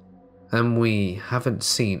forest. And we haven't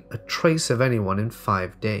seen a trace of anyone in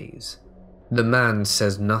 5 days. The man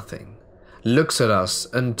says nothing, looks at us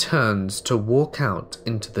and turns to walk out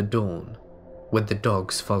into the dawn, with the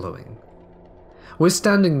dogs following. We're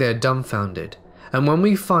standing there dumbfounded, and when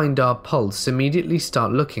we find our pulse, immediately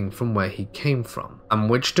start looking from where he came from and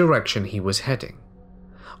which direction he was heading.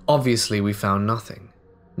 Obviously, we found nothing.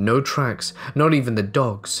 No tracks, not even the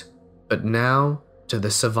dogs. But now to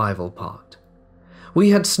the survival part. We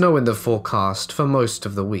had snow in the forecast for most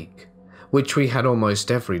of the week, which we had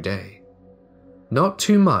almost every day. Not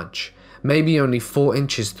too much, maybe only 4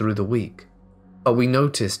 inches through the week, but we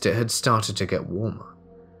noticed it had started to get warmer.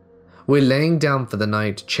 We're laying down for the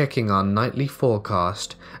night, checking our nightly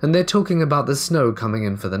forecast, and they're talking about the snow coming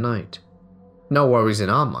in for the night. No worries in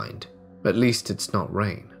our mind, at least it's not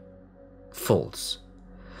rain. False.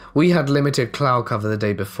 We had limited cloud cover the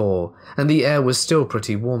day before, and the air was still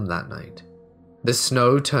pretty warm that night. The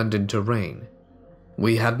snow turned into rain.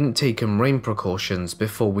 We hadn't taken rain precautions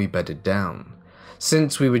before we bedded down,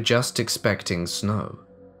 since we were just expecting snow.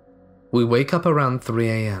 We wake up around 3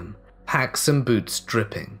 a.m., packs and boots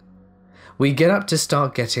dripping. We get up to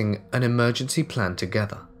start getting an emergency plan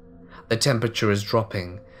together. The temperature is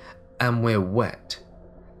dropping, and we're wet.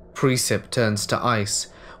 Precip turns to ice,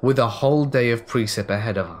 with a whole day of precip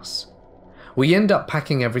ahead of us. We end up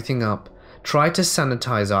packing everything up, try to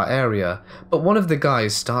sanitize our area, but one of the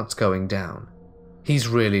guys starts going down. He's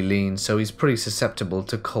really lean, so he's pretty susceptible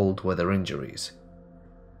to cold weather injuries.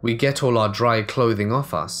 We get all our dry clothing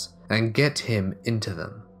off us and get him into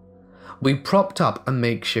them. We propped up a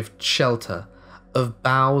makeshift shelter of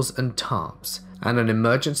boughs and tarps and an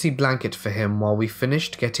emergency blanket for him while we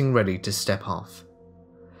finished getting ready to step off.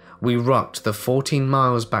 We rucked the 14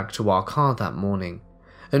 miles back to our car that morning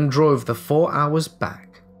and drove the 4 hours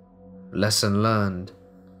back. Lesson learned,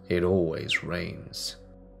 it always rains.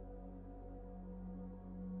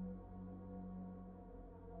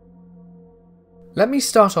 Let me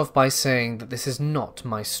start off by saying that this is not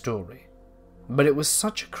my story, but it was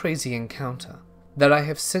such a crazy encounter that I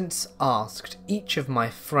have since asked each of my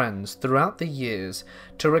friends throughout the years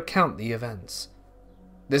to recount the events.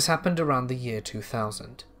 This happened around the year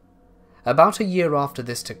 2000. About a year after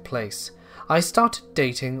this took place, I started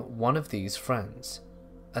dating one of these friends,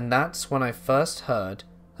 and that's when I first heard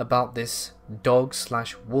about this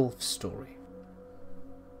dog/wolf story.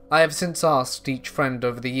 I have since asked each friend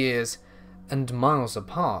over the years, and miles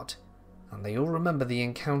apart, and they all remember the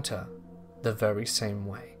encounter the very same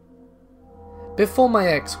way. Before my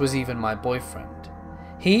ex was even my boyfriend,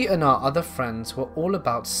 he and our other friends were all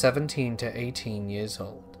about 17 to 18 years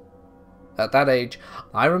old. At that age,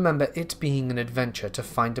 I remember it being an adventure to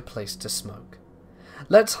find a place to smoke.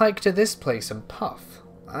 Let's hike to this place and puff.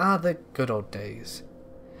 Ah, the good old days.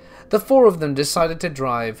 The 4 of them decided to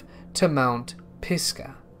drive to Mount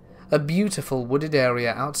Pisgah, a beautiful wooded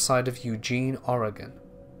area outside of Eugene, Oregon.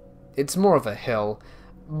 It's more of a hill,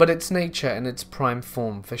 but it's nature in its prime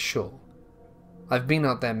form for sure. I've been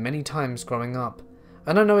out there many times growing up,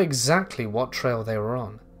 and I know exactly what trail they were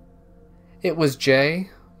on. It was Jay,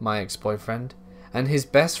 my ex-boyfriend, and his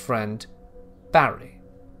best friend, Barry,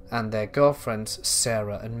 and their girlfriends,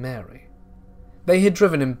 Sarah and Mary. They had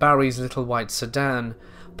driven in Barry's little white sedan,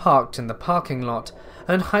 parked in the parking lot,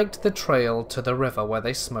 and hiked the trail to the river where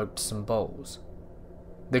they smoked some bowls.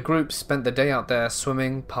 The group spent the day out there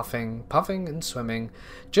swimming, puffing and swimming,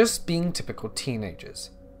 just being typical teenagers.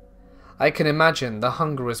 I can imagine the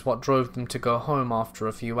hunger is what drove them to go home after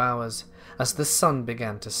a few hours, as the sun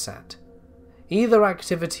began to set. Either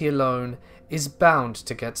activity alone is bound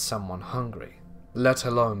to get someone hungry, let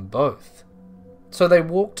alone both. So they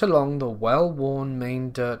walked along the well-worn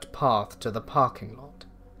main dirt path to the parking lot.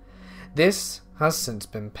 This has since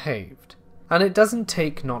been paved, and it doesn't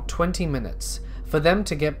take not 20 minutes for them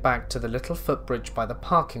to get back to the little footbridge by the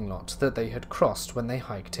parking lot that they had crossed when they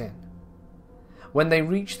hiked in. When they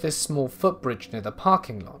reached this small footbridge near the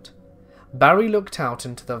parking lot, Barry looked out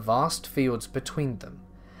into the vast fields between them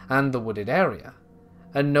and the wooded area,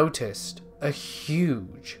 and noticed a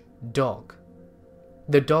huge dog.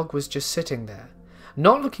 The dog was just sitting there,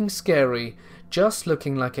 not looking scary, just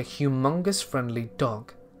looking like a humongous friendly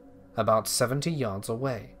dog, about 70 yards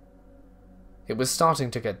away. It was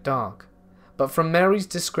starting to get dark, but from Mary's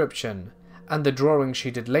description and the drawing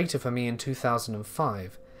she did later for me in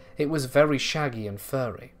 2005, it was very shaggy and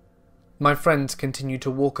furry. My friends continued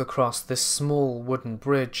to walk across this small wooden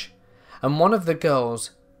bridge, and one of the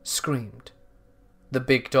girls screamed. The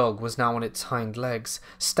big dog was now on its hind legs,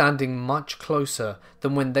 standing much closer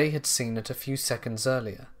than when they had seen it a few seconds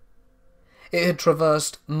earlier. It had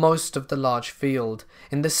traversed most of the large field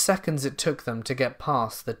in the seconds it took them to get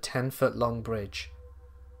past the 10-foot-long bridge.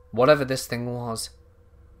 Whatever this thing was,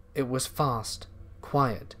 it was fast,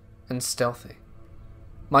 quiet, and stealthy.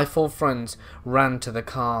 My 4 friends ran to the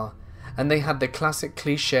car, and they had the classic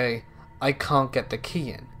cliché, I can't get the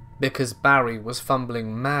key in because Barry was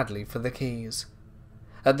fumbling madly for the keys.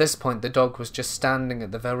 At this point, the dog was just standing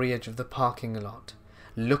at the very edge of the parking lot,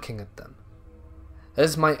 looking at them.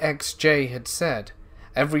 As my ex Jay had said,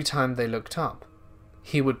 every time they looked up,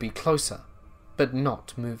 he would be closer, but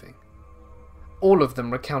not moving. All of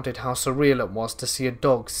them recounted how surreal it was to see a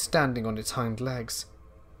dog standing on its hind legs.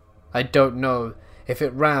 I don't know if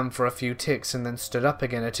it ran for a few ticks and then stood up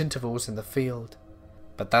again at intervals in the field,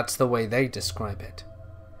 but that's the way they describe it.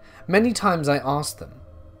 Many times I asked them,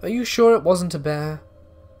 "Are you sure it wasn't a bear?"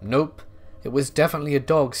 Nope, it was definitely a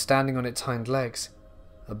dog standing on its hind legs.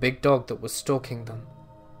 A big dog that was stalking them.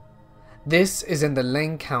 This is in the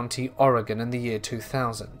Lane County, Oregon in the year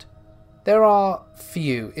 2000. There are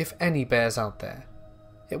few, if any, bears out there.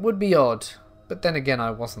 It would be odd, but then again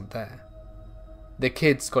I wasn't there. The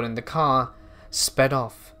kids got in the car, sped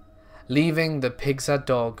off, leaving the pig's-head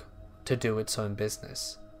dog to do its own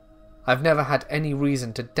business. I've never had any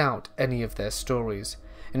reason to doubt any of their stories.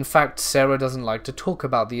 In fact, Sarah doesn't like to talk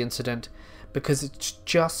about the incident because it's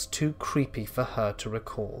just too creepy for her to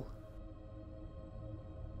recall.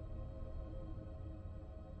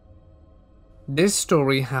 This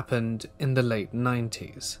story happened in the late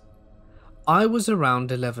 90s. I was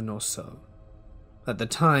around 11 or so. At the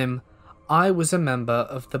time, I was a member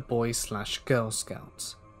of the Boy/Girl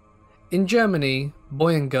Scouts. In Germany,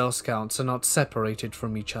 Boy and Girl Scouts are not separated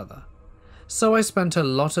from each other, so I spent a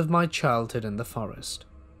lot of my childhood in the forest.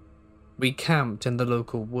 We camped in the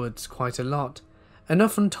local woods quite a lot, and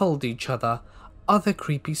often told each other other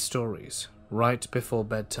creepy stories right before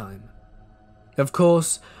bedtime. Of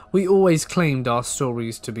course, we always claimed our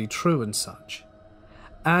stories to be true and such,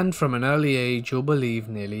 and from an early age you'll believe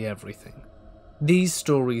nearly everything. These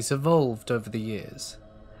stories evolved over the years,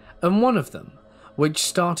 and one of them, which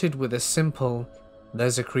started with a simple,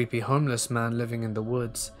 "There's a creepy homeless man living in the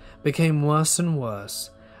woods," became worse and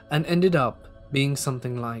worse, and ended up being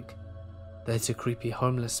something like, "There's a creepy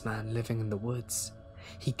homeless man living in the woods.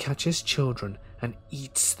 He catches children and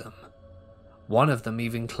eats them." One of them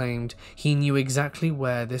even claimed he knew exactly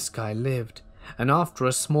where this guy lived, and after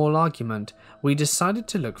a small argument, we decided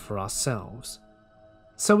to look for ourselves.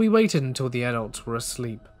 So we waited until the adults were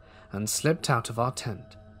asleep and slipped out of our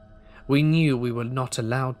tent. We knew we were not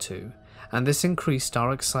allowed to, and this increased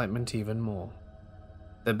our excitement even more.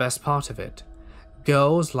 The best part of it,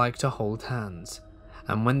 girls like to hold hands,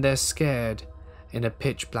 and when they're scared, in a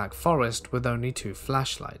pitch-black forest with only 2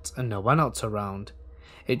 flashlights and no one else around,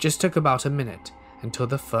 it just took about a minute until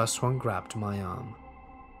the first one grabbed my arm.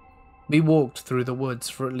 We walked through the woods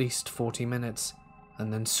for at least 40 minutes,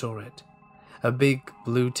 and then saw it. A big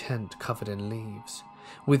blue tent covered in leaves,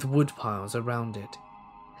 with wood piles around it.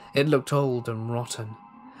 It looked old and rotten,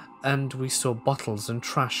 and we saw bottles and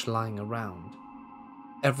trash lying around.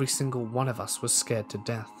 Every single one of us was scared to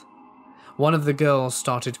death. One of the girls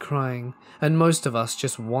started crying, and most of us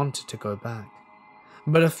just wanted to go back.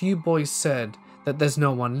 But a few boys said that there's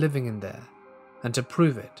no one living in there, and to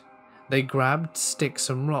prove it, they grabbed sticks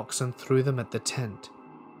and rocks and threw them at the tent.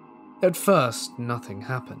 At first, nothing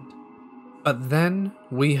happened. But then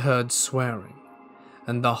we heard swearing,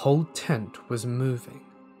 and the whole tent was moving.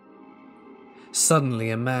 Suddenly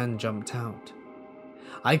a man jumped out.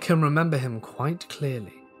 I can remember him quite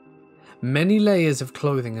clearly. Many layers of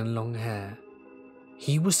clothing and long hair.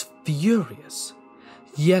 He was furious,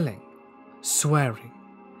 yelling, swearing,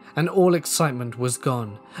 and all excitement was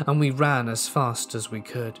gone, and we ran as fast as we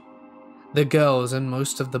could. The girls and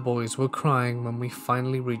most of the boys were crying when we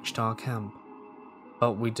finally reached our camp,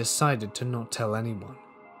 but we decided to not tell anyone.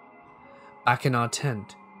 Back in our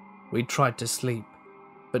tent, we tried to sleep,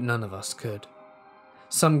 but none of us could.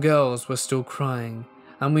 Some girls were still crying,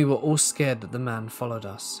 and we were all scared that the man followed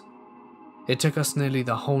us. It took us nearly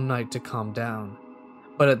the whole night to calm down,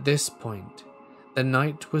 but at this point, the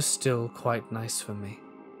night was still quite nice for me.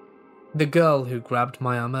 The girl who grabbed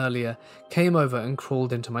my arm earlier came over and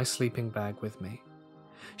crawled into my sleeping bag with me.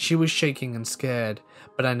 She was shaking and scared,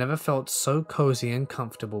 but I never felt so cozy and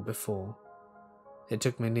comfortable before. It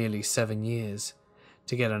took me nearly 7 years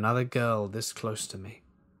to get another girl this close to me.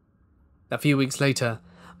 A few weeks later,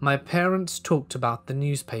 my parents talked about the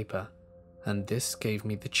newspaper, and this gave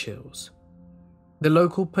me the chills. The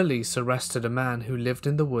local police arrested a man who lived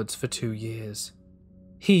in the woods for 2 years.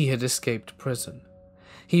 He had escaped prison.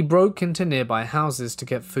 He broke into nearby houses to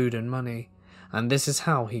get food and money, and this is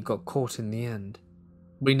how he got caught in the end.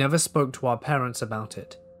 We never spoke to our parents about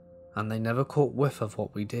it, and they never caught whiff of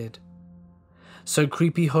what we did. So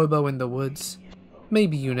creepy hobo in the woods,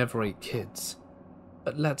 maybe you never ate kids,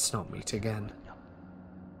 but let's not meet again.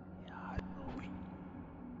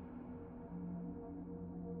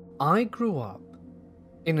 I grew up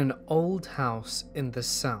in an old house in the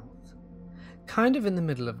south, kind of in the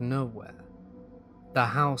middle of nowhere. The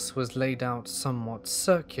house was laid out somewhat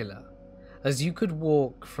circular, as you could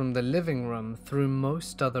walk from the living room through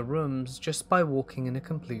most other rooms just by walking in a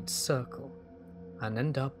complete circle, and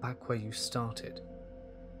end up back where you started.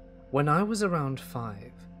 When I was around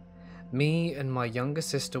 5, me and my younger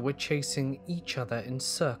sister were chasing each other in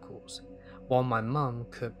circles while my mum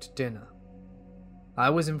cooked dinner. I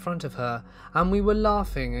was in front of her and we were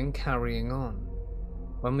laughing and carrying on.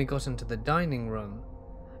 When we got into the dining room,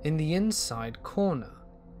 in the inside corner,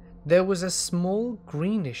 there was a small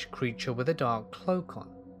greenish creature with a dark cloak on.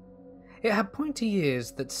 It had pointy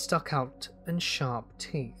ears that stuck out and sharp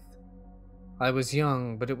teeth. I was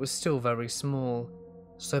young, but it was still very small,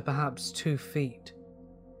 so perhaps 2 feet.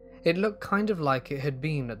 It looked kind of like it had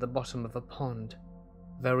been at the bottom of a pond,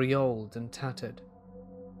 very old and tattered.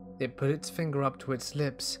 It put its finger up to its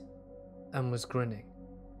lips and was grinning.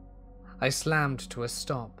 I slammed to a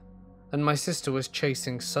stop, and my sister was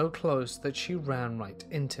chasing so close that she ran right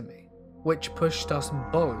into me, which pushed us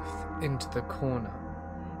both into the corner,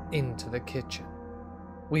 into the kitchen.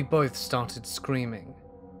 We both started screaming,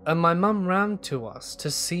 and my mum ran to us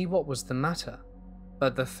to see what was the matter,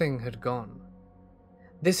 but the thing had gone.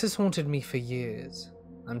 This has haunted me for years.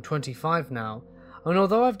 I'm 25 now, and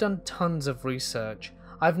although I've done tons of research,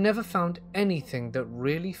 I've never found anything that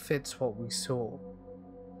really fits what we saw.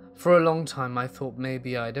 For a long time I thought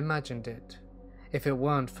maybe I'd imagined it, if it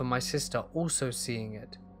weren't for my sister also seeing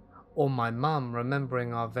it, or my mum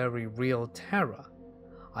remembering our very real terror.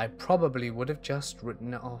 I probably would have just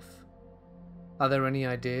written it off. Are there any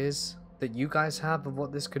ideas that you guys have of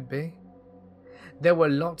what this could be? There were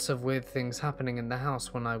lots of weird things happening in the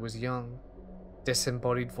house when I was young.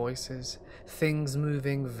 Disembodied voices, things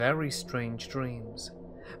moving, very strange dreams.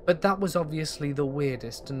 But that was obviously the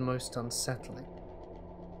weirdest and most unsettling.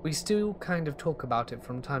 We still kind of talk about it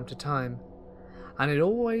from time to time, and it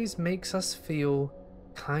always makes us feel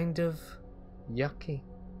kind of yucky.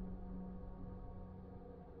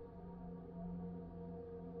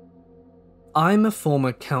 I'm a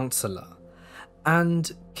former counselor and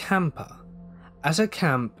camper at a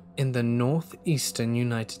camp in the northeastern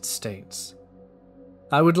United States.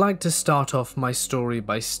 I would like to start off my story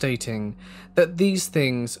by stating that these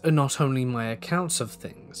things are not only my accounts of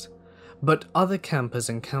things, but other campers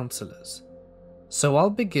and counselors. So I'll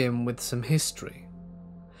begin with some history.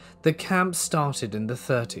 The camp started in the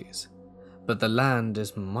 30s, but the land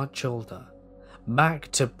is much older,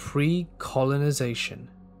 back to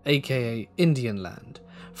pre-colonization, aka Indian land,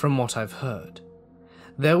 from what I've heard.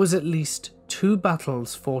 There was at least 2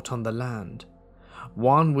 battles fought on the land,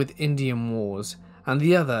 one with Indian wars and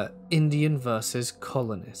the other Indian versus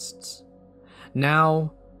colonists.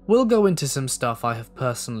 Now, we'll go into some stuff I have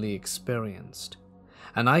personally experienced,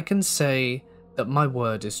 and I can say that my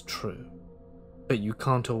word is true, but you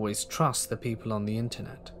can't always trust the people on the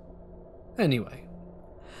internet. Anyway,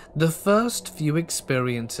 the first few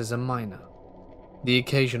experiences are minor, the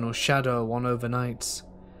occasional shadow on overnights,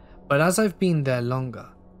 but as I've been there longer,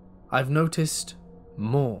 I've noticed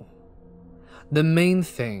more. The main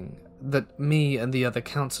thing that me and the other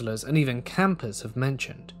counselors and even campers have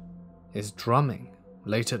mentioned is drumming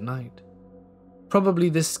late at night. Probably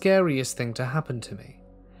the scariest thing to happen to me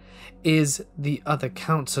is the other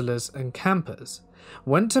counselors and campers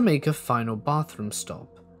went to make a final bathroom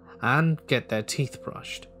stop and get their teeth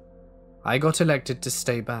brushed. I got elected to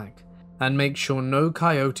stay back and make sure no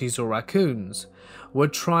coyotes or raccoons were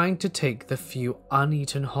trying to take the few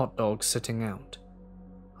uneaten hot dogs sitting out.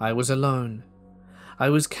 I was alone. I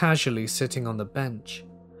was casually sitting on the bench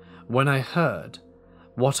when I heard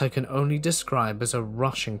what I can only describe as a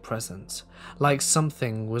rushing presence, like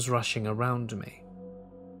something was rushing around me,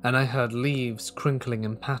 and I heard leaves crinkling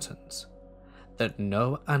in patterns that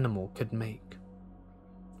no animal could make.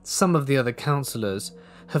 Some of the other counselors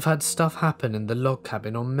have had stuff happen in the log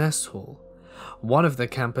cabin or mess hall. One of the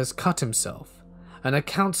campers cut himself, and a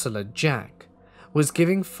counselor, Jack, was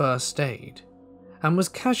giving first aid and was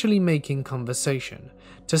casually making conversation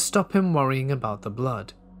to stop him worrying about the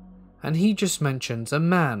blood, and he just mentions a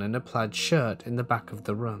man in a plaid shirt in the back of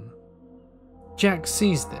the room. Jack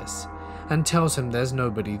sees this and tells him there's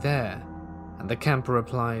nobody there, and the camper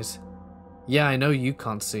replies, "Yeah, I know you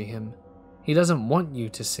can't see him. He doesn't want you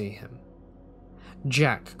to see him."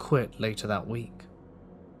 Jack quit later that week.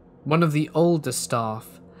 One of the older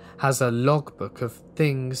staff has a logbook of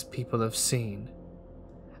things people have seen,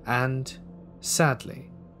 and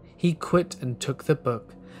sadly, he quit and took the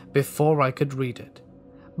book before I could read it,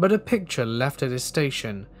 but a picture left at his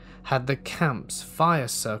station had the camp's fire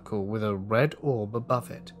circle with a red orb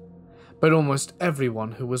above it, but almost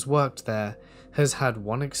everyone who has worked there has had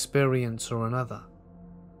one experience or another.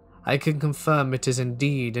 I can confirm it is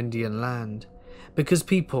indeed Indian land, because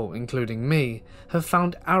people, including me, have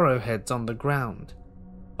found arrowheads on the ground,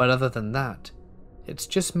 but other than that, it's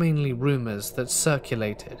just mainly rumors that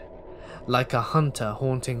circulated, like a hunter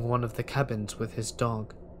haunting one of the cabins with his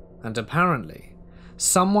dog, and apparently,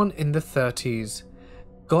 someone in the 30s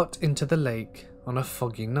got into the lake on a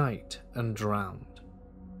foggy night and drowned.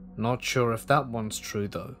 Not sure if that one's true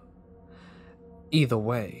though. Either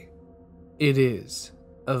way, it is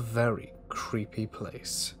a very creepy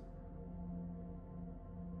place.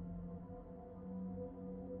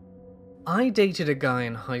 I dated a guy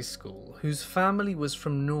in high school whose family was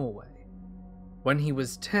from Norway. When he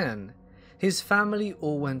was 10, his family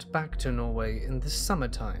all went back to Norway in the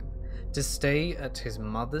summertime to stay at his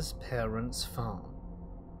mother's parents' farm.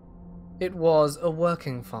 It was a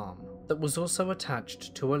working farm that was also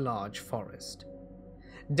attached to a large forest.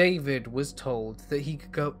 David was told that he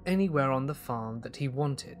could go anywhere on the farm that he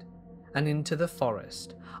wanted, and into the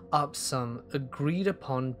forest, up some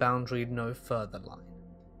agreed-upon boundary no further line.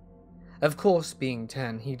 Of course, being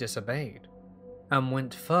 10, he disobeyed, and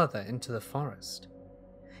went further into the forest.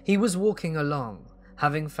 He was walking along,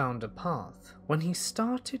 having found a path, when he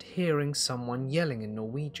started hearing someone yelling in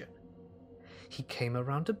Norwegian. He came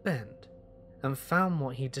around a bend, and found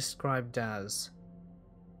what he described as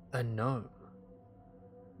a gnome.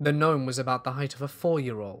 The gnome was about the height of a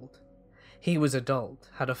 4-year-old. He was adult,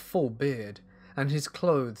 had a full beard, and his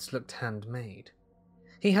clothes looked handmade.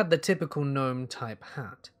 He had the typical gnome-type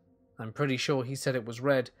hat. I'm pretty sure he said it was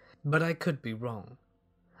red, but I could be wrong.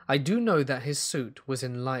 I do know that his suit was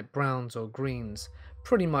in light browns or greens,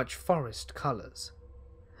 pretty much forest colours.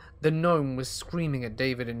 The gnome was screaming at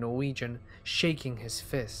David in Norwegian, shaking his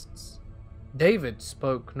fists. David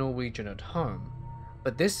spoke Norwegian at home,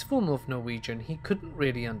 but this form of Norwegian he couldn't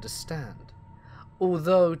really understand,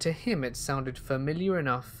 although to him it sounded familiar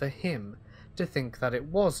enough for him to think that it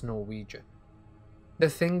was Norwegian. The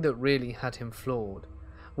thing that really had him floored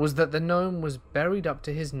was that the gnome was buried up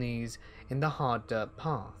to his knees in the hard dirt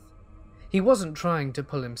path. He wasn't trying to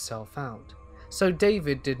pull himself out, so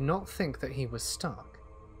David did not think that he was stuck.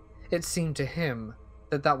 It seemed to him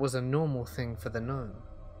that that was a normal thing for the gnome.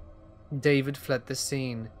 David fled the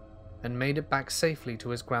scene and made it back safely to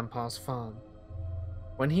his grandpa's farm.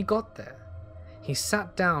 When he got there, he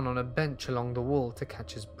sat down on a bench along the wall to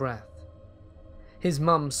catch his breath. His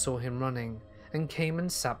mum saw him running and came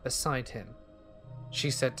and sat beside him.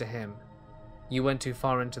 She said to him, "You went too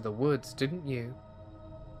far into the woods, didn't you?"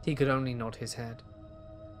 He could only nod his head.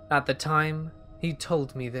 At the time, he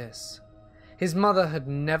told me this. His mother had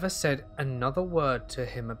never said another word to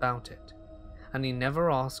him about it, and he never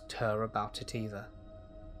asked her about it either.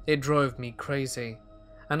 It drove me crazy,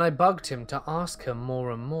 and I bugged him to ask her more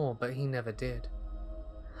and more, but he never did.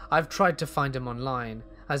 I've tried to find him online,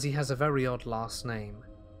 as he has a very odd last name,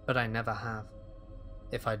 but I never have.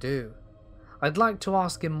 If I do, I'd like to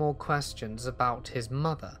ask him more questions about his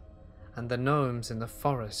mother and the gnomes in the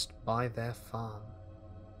forest by their farm.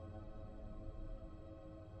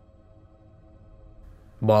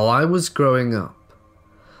 While I was growing up,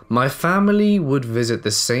 my family would visit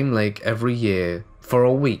the same lake every year for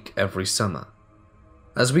a week every summer.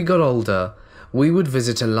 As we got older, we would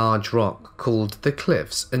visit a large rock called the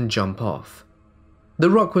Cliffs and jump off.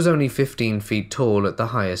 The rock was only 15 feet tall at the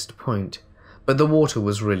highest point, but the water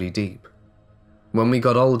was really deep. When we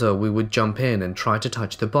got older, we would jump in and try to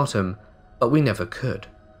touch the bottom, but we never could.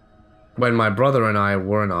 When my brother and I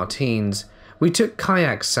were in our teens, we took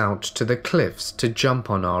kayaks out to the cliffs to jump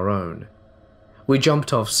on our own. We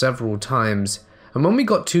jumped off several times, and when we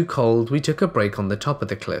got too cold, we took a break on the top of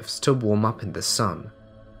the cliffs to warm up in the sun.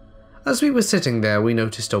 As we were sitting there, we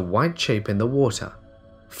noticed a white shape in the water,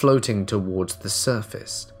 floating towards the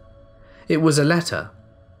surface. It was a letter,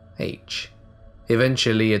 H.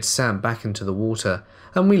 Eventually, it sank back into the water,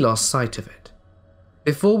 and we lost sight of it.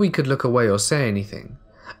 Before we could look away or say anything,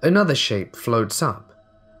 another shape floats up.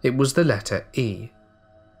 It was the letter E.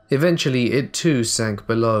 Eventually, it too sank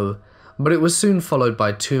below, but it was soon followed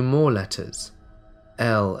by 2 more letters,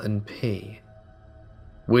 L and P.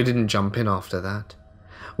 We didn't jump in after that.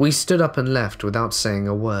 We stood up and left without saying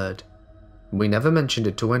a word. We never mentioned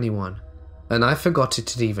it to anyone, and I forgot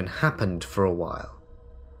it had even happened for a while.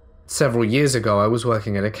 Several years ago, I was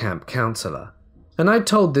working at a camp counselor, and I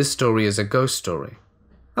told this story as a ghost story.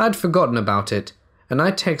 I'd forgotten about it, and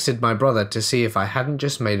I texted my brother to see if I hadn't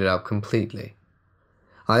just made it up completely.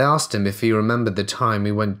 I asked him if he remembered the time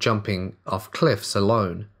we went jumping off cliffs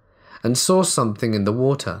alone, and saw something in the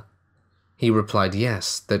water. He replied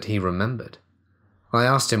yes, that he remembered. I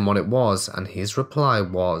asked him what it was, and his reply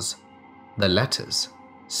was, the letters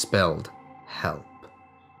spelled help.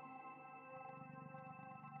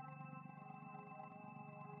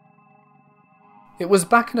 It was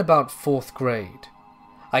back in about 4th grade.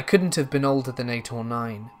 I couldn't have been older than 8 or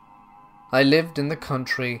 9. I lived in the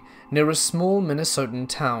country near a small Minnesotan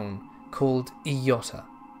town called Iota,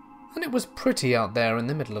 and it was pretty out there in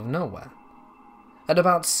the middle of nowhere. At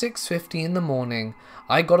about 6:50 in the morning,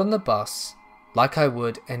 I got on the bus like I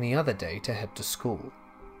would any other day to head to school.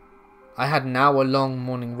 I had an hour-long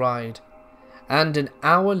morning ride and an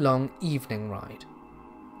hour-long evening ride.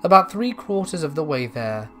 About 3/4 of the way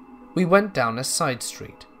there, we went down a side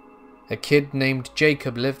street. A kid named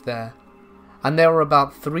Jacob lived there, and there were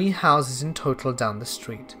about 3 houses in total down the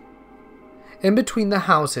street. In between the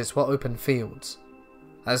houses were open fields.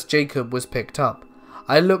 As Jacob was picked up,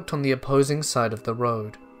 I looked on the opposing side of the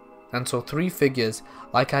road and saw 3 figures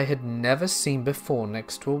like I had never seen before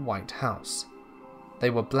next to a white house. They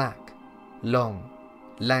were black, long,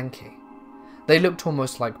 lanky. They looked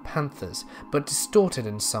almost like panthers, but distorted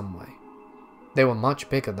in some way. They were much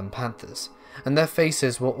bigger than panthers, and their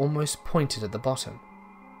faces were almost pointed at the bottom.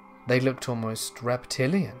 They looked almost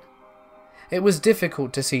reptilian. It was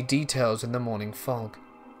difficult to see details in the morning fog.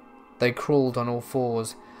 They crawled on all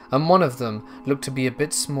 4s, and one of them looked to be a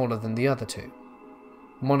bit smaller than the other 2.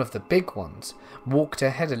 One of the big ones walked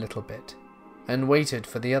ahead a little bit, and waited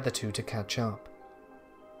for the other 2 to catch up.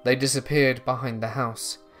 They disappeared behind the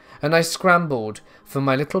house, and I scrambled for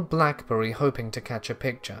my little BlackBerry hoping to catch a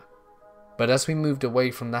picture. But as we moved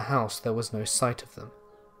away from the house, there was no sight of them.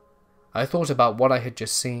 I thought about what I had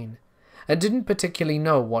just seen, and didn't particularly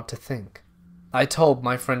know what to think. I told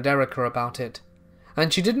my friend Erica about it,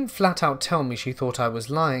 and she didn't flat out tell me she thought I was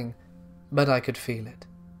lying, but I could feel it.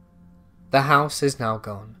 The house is now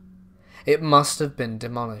gone. It must have been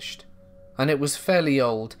demolished, and it was fairly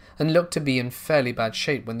old and looked to be in fairly bad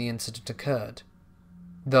shape when the incident occurred.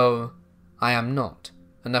 Though I am not,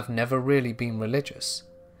 and I've never really been religious,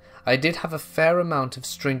 I did have a fair amount of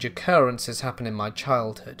strange occurrences happen in my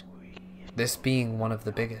childhood, this being one of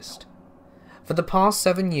the biggest. For the past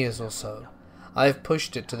 7 years or so, I have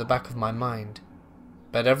pushed it to the back of my mind,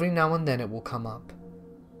 but every now and then it will come up.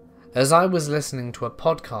 As I was listening to a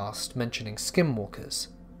podcast mentioning skinwalkers,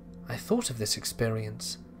 I thought of this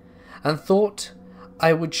experience, and thought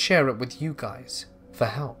I would share it with you guys for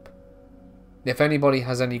help. If anybody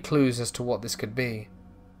has any clues as to what this could be,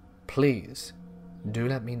 please do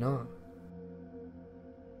let me know.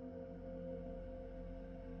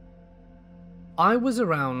 I was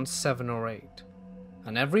around 7 or 8,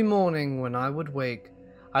 and every morning when I would wake,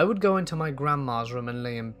 I would go into my grandma's room and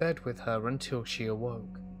lay in bed with her until she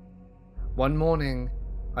awoke. One morning,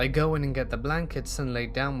 I go in and get the blankets and lay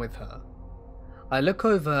down with her. I look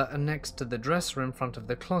over, and next to the dresser in front of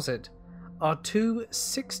the closet are 2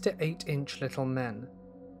 6 to 8 inch little men.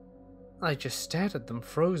 I just stared at them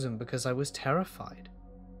frozen because I was terrified.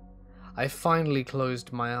 I finally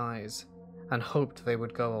closed my eyes and hoped they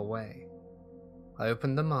would go away. I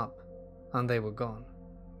opened them up and they were gone.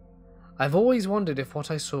 I've always wondered if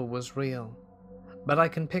what I saw was real, but I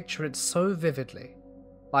can picture it so vividly,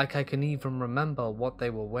 like I can even remember what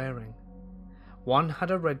they were wearing. One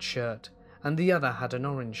had a red shirt and the other had an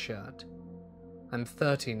orange shirt. I'm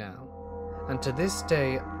 30 now, and to this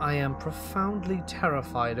day I am profoundly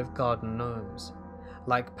terrified of garden gnomes,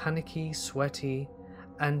 like panicky, sweaty,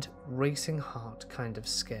 and racing heart kind of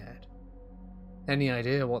scared. Any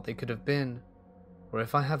idea what they could have been, or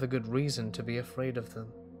if I have a good reason to be afraid of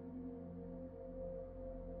them?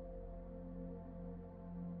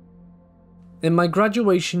 In my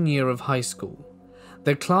graduation year of high school,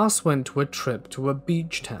 the class went to a trip to a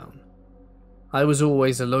beach town. I was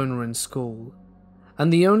always a loner in school,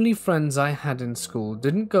 and the only friends I had in school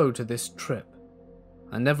didn't go to this trip.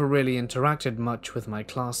 I never really interacted much with my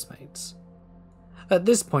classmates. At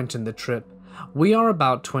this point in the trip, we are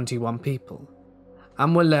about 21 people,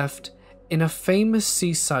 and were left in a famous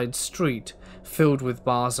seaside street filled with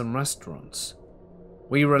bars and restaurants.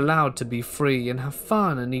 We were allowed to be free and have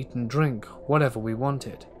fun and eat and drink whatever we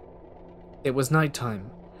wanted. It was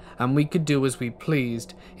nighttime, and we could do as we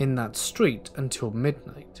pleased in that street until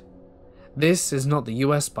midnight. This is not the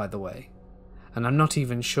US, by the way, and I'm not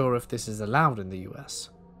even sure if this is allowed in the US.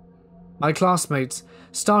 My classmates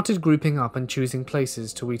started grouping up and choosing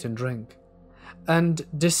places to eat and drink, and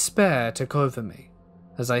despair took over me,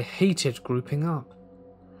 as I hated grouping up.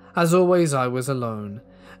 As always, I was alone,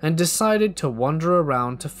 and decided to wander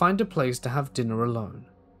around to find a place to have dinner alone.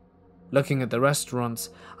 Looking at the restaurants,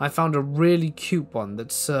 I found a really cute one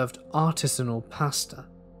that served artisanal pasta,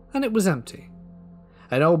 and it was empty.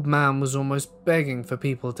 An old man was almost begging for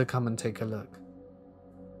people to come and take a look.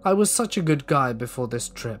 I was such a good guy before this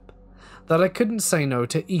trip that I couldn't say no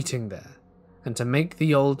to eating there and to make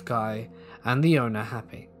the old guy and the owner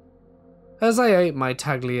happy. As I ate my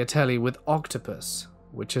tagliatelle with octopus,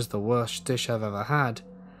 which is the worst dish I've ever had,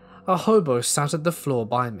 a hobo sat at the floor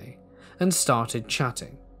by me and started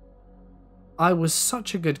chatting. I was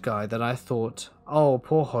such a good guy that I thought, oh,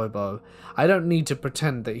 poor hobo, I don't need to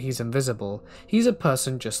pretend that he's invisible, he's a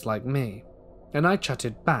person just like me, and I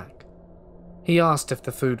chatted back. He asked if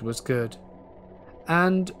the food was good,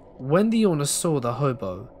 and when the owner saw the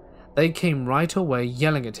hobo, they came right away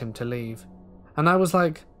yelling at him to leave, and I was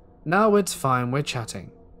like, no, it's fine, we're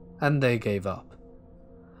chatting, and they gave up.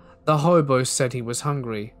 The hobo said he was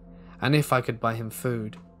hungry, and if I could buy him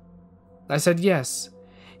food. I said yes.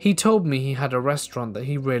 He told me he had a restaurant that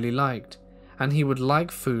he really liked, and he would like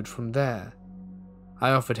food from there.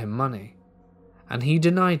 I offered him money, and he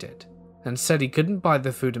denied it, and said he couldn't buy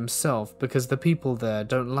the food himself because the people there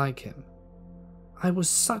don't like him. I was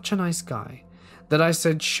such a nice guy that I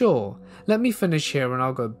said, sure, let me finish here and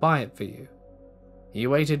I'll go buy it for you. He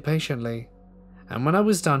waited patiently, and when I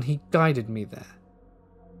was done he guided me there.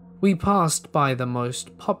 We passed by the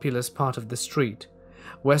most populous part of the street,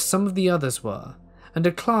 where some of the others were, and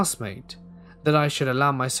a classmate, that I should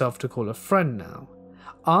allow myself to call a friend now,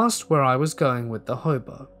 asked where I was going with the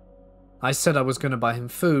hobo. I said I was going to buy him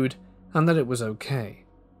food, and that it was okay.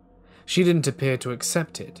 She didn't appear to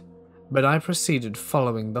accept it, but I proceeded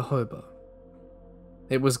following the hobo.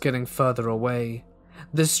 It was getting further away.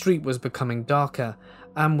 The street was becoming darker,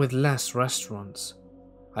 and with less restaurants.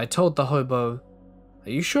 I told the hobo, are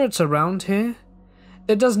you sure it's around here?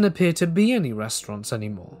 There doesn't appear to be any restaurants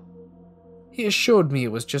anymore. He assured me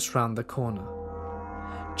it was just round the corner.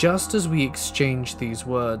 Just as we exchanged these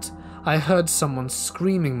words, I heard someone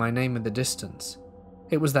screaming my name in the distance.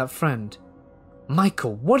 It was that friend.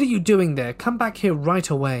 Michael, what are you doing there? Come back here right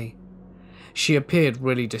away. She appeared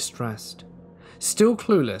really distressed. Still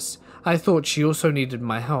clueless, I thought she also needed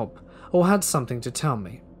my help or had something to tell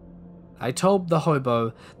me. I told the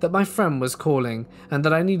hobo that my friend was calling and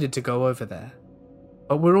that I needed to go over there.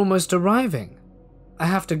 But we're almost arriving. I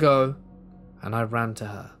have to go. And I ran to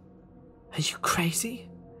her. Are you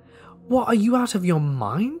crazy? What, are you out of your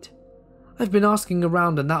mind? I've been asking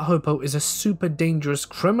around and that hobo is a super dangerous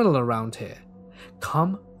criminal around here.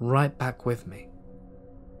 Come right back with me.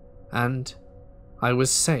 And I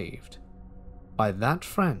was saved by that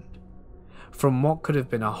friend from what could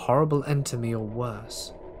have been a horrible end to me or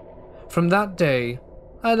worse. From that day,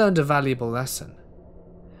 I learned a valuable lesson.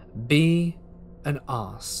 Be an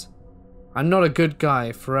arse. I'm not a good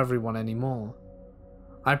guy for everyone anymore.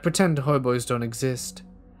 I pretend hobos don't exist,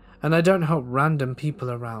 and I don't help random people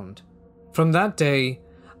around. From that day,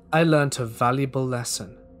 I learned a valuable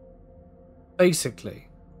lesson. Basically,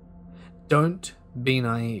 don't be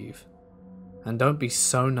naive, and don't be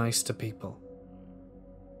so nice to people.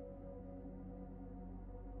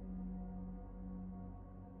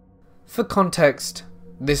 For context,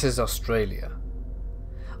 this is Australia.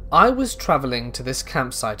 I was travelling to this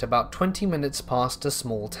campsite about 20 minutes past a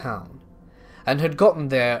small town, and had gotten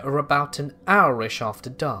there about an hour-ish after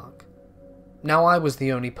dark. Now I was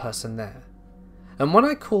the only person there, and when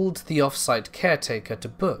I called the off-site caretaker to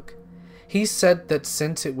book, he said that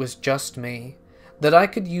since it was just me, that I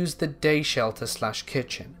could use the day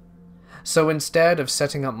shelter/kitchen. So instead of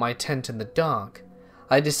setting up my tent in the dark,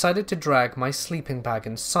 I decided to drag my sleeping bag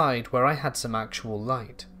inside where I had some actual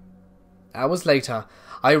light. Hours later,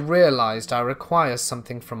 I realized I require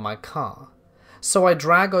something from my car, so I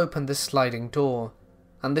drag open the sliding door,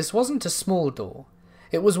 and this wasn't a small door,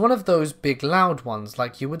 it was one of those big loud ones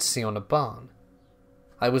like you would see on a barn.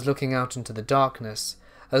 I was looking out into the darkness,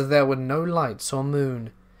 as there were no lights or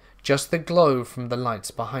moon, just the glow from the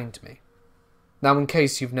lights behind me. Now, in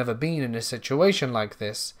case you've never been in a situation like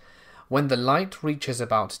this, when the light reaches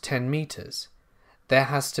about 10 meters, there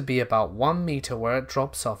has to be about 1 meter where it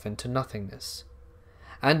drops off into nothingness.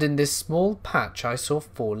 And in this small patch I saw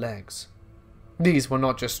 4 legs. These were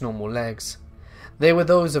not just normal legs. They were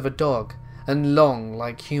those of a dog, and long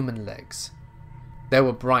like human legs. They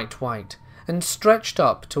were bright white, and stretched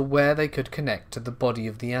up to where they could connect to the body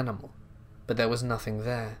of the animal, but there was nothing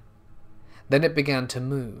there. Then it began to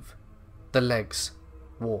move. The legs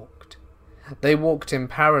walked. They walked in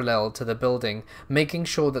parallel to the building, making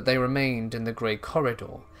sure that they remained in the grey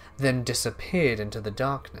corridor, then disappeared into the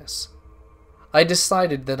darkness. I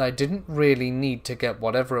decided that I didn't really need to get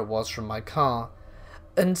whatever it was from my car,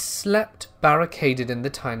 and slept barricaded in the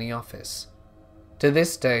tiny office. To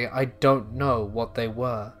this day I don't know what they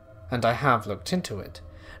were, and I have looked into it,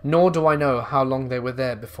 nor do I know how long they were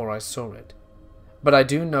there before I saw it. But I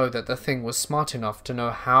do know that the thing was smart enough to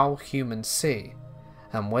know how humans see,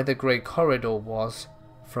 and where the grey corridor was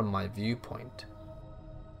from my viewpoint.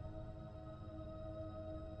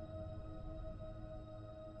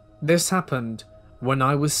 This happened when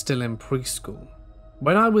I was still in preschool.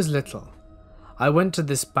 When I was little, I went to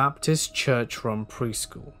this Baptist church-run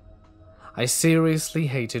preschool. I seriously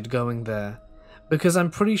hated going there because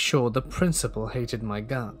I'm pretty sure the principal hated my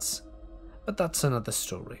guts, but that's another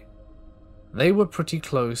story. They were pretty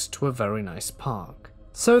close to a very nice park,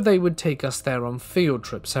 so they would take us there on field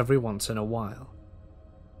trips every once in a while.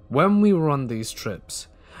 When we were on these trips,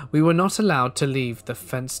 we were not allowed to leave the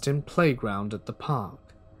fenced-in playground at the park,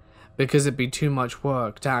 because it'd be too much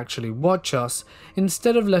work to actually watch us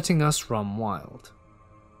instead of letting us run wild.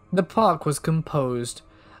 The park was composed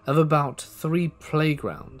of about 3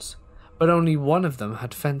 playgrounds, but only one of them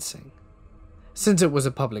had fencing. Since it was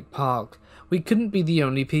a public park, we couldn't be the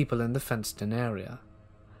only people in the fenced-in area.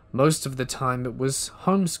 Most of the time it was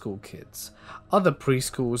homeschool kids, other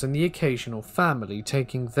preschools and the occasional family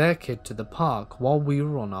taking their kid to the park while we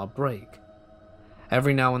were on our break.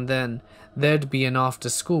 Every now and then, there'd be an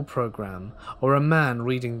after-school program, or a man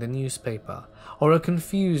reading the newspaper, or a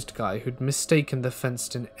confused guy who'd mistaken the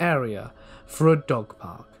fenced-in area for a dog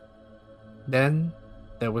park. Then,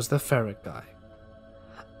 there was the ferret guy.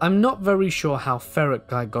 I'm not very sure how Ferret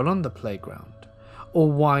Guy got on the playground,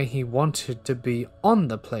 or why he wanted to be on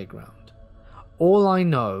the playground. All I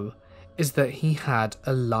know is that he had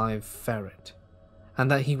a live ferret, and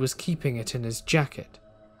that he was keeping it in his jacket,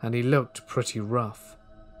 and he looked pretty rough.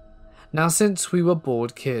 Now, since we were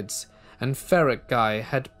bored kids, and Ferret Guy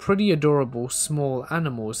had pretty adorable small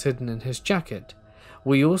animals hidden in his jacket,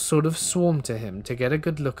 we all sort of swarmed to him to get a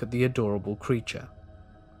good look at the adorable creature.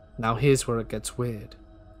 Now here's where it gets weird.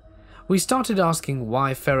 We started asking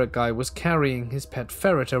why Ferret Guy was carrying his pet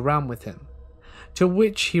ferret around with him, to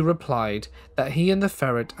which he replied that he and the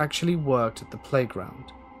ferret actually worked at the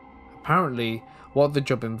playground. Apparently, what the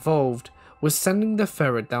job involved was sending the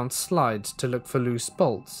ferret down slides to look for loose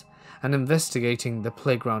bolts and investigating the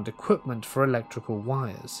playground equipment for electrical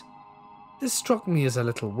wires. This struck me as a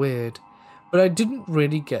little weird, but I didn't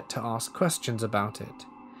really get to ask questions about it,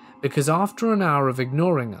 because after an hour of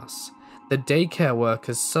ignoring us, the daycare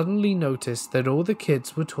workers suddenly noticed that all the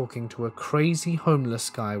kids were talking to a crazy homeless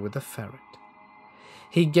guy with a ferret.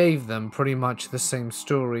 He gave them pretty much the same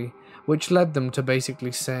story, which led them to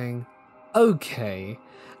basically saying, "Okay,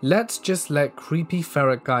 let's just let creepy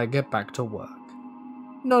ferret guy get back to work."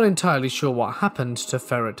 Not entirely sure what happened to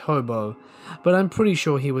Ferret Hobo, but I'm pretty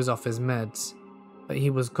sure he was off his meds, but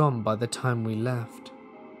he was gone by the time we left.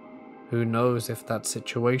 Who knows if that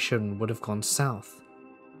situation would have gone south,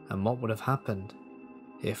 and what would have happened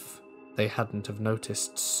if they hadn't have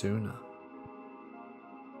noticed sooner.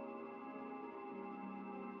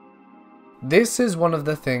 This is one of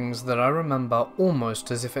the things that I remember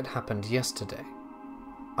almost as if it happened yesterday.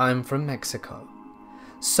 I'm from Mexico,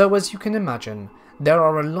 so as you can imagine, there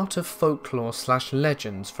are a lot of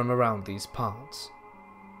folklore/legends from around these parts.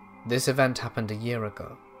 This event happened a year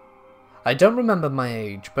ago. I don't remember my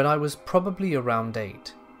age, but I was probably around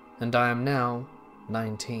 8, and I am now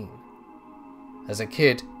 19. As a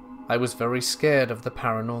kid, I was very scared of the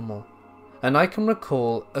paranormal, and I can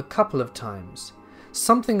recall a couple of times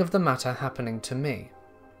something of the matter happening to me,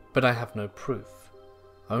 but I have no proof,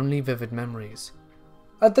 only vivid memories.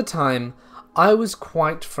 At the time, I was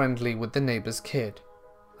quite friendly with the neighbour's kid.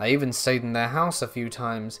 I even stayed in their house a few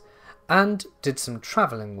times, and did some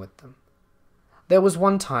travelling with them. There was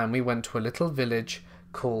one time we went to a little village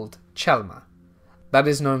called Chelma, that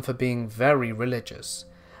is known for being very religious,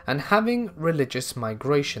 and having religious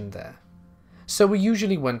migration there. So we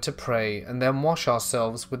usually went to pray and then wash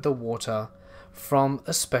ourselves with the water from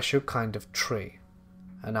a special kind of tree,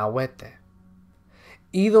 an ahuete.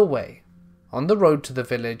 Either way, on the road to the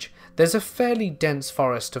village, there's a fairly dense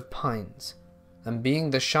forest of pines, and being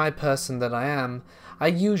the shy person that I am, I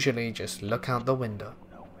usually just look out the window.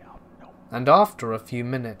 And after a few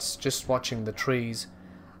minutes just watching the trees,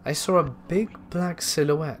 I saw a big black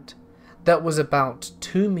silhouette that was about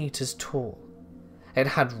 2 meters tall. It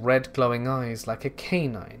had red glowing eyes like a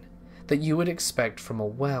canine that you would expect from a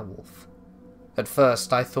werewolf. At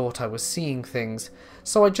first I thought I was seeing things,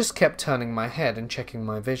 so I just kept turning my head and checking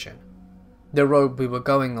my vision. The road we were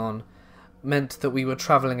going on meant that we were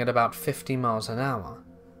travelling at about 50 miles an hour,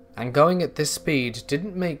 and going at this speed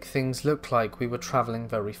didn't make things look like we were travelling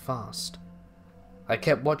very fast. I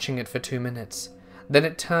kept watching it for 2 minutes, then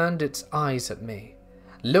it turned its eyes at me,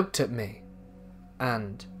 looked at me,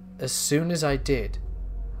 and as soon as I did,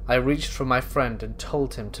 I reached for my friend and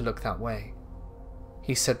told him to look that way.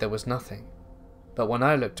 He said there was nothing, but when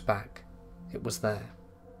I looked back, it was there.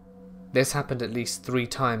 This happened at least 3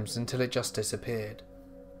 times until it just disappeared.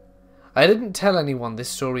 I didn't tell anyone this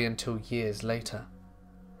story until years later.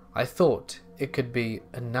 I thought it could be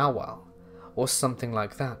a narwhal or something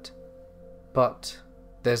like that, but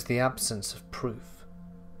there's the absence of proof.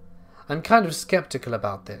 I'm kind of skeptical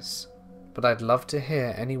about this, but I'd love to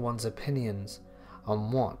hear anyone's opinions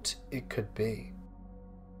on what it could be.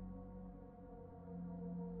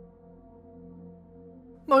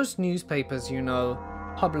 Most newspapers, you know,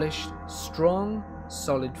 publish strong,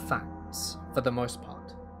 solid facts for the most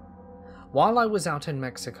part. While I was out in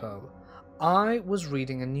Mexico, I was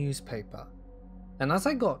reading a newspaper, and as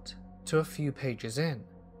I got to a few pages in,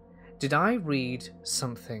 did I read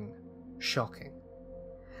something shocking.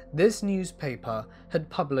 This newspaper had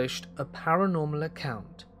published a paranormal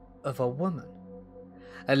account of a woman.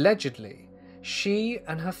 Allegedly, she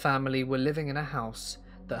and her family were living in a house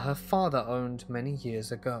that her father owned many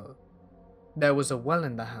years ago. There was a well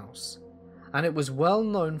in the house, and it was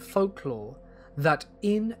well-known folklore that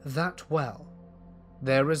in that well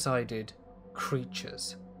there resided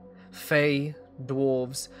creatures. Fae,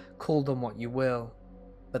 dwarves, call them what you will,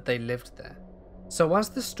 but they lived there. So as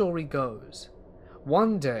the story goes,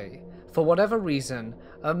 one day, for whatever reason,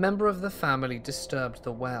 a member of the family disturbed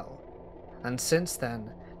the well, and since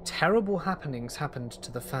then, terrible happenings happened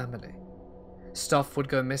to the family. Stuff would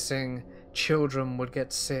go missing, children would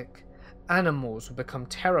get sick, animals would become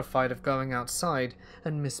terrified of going outside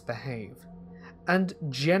and misbehave. And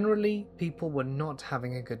generally, people were not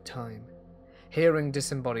having a good time, hearing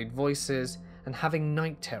disembodied voices and having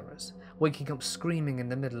night terrors, waking up screaming in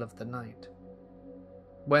the middle of the night.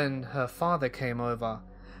 When her father came over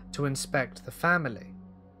to inspect the family,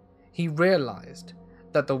 he realized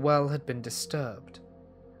that the well had been disturbed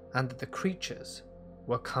and that the creatures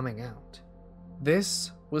were coming out.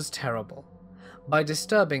 This was terrible. By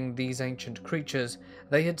disturbing these ancient creatures,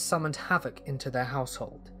 they had summoned havoc into their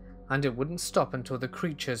household, and it wouldn't stop until the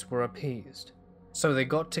creatures were appeased. So they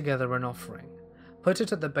got together an offering, put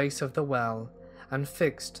it at the base of the well, and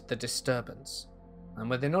fixed the disturbance. And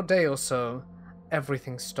within a day or so,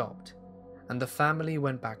 everything stopped, and the family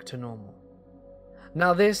went back to normal.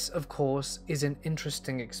 Now this, of course, is an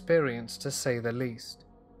interesting experience to say the least.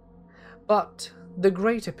 But the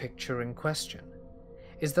greater picture in question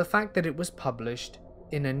is the fact that it was published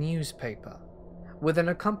in a newspaper with an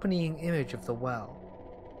accompanying image of the well.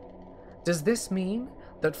 Does this mean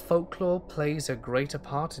that folklore plays a greater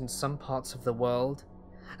part in some parts of the world,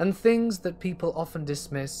 and things that people often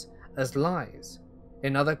dismiss as lies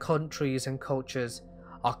in other countries and cultures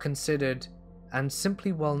are considered and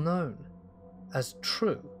simply well known as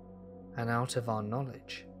true and out of our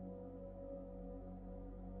knowledge?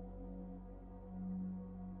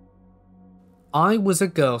 I was a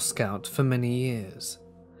Girl Scout for many years.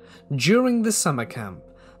 During the summer camp,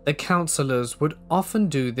 the counselors would often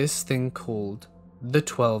do this thing called the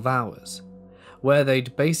 12 hours, where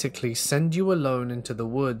they'd basically send you alone into the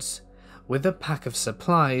woods with a pack of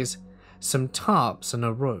supplies, some tarps and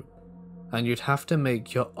a rope, and you'd have to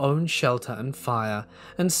make your own shelter and fire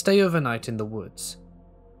and stay overnight in the woods.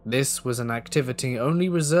 This was an activity only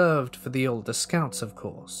reserved for the older scouts, of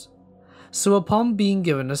course. So upon being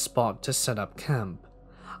given a spot to set up camp,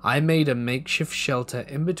 I made a makeshift shelter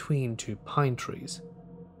in between 2 pine trees.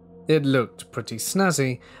 It looked pretty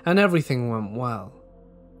snazzy and everything went well.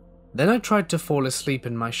 Then I tried to fall asleep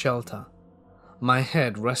in my shelter, my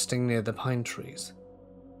head resting near the pine trees.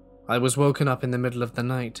 I was woken up in the middle of the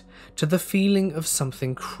night to the feeling of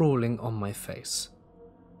something crawling on my face.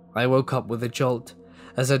 I woke up with a jolt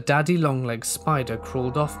as a daddy long-legged spider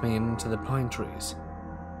crawled off me and into the pine trees.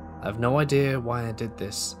 I have no idea why I did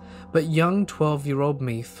this, but young 12-year-old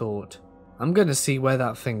me thought, I'm gonna see where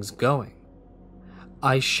that thing's going.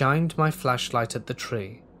 I shined my flashlight at the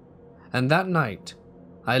tree, and that night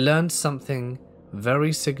I learned something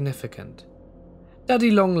very significant.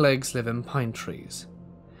 Daddy Longlegs live in pine trees.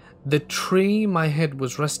 The tree my head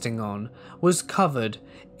was resting on was covered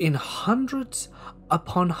in hundreds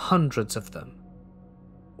upon hundreds of them.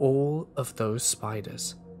 All of those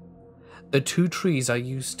spiders. The 2 trees I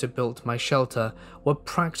used to build my shelter were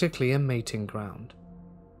practically a mating ground.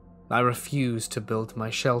 I refused to build my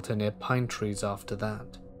shelter near pine trees after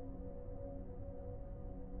that.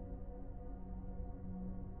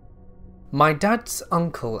 My dad's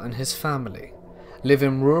uncle and his family live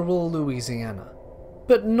in rural Louisiana,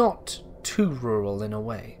 but not too rural in a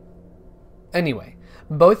way. Anyway,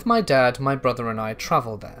 both my dad, my brother and I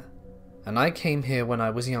travel there, and I came here when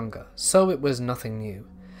I was younger, so it was nothing new.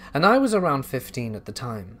 and I was around 15 at the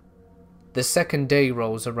time. The second day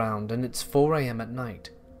rolls around and it's 4 AM at night.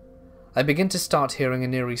 I begin to start hearing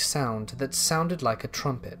an eerie sound that sounded like a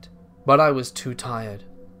trumpet, but I was too tired,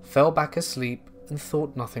 fell back asleep and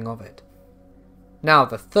thought nothing of it. Now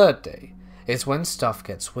the third day is when stuff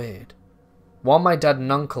gets weird. While my dad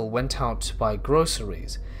and uncle went out to buy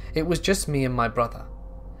groceries, it was just me and my brother,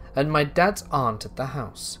 and my dad's aunt at the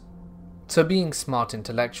house. So being smart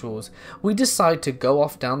intellectuals, we decide to go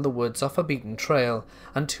off down the woods off a beaten trail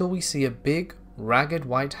until we see a big, ragged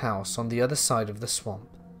white house on the other side of the swamp.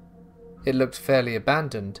 It looked fairly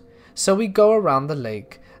abandoned, so we go around the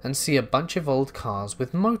lake and see a bunch of old cars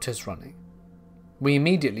with motors running. We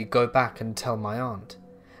immediately go back and tell my aunt,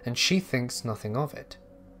 and she thinks nothing of it.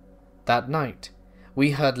 That night,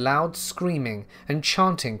 we heard loud screaming and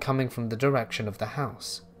chanting coming from the direction of the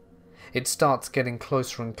house. It starts getting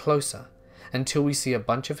closer and closer, until we see a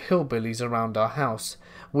bunch of hillbillies around our house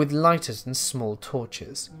with lighters and small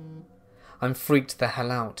torches. I'm freaked the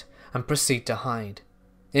hell out and proceed to hide.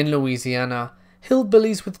 In Louisiana,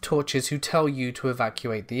 hillbillies with torches who tell you to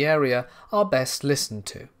evacuate the area are best listened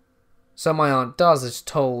to. So my aunt does as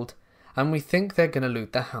told, and we think they're gonna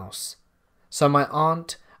loot the house. So my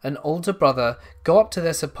aunt and older brother go up to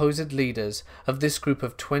their supposed leaders of this group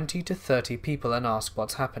of 20 to 30 people and ask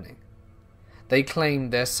what's happening. They claim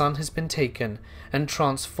their son has been taken and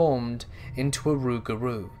transformed into a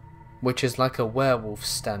rougarou, which is like a werewolf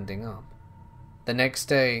standing up. The next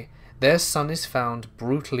day, their son is found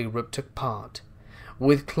brutally ripped apart,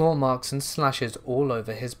 with claw marks and slashes all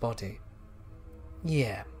over his body.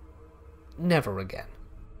 Yeah, never again.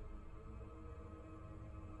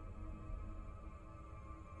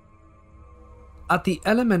 At the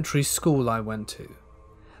elementary school I went to,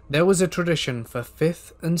 there was a tradition for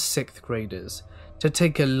 5th and 6th graders to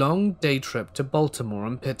take a long day trip to Baltimore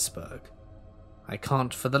and Pittsburgh. I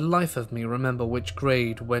can't for the life of me remember which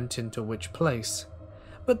grade went into which place,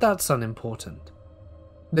 but that's unimportant.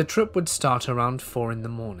 The trip would start around 4 in the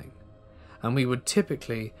morning, and we would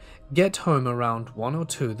typically get home around 1 or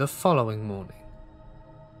 2 the following morning.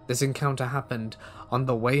 This encounter happened on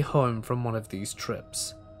the way home from one of these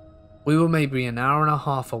trips. We were maybe an hour and a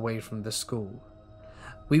half away from the school.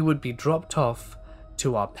 We would be dropped off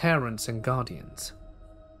to our parents and guardians.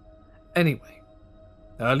 Anyway,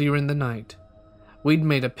 earlier in the night, we'd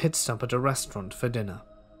made a pit stop at a restaurant for dinner.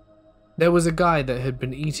 There was a guy that had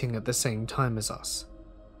been eating at the same time as us.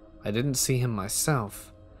 I didn't see him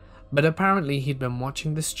myself, but apparently he'd been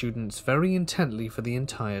watching the students very intently for the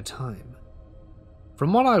entire time.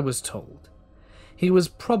 From what I was told, he was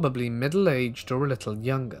probably middle-aged or a little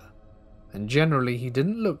younger, and generally he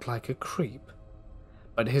didn't look like a creep,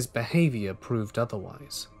 but his behavior proved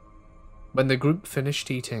otherwise. When the group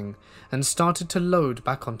finished eating and started to load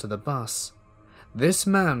back onto the bus, this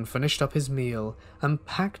man finished up his meal and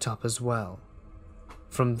packed up as well.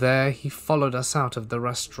 From there he followed us out of the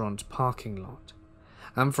restaurant parking lot,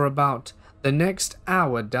 and for about the next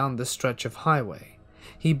hour down the stretch of highway,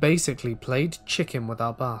 he basically played chicken with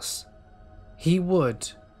our bus. He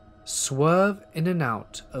would swerve in and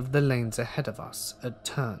out of the lanes ahead of us at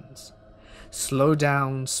turns, slow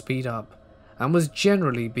down, speed up, and was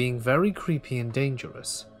generally being very creepy and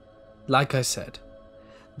dangerous. Like I said,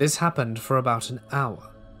 this happened for about an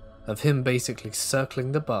hour, of him basically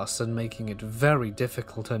circling the bus and making it very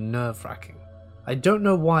difficult and nerve-wracking. I don't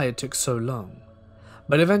know why it took so long,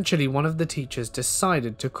 but eventually one of the teachers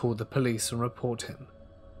decided to call the police and report him.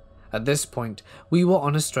 At this point, we were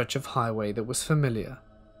on a stretch of highway that was familiar,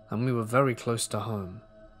 and we were very close to home.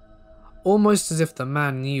 Almost as if the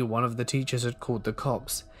man knew one of the teachers had called the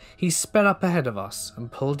cops, he sped up ahead of us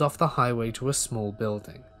and pulled off the highway to a small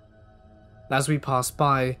building. As we passed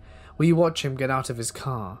by, we watch him get out of his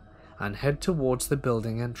car and head towards the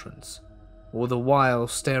building entrance, all the while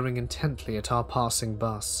staring intently at our passing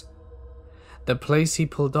bus. The place he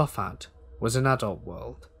pulled off at was an adult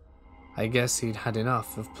world. I guess he'd had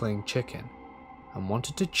enough of playing chicken and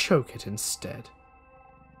wanted to choke it instead.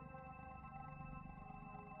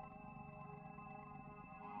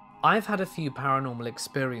 I've had a few paranormal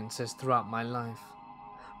experiences throughout my life,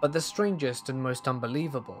 but the strangest and most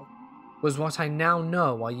unbelievable was what I now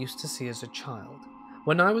know I used to see as a child,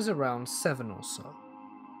 when I was around 7 or so.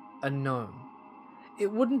 A gnome.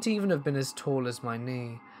 It wouldn't even have been as tall as my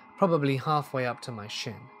knee, probably halfway up to my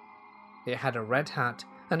shin. It had a red hat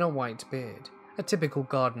and a white beard, a typical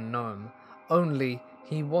garden gnome, only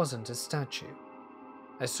he wasn't a statue.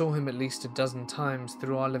 I saw him at least a dozen times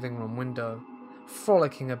through our living room window,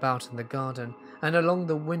 frolicking about in the garden and along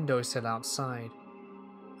the windowsill outside.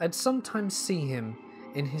 I'd sometimes see him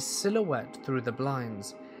in his silhouette through the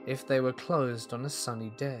blinds, if they were closed on a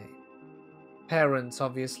sunny day. Parents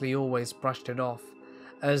obviously always brushed it off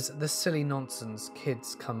as the silly nonsense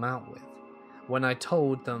kids come out with when I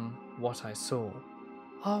told them what I saw.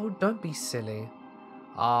 "Oh, don't be silly.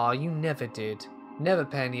 Ah, you never did. Never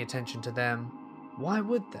pay any attention to them. Why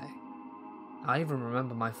would they?" I even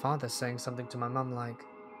remember my father saying something to my mum like,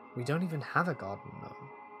 "We don't even have a garden gnome."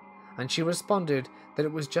 And she responded that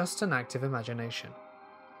it was just an active imagination.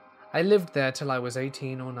 I lived there till I was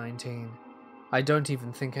 18 or 19. I don't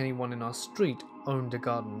even think anyone in our street owned a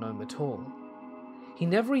garden gnome at all. He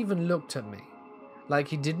never even looked at me, like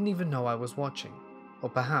he didn't even know I was watching, or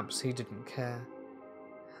perhaps he didn't care.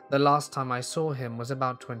 The last time I saw him was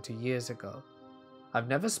about 20 years ago. I've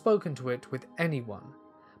never spoken to it with anyone,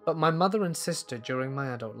 but my mother and sister during my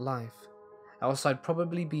adult life, else I'd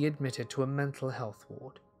probably be admitted to a mental health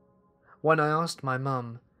ward. When I asked my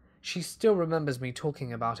mum, she still remembers me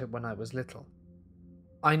talking about it when I was little.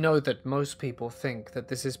 I know that most people think that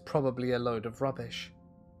this is probably a load of rubbish,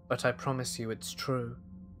 but I promise you it's true.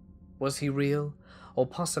 Was he real, or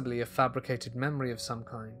possibly a fabricated memory of some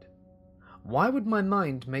kind? Why would my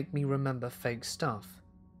mind make me remember fake stuff,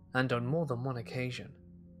 and on more than one occasion?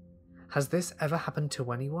 Has this ever happened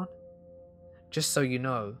to anyone? Just so you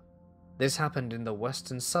know, this happened in the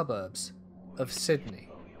western suburbs of Sydney,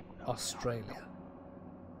 Australia.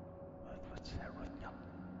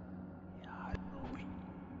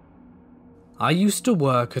 I used to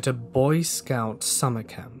work at a Boy Scout summer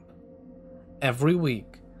camp. Every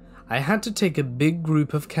week, I had to take a big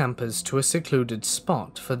group of campers to a secluded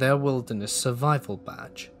spot for their wilderness survival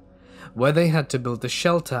badge, where they had to build a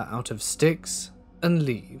shelter out of sticks and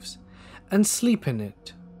leaves and sleep in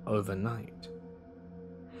it overnight.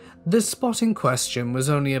 The spot in question was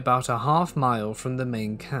only about a half-mile from the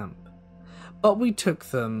main camp, but we took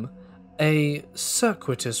them a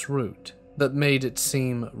circuitous route that made it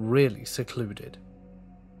seem really secluded.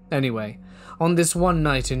 Anyway, on this one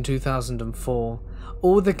night in 2004,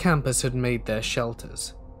 all the campers had made their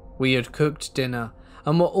shelters. We had cooked dinner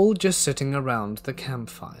and were all just sitting around the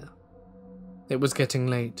campfire. It was getting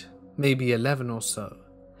late, maybe 11 or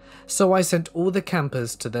so I sent all the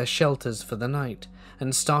campers to their shelters for the night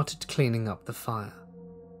and started cleaning up the fire.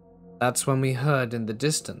 That's when we heard in the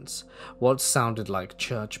distance what sounded like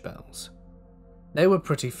church bells. They were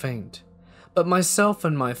pretty faint, but myself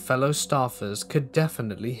and my fellow staffers could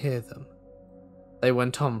definitely hear them. They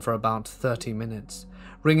went on for about 30 minutes,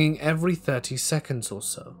 ringing every 30 seconds or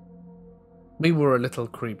so. We were a little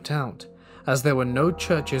creeped out, as there were no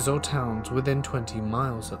churches or towns within 20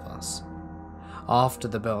 miles of us. After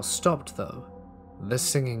the bells stopped though, the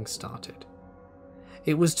singing started.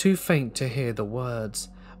 It was too faint to hear the words,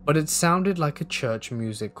 but it sounded like a church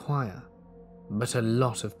music choir, but a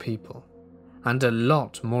lot of people, and a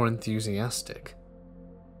lot more enthusiastic.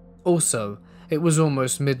 Also, it was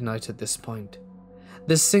almost midnight at this point.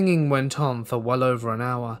 The singing went on for well over an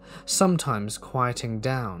hour, sometimes quieting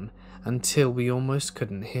down until we almost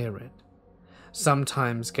couldn't hear it,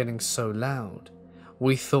 sometimes getting so loud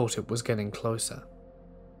we thought it was getting closer.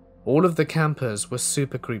 All of the campers were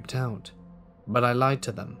super creeped out, but I lied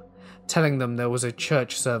to them, telling them there was a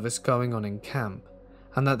church service going on in camp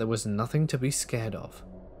and that there was nothing to be scared of.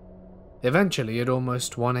 Eventually, at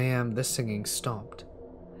almost 1 a.m, the singing stopped.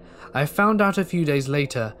 I found out a few days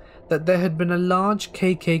later that there had been a large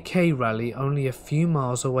KKK rally only a few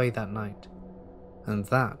miles away that night, and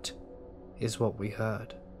that is what we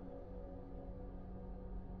heard.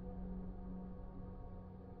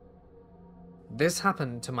 This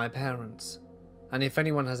happened to my parents, and if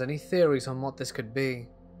anyone has any theories on what this could be,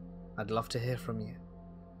 I'd love to hear from you.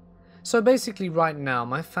 So basically right now,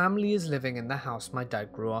 my family is living in the house my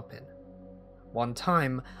dad grew up in. One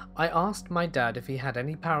time, I asked my dad if he had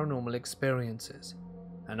any paranormal experiences,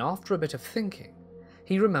 and after a bit of thinking,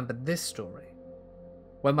 he remembered this story.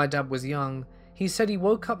 When my dad was young, he said he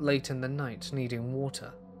woke up late in the night needing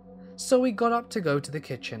water, so he got up to go to the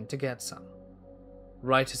kitchen to get some.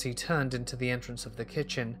 Right as he turned into the entrance of the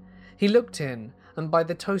kitchen, he looked in, and by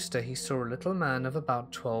the toaster he saw a little man of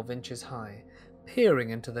about 12 inches high, peering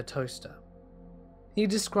into the toaster. He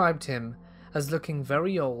described him as looking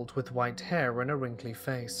very old with white hair and a wrinkly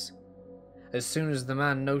face. As soon as the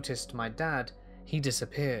man noticed my dad, he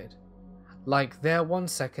disappeared. Like there 1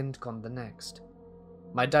 second, gone the next.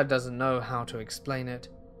 My dad doesn't know how to explain it,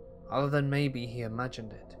 other than maybe he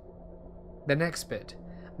imagined it. The next bit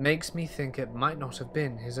makes me think it might not have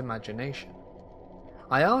been his imagination.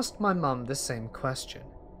 I asked my mum the same question,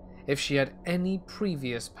 if she had any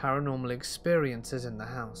previous paranormal experiences in the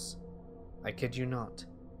house. I kid you not,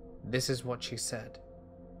 this is what she said.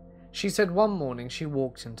 She said one morning she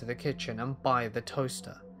walked into the kitchen and by the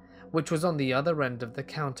toaster, which was on the other end of the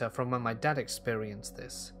counter from when my dad experienced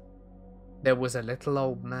this. There was a little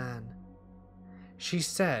old man. She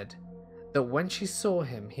said that when she saw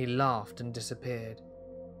him, he laughed and disappeared.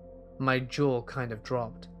 My jaw kind of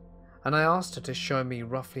dropped, and I asked her to show me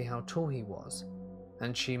roughly how tall he was,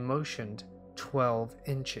 and she motioned 12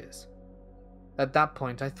 inches. At that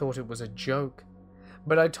point, I thought it was a joke,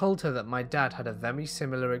 but I told her that my dad had a very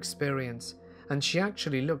similar experience, and she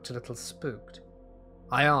actually looked a little spooked.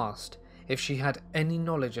 I asked if she had any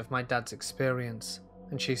knowledge of my dad's experience,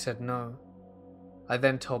 and she said no. I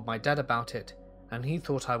then told my dad about it, and he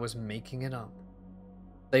thought I was making it up.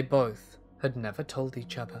 They both had never told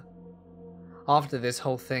each other. After this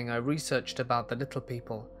whole thing, I researched about the little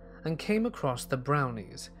people and came across the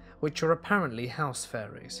brownies, which are apparently house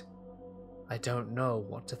fairies. I don't know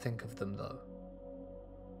what to think of them though.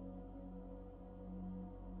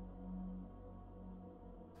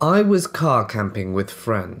 I was car camping with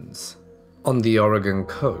friends on the Oregon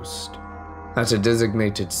coast at a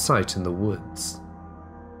designated site in the woods.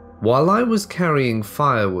 While I was carrying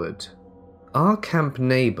firewood, our camp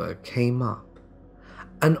neighbor came up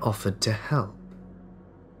and offered to help,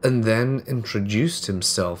 and then introduced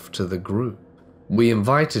himself to the group. We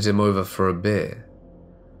invited him over for a beer,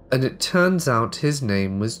 and it turns out his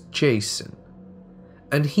name was Jason,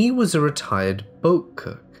 and he was a retired boat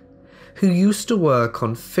cook who used to work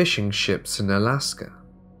on fishing ships in Alaska,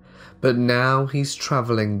 but now he's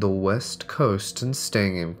traveling the west coast and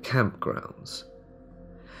staying in campgrounds.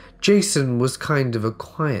 Jason was kind of a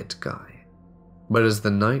quiet guy, but as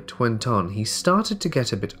the night went on, he started to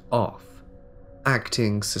get a bit off,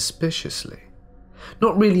 acting suspiciously,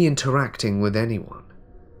 not really interacting with anyone,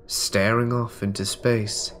 staring off into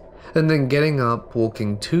space, and then getting up,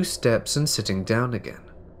 walking 2 steps and sitting down again.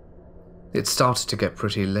 It started to get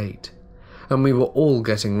pretty late, and we were all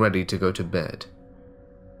getting ready to go to bed.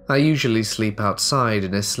 I usually sleep outside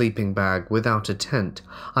in a sleeping bag without a tent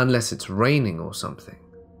unless it's raining or something.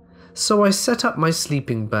 So I set up my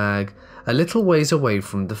sleeping bag a little ways away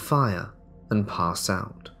from the fire and pass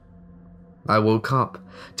out. I woke up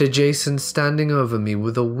to Jason standing over me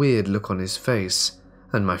with a weird look on his face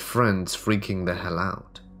and my friends freaking the hell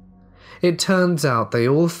out. It turns out they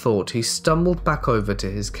all thought he stumbled back over to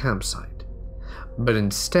his campsite, but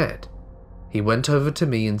instead he went over to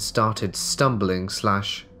me and started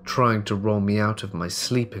stumbling/trying to roll me out of my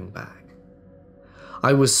sleeping bag.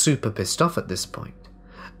 I was super pissed off at this point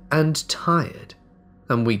and tired,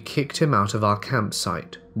 and we kicked him out of our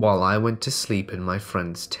campsite while I went to sleep in my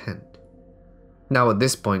friend's tent. Now at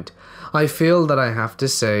this point, I feel that I have to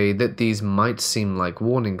say that these might seem like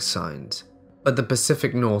warning signs, but the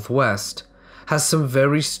Pacific Northwest has some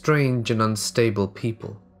very strange and unstable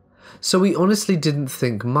people, so we honestly didn't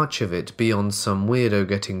think much of it beyond some weirdo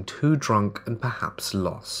getting too drunk and perhaps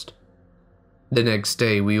lost. The next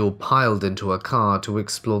day we all piled into a car to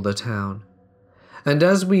explore the town, and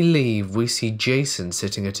as we leave we see Jason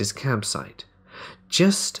sitting at his campsite,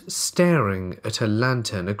 just staring at a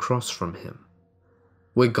lantern across from him.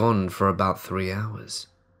 We're gone for about 3 hours,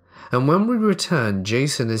 and when we return,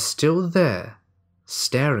 Jason is still there,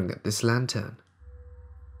 staring at this lantern.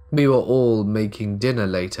 We were all making dinner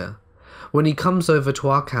later, when he comes over to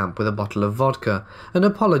our camp with a bottle of vodka and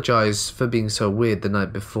apologized for being so weird the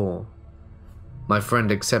night before. My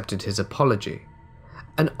friend accepted his apology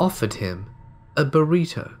and offered him a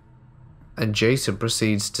burrito, and Jason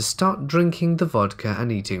proceeds to start drinking the vodka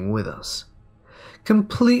and eating with us.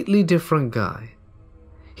 Completely different guy.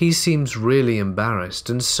 He seems really embarrassed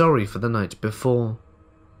and sorry for the night before.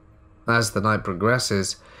 As the night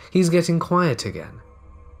progresses, he's getting quiet again,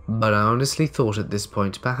 but I honestly thought at this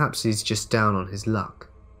point perhaps he's just down on his luck.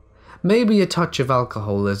 Maybe a touch of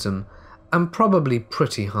alcoholism, and probably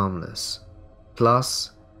pretty harmless.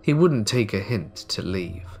 Plus, he wouldn't take a hint to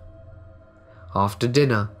leave. After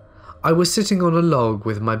dinner, I was sitting on a log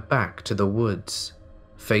with my back to the woods,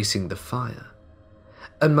 facing the fire,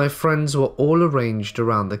 and my friends were all arranged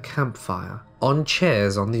around the campfire on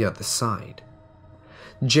chairs on the other side.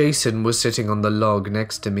 Jason was sitting on the log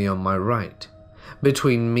next to me on my right,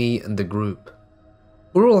 between me and the group.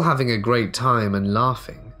 We're all having a great time and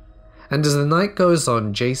laughing, and as the night goes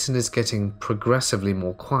on, Jason is getting progressively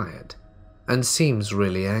more quiet and seems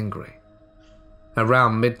really angry.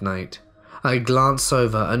 Around midnight, I glance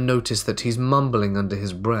over and notice that he's mumbling under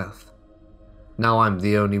his breath. Now I'm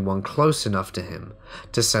the only one close enough to him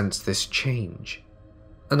to sense this change,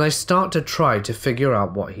 and I start to try to figure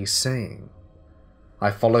out what he's saying. I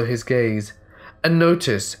follow his gaze and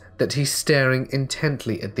notice that he's staring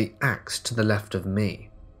intently at the axe to the left of me.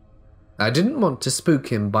 I didn't want to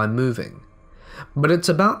spook him by moving, but it's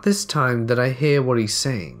about this time that I hear what he's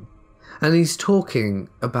saying, and he's talking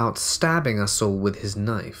about stabbing us all with his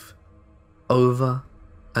knife, over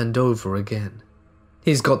and over again.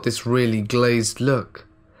 He's got this really glazed look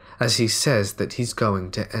as he says that he's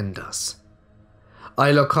going to end us.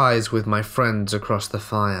 I lock eyes with my friends across the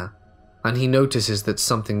fire, and he notices that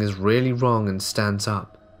something is really wrong and stands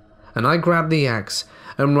up, and I grab the axe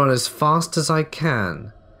and run as fast as I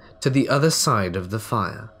can to the other side of the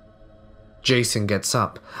fire. Jason gets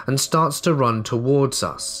up and starts to run towards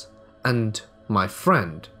us, and my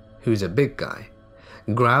friend, who's a big guy,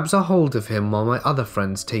 grabs a hold of him while my other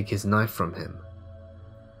friends take his knife from him.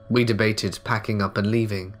 We debated packing up and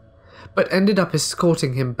leaving, but ended up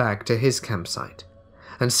escorting him back to his campsite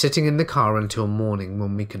and sitting in the car until morning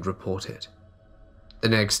when we could report it. The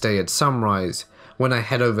next day at sunrise, when I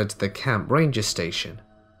head over to the camp ranger station,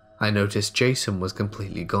 I noticed Jason was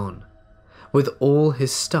completely gone, with all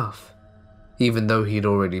his stuff, even though he'd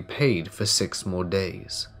already paid for 6 more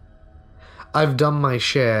days. I've done my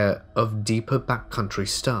share of deeper backcountry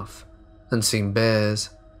stuff, and seen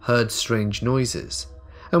bears, heard strange noises,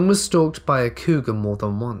 and was stalked by a cougar more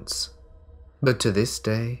than once. But to this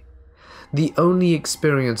day, the only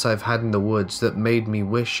experience I've had in the woods that made me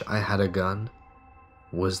wish I had a gun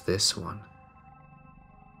was this one.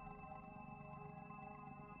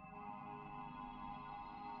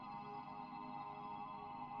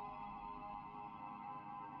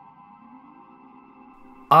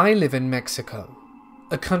 I live in Mexico,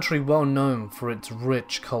 a country well known for its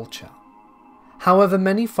rich culture. However,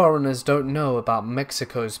 many foreigners don't know about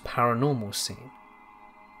Mexico's paranormal scene.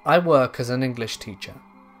 I work as an English teacher,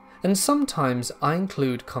 and sometimes I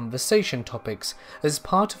include conversation topics as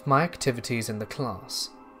part of my activities in the class.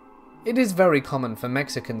 It is very common for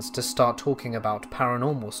Mexicans to start talking about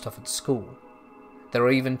paranormal stuff at school. There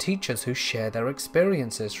are even teachers who share their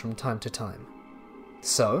experiences from time to time.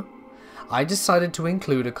 So, I decided to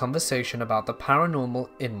include a conversation about the paranormal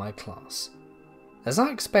in my class. As I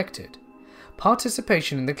expected,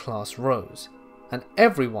 participation in the class rose, and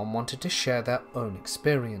everyone wanted to share their own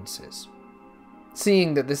experiences.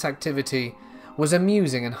 Seeing that this activity was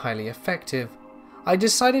amusing and highly effective, I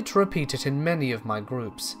decided to repeat it in many of my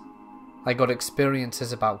groups. I got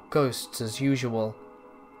experiences about ghosts as usual,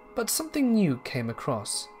 but something new came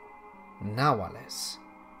across. Náhuatls.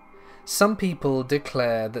 Some people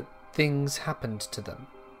declare that things happened to them,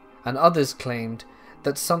 and others claimed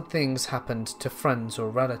that some things happened to friends or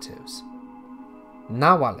relatives.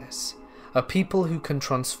 Náhuatls are people who can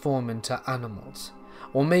transform into animals,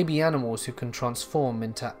 or maybe animals who can transform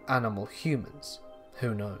into animal humans.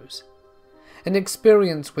 Who knows? An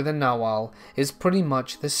experience with a Nahual is pretty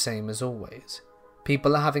much the same as always.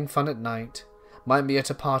 People are having fun at night, might be at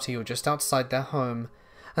a party or just outside their home,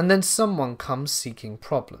 and then someone comes seeking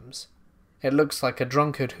problems. It looks like a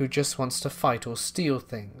drunkard who just wants to fight or steal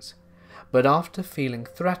things, but after feeling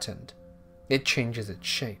threatened, it changes its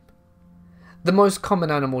shape. The most common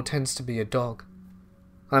animal tends to be a dog.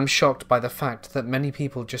 I'm shocked by the fact that many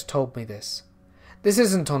people just told me this. This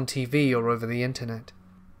isn't on TV or over the internet.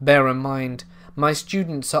 Bear in mind, my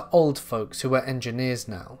students are old folks who are engineers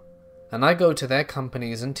now, and I go to their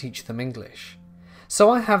companies and teach them English. So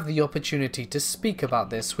I have the opportunity to speak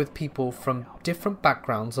about this with people from different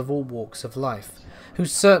backgrounds of all walks of life, who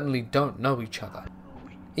certainly don't know each other.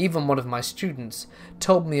 Even one of my students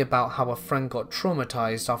told me about how a friend got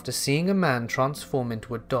traumatized after seeing a man transform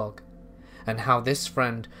into a dog, and how this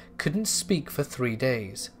friend couldn't speak for 3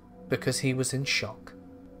 days because he was in shock.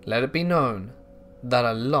 Let it be known that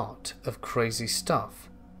a lot of crazy stuff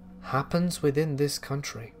happens within this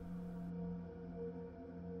country.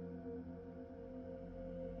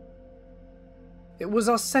 It was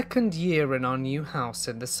our 2nd year in our new house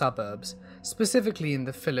in the suburbs, specifically in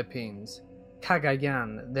the Philippines,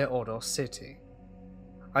 Cagayan de Oro City.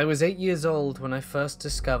 I was 8 years old when I first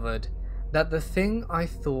discovered that the thing I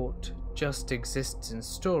thought just exists in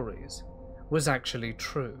stories was actually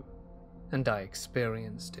true, and I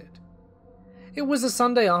experienced it. It was a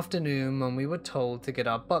Sunday afternoon when we were told to get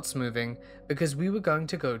our butts moving because we were going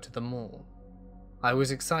to go to the mall. I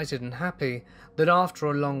was excited and happy that after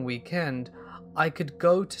a long weekend, I could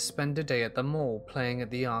go to spend a day at the mall playing at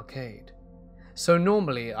the arcade. So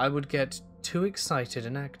normally I would get too excited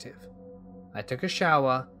and active. I took a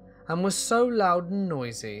shower and was so loud and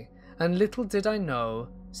noisy, and little did I know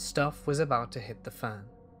stuff was about to hit the fan.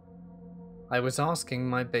 I was asking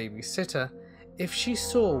my babysitter if she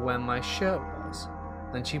saw where my shirt was,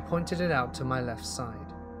 and she pointed it out to my left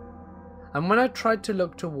side. And when I tried to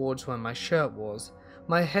look towards where my shirt was,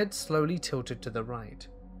 my head slowly tilted to the right.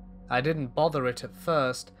 I didn't bother it at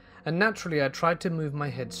first, and naturally I tried to move my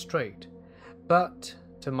head straight, but,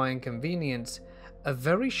 to my inconvenience, A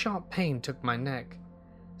very sharp pain took my neck,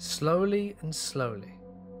 slowly and slowly.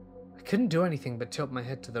 I couldn't do anything but tilt my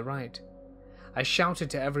head to the right. I shouted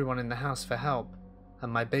to everyone in the house for help,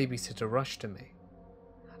 and my babysitter rushed to me.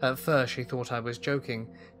 At first she thought I was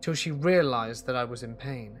joking, till she realized that I was in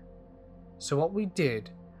pain. So what we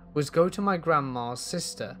did was go to my grandma's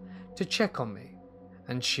sister to check on me,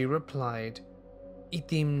 and she replied,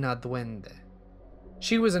 "Itim na duende."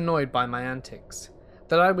 She was annoyed by my antics,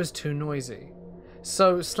 that I was too noisy,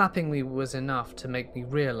 so slapping me was enough to make me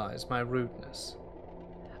realize my rudeness.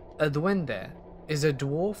 A duende is a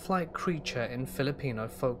dwarf-like creature in Filipino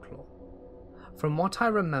folklore. From what I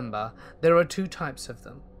remember, there are two types of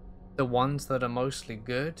them, the ones that are mostly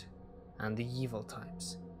good and the evil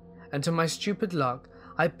types. And to my stupid luck,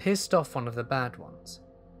 I pissed off one of the bad ones.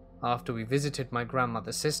 After we visited my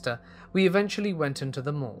grandmother's sister, we eventually went into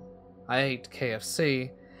the mall. I ate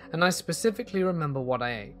KFC, and I specifically remember what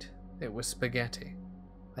I ate. It was spaghetti.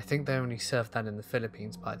 I think they only served that in the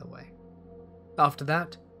Philippines, by the way. After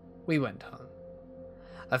that, we went home.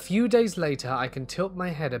 A few days later, I can tilt my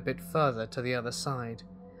head a bit further to the other side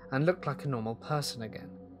and look like a normal person again.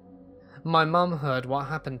 My mum heard what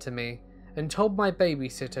happened to me and told my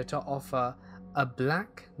babysitter to offer a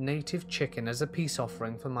black native chicken as a peace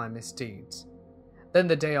offering for my misdeeds. Then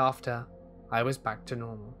the day after, I was back to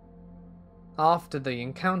normal. After the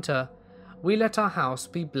encounter, we let our house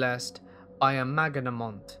be blessed by a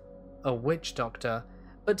Maganamont, a witch doctor,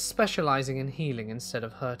 but specializing in healing instead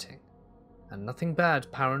of hurting. And nothing bad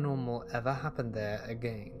paranormal ever happened there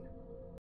again.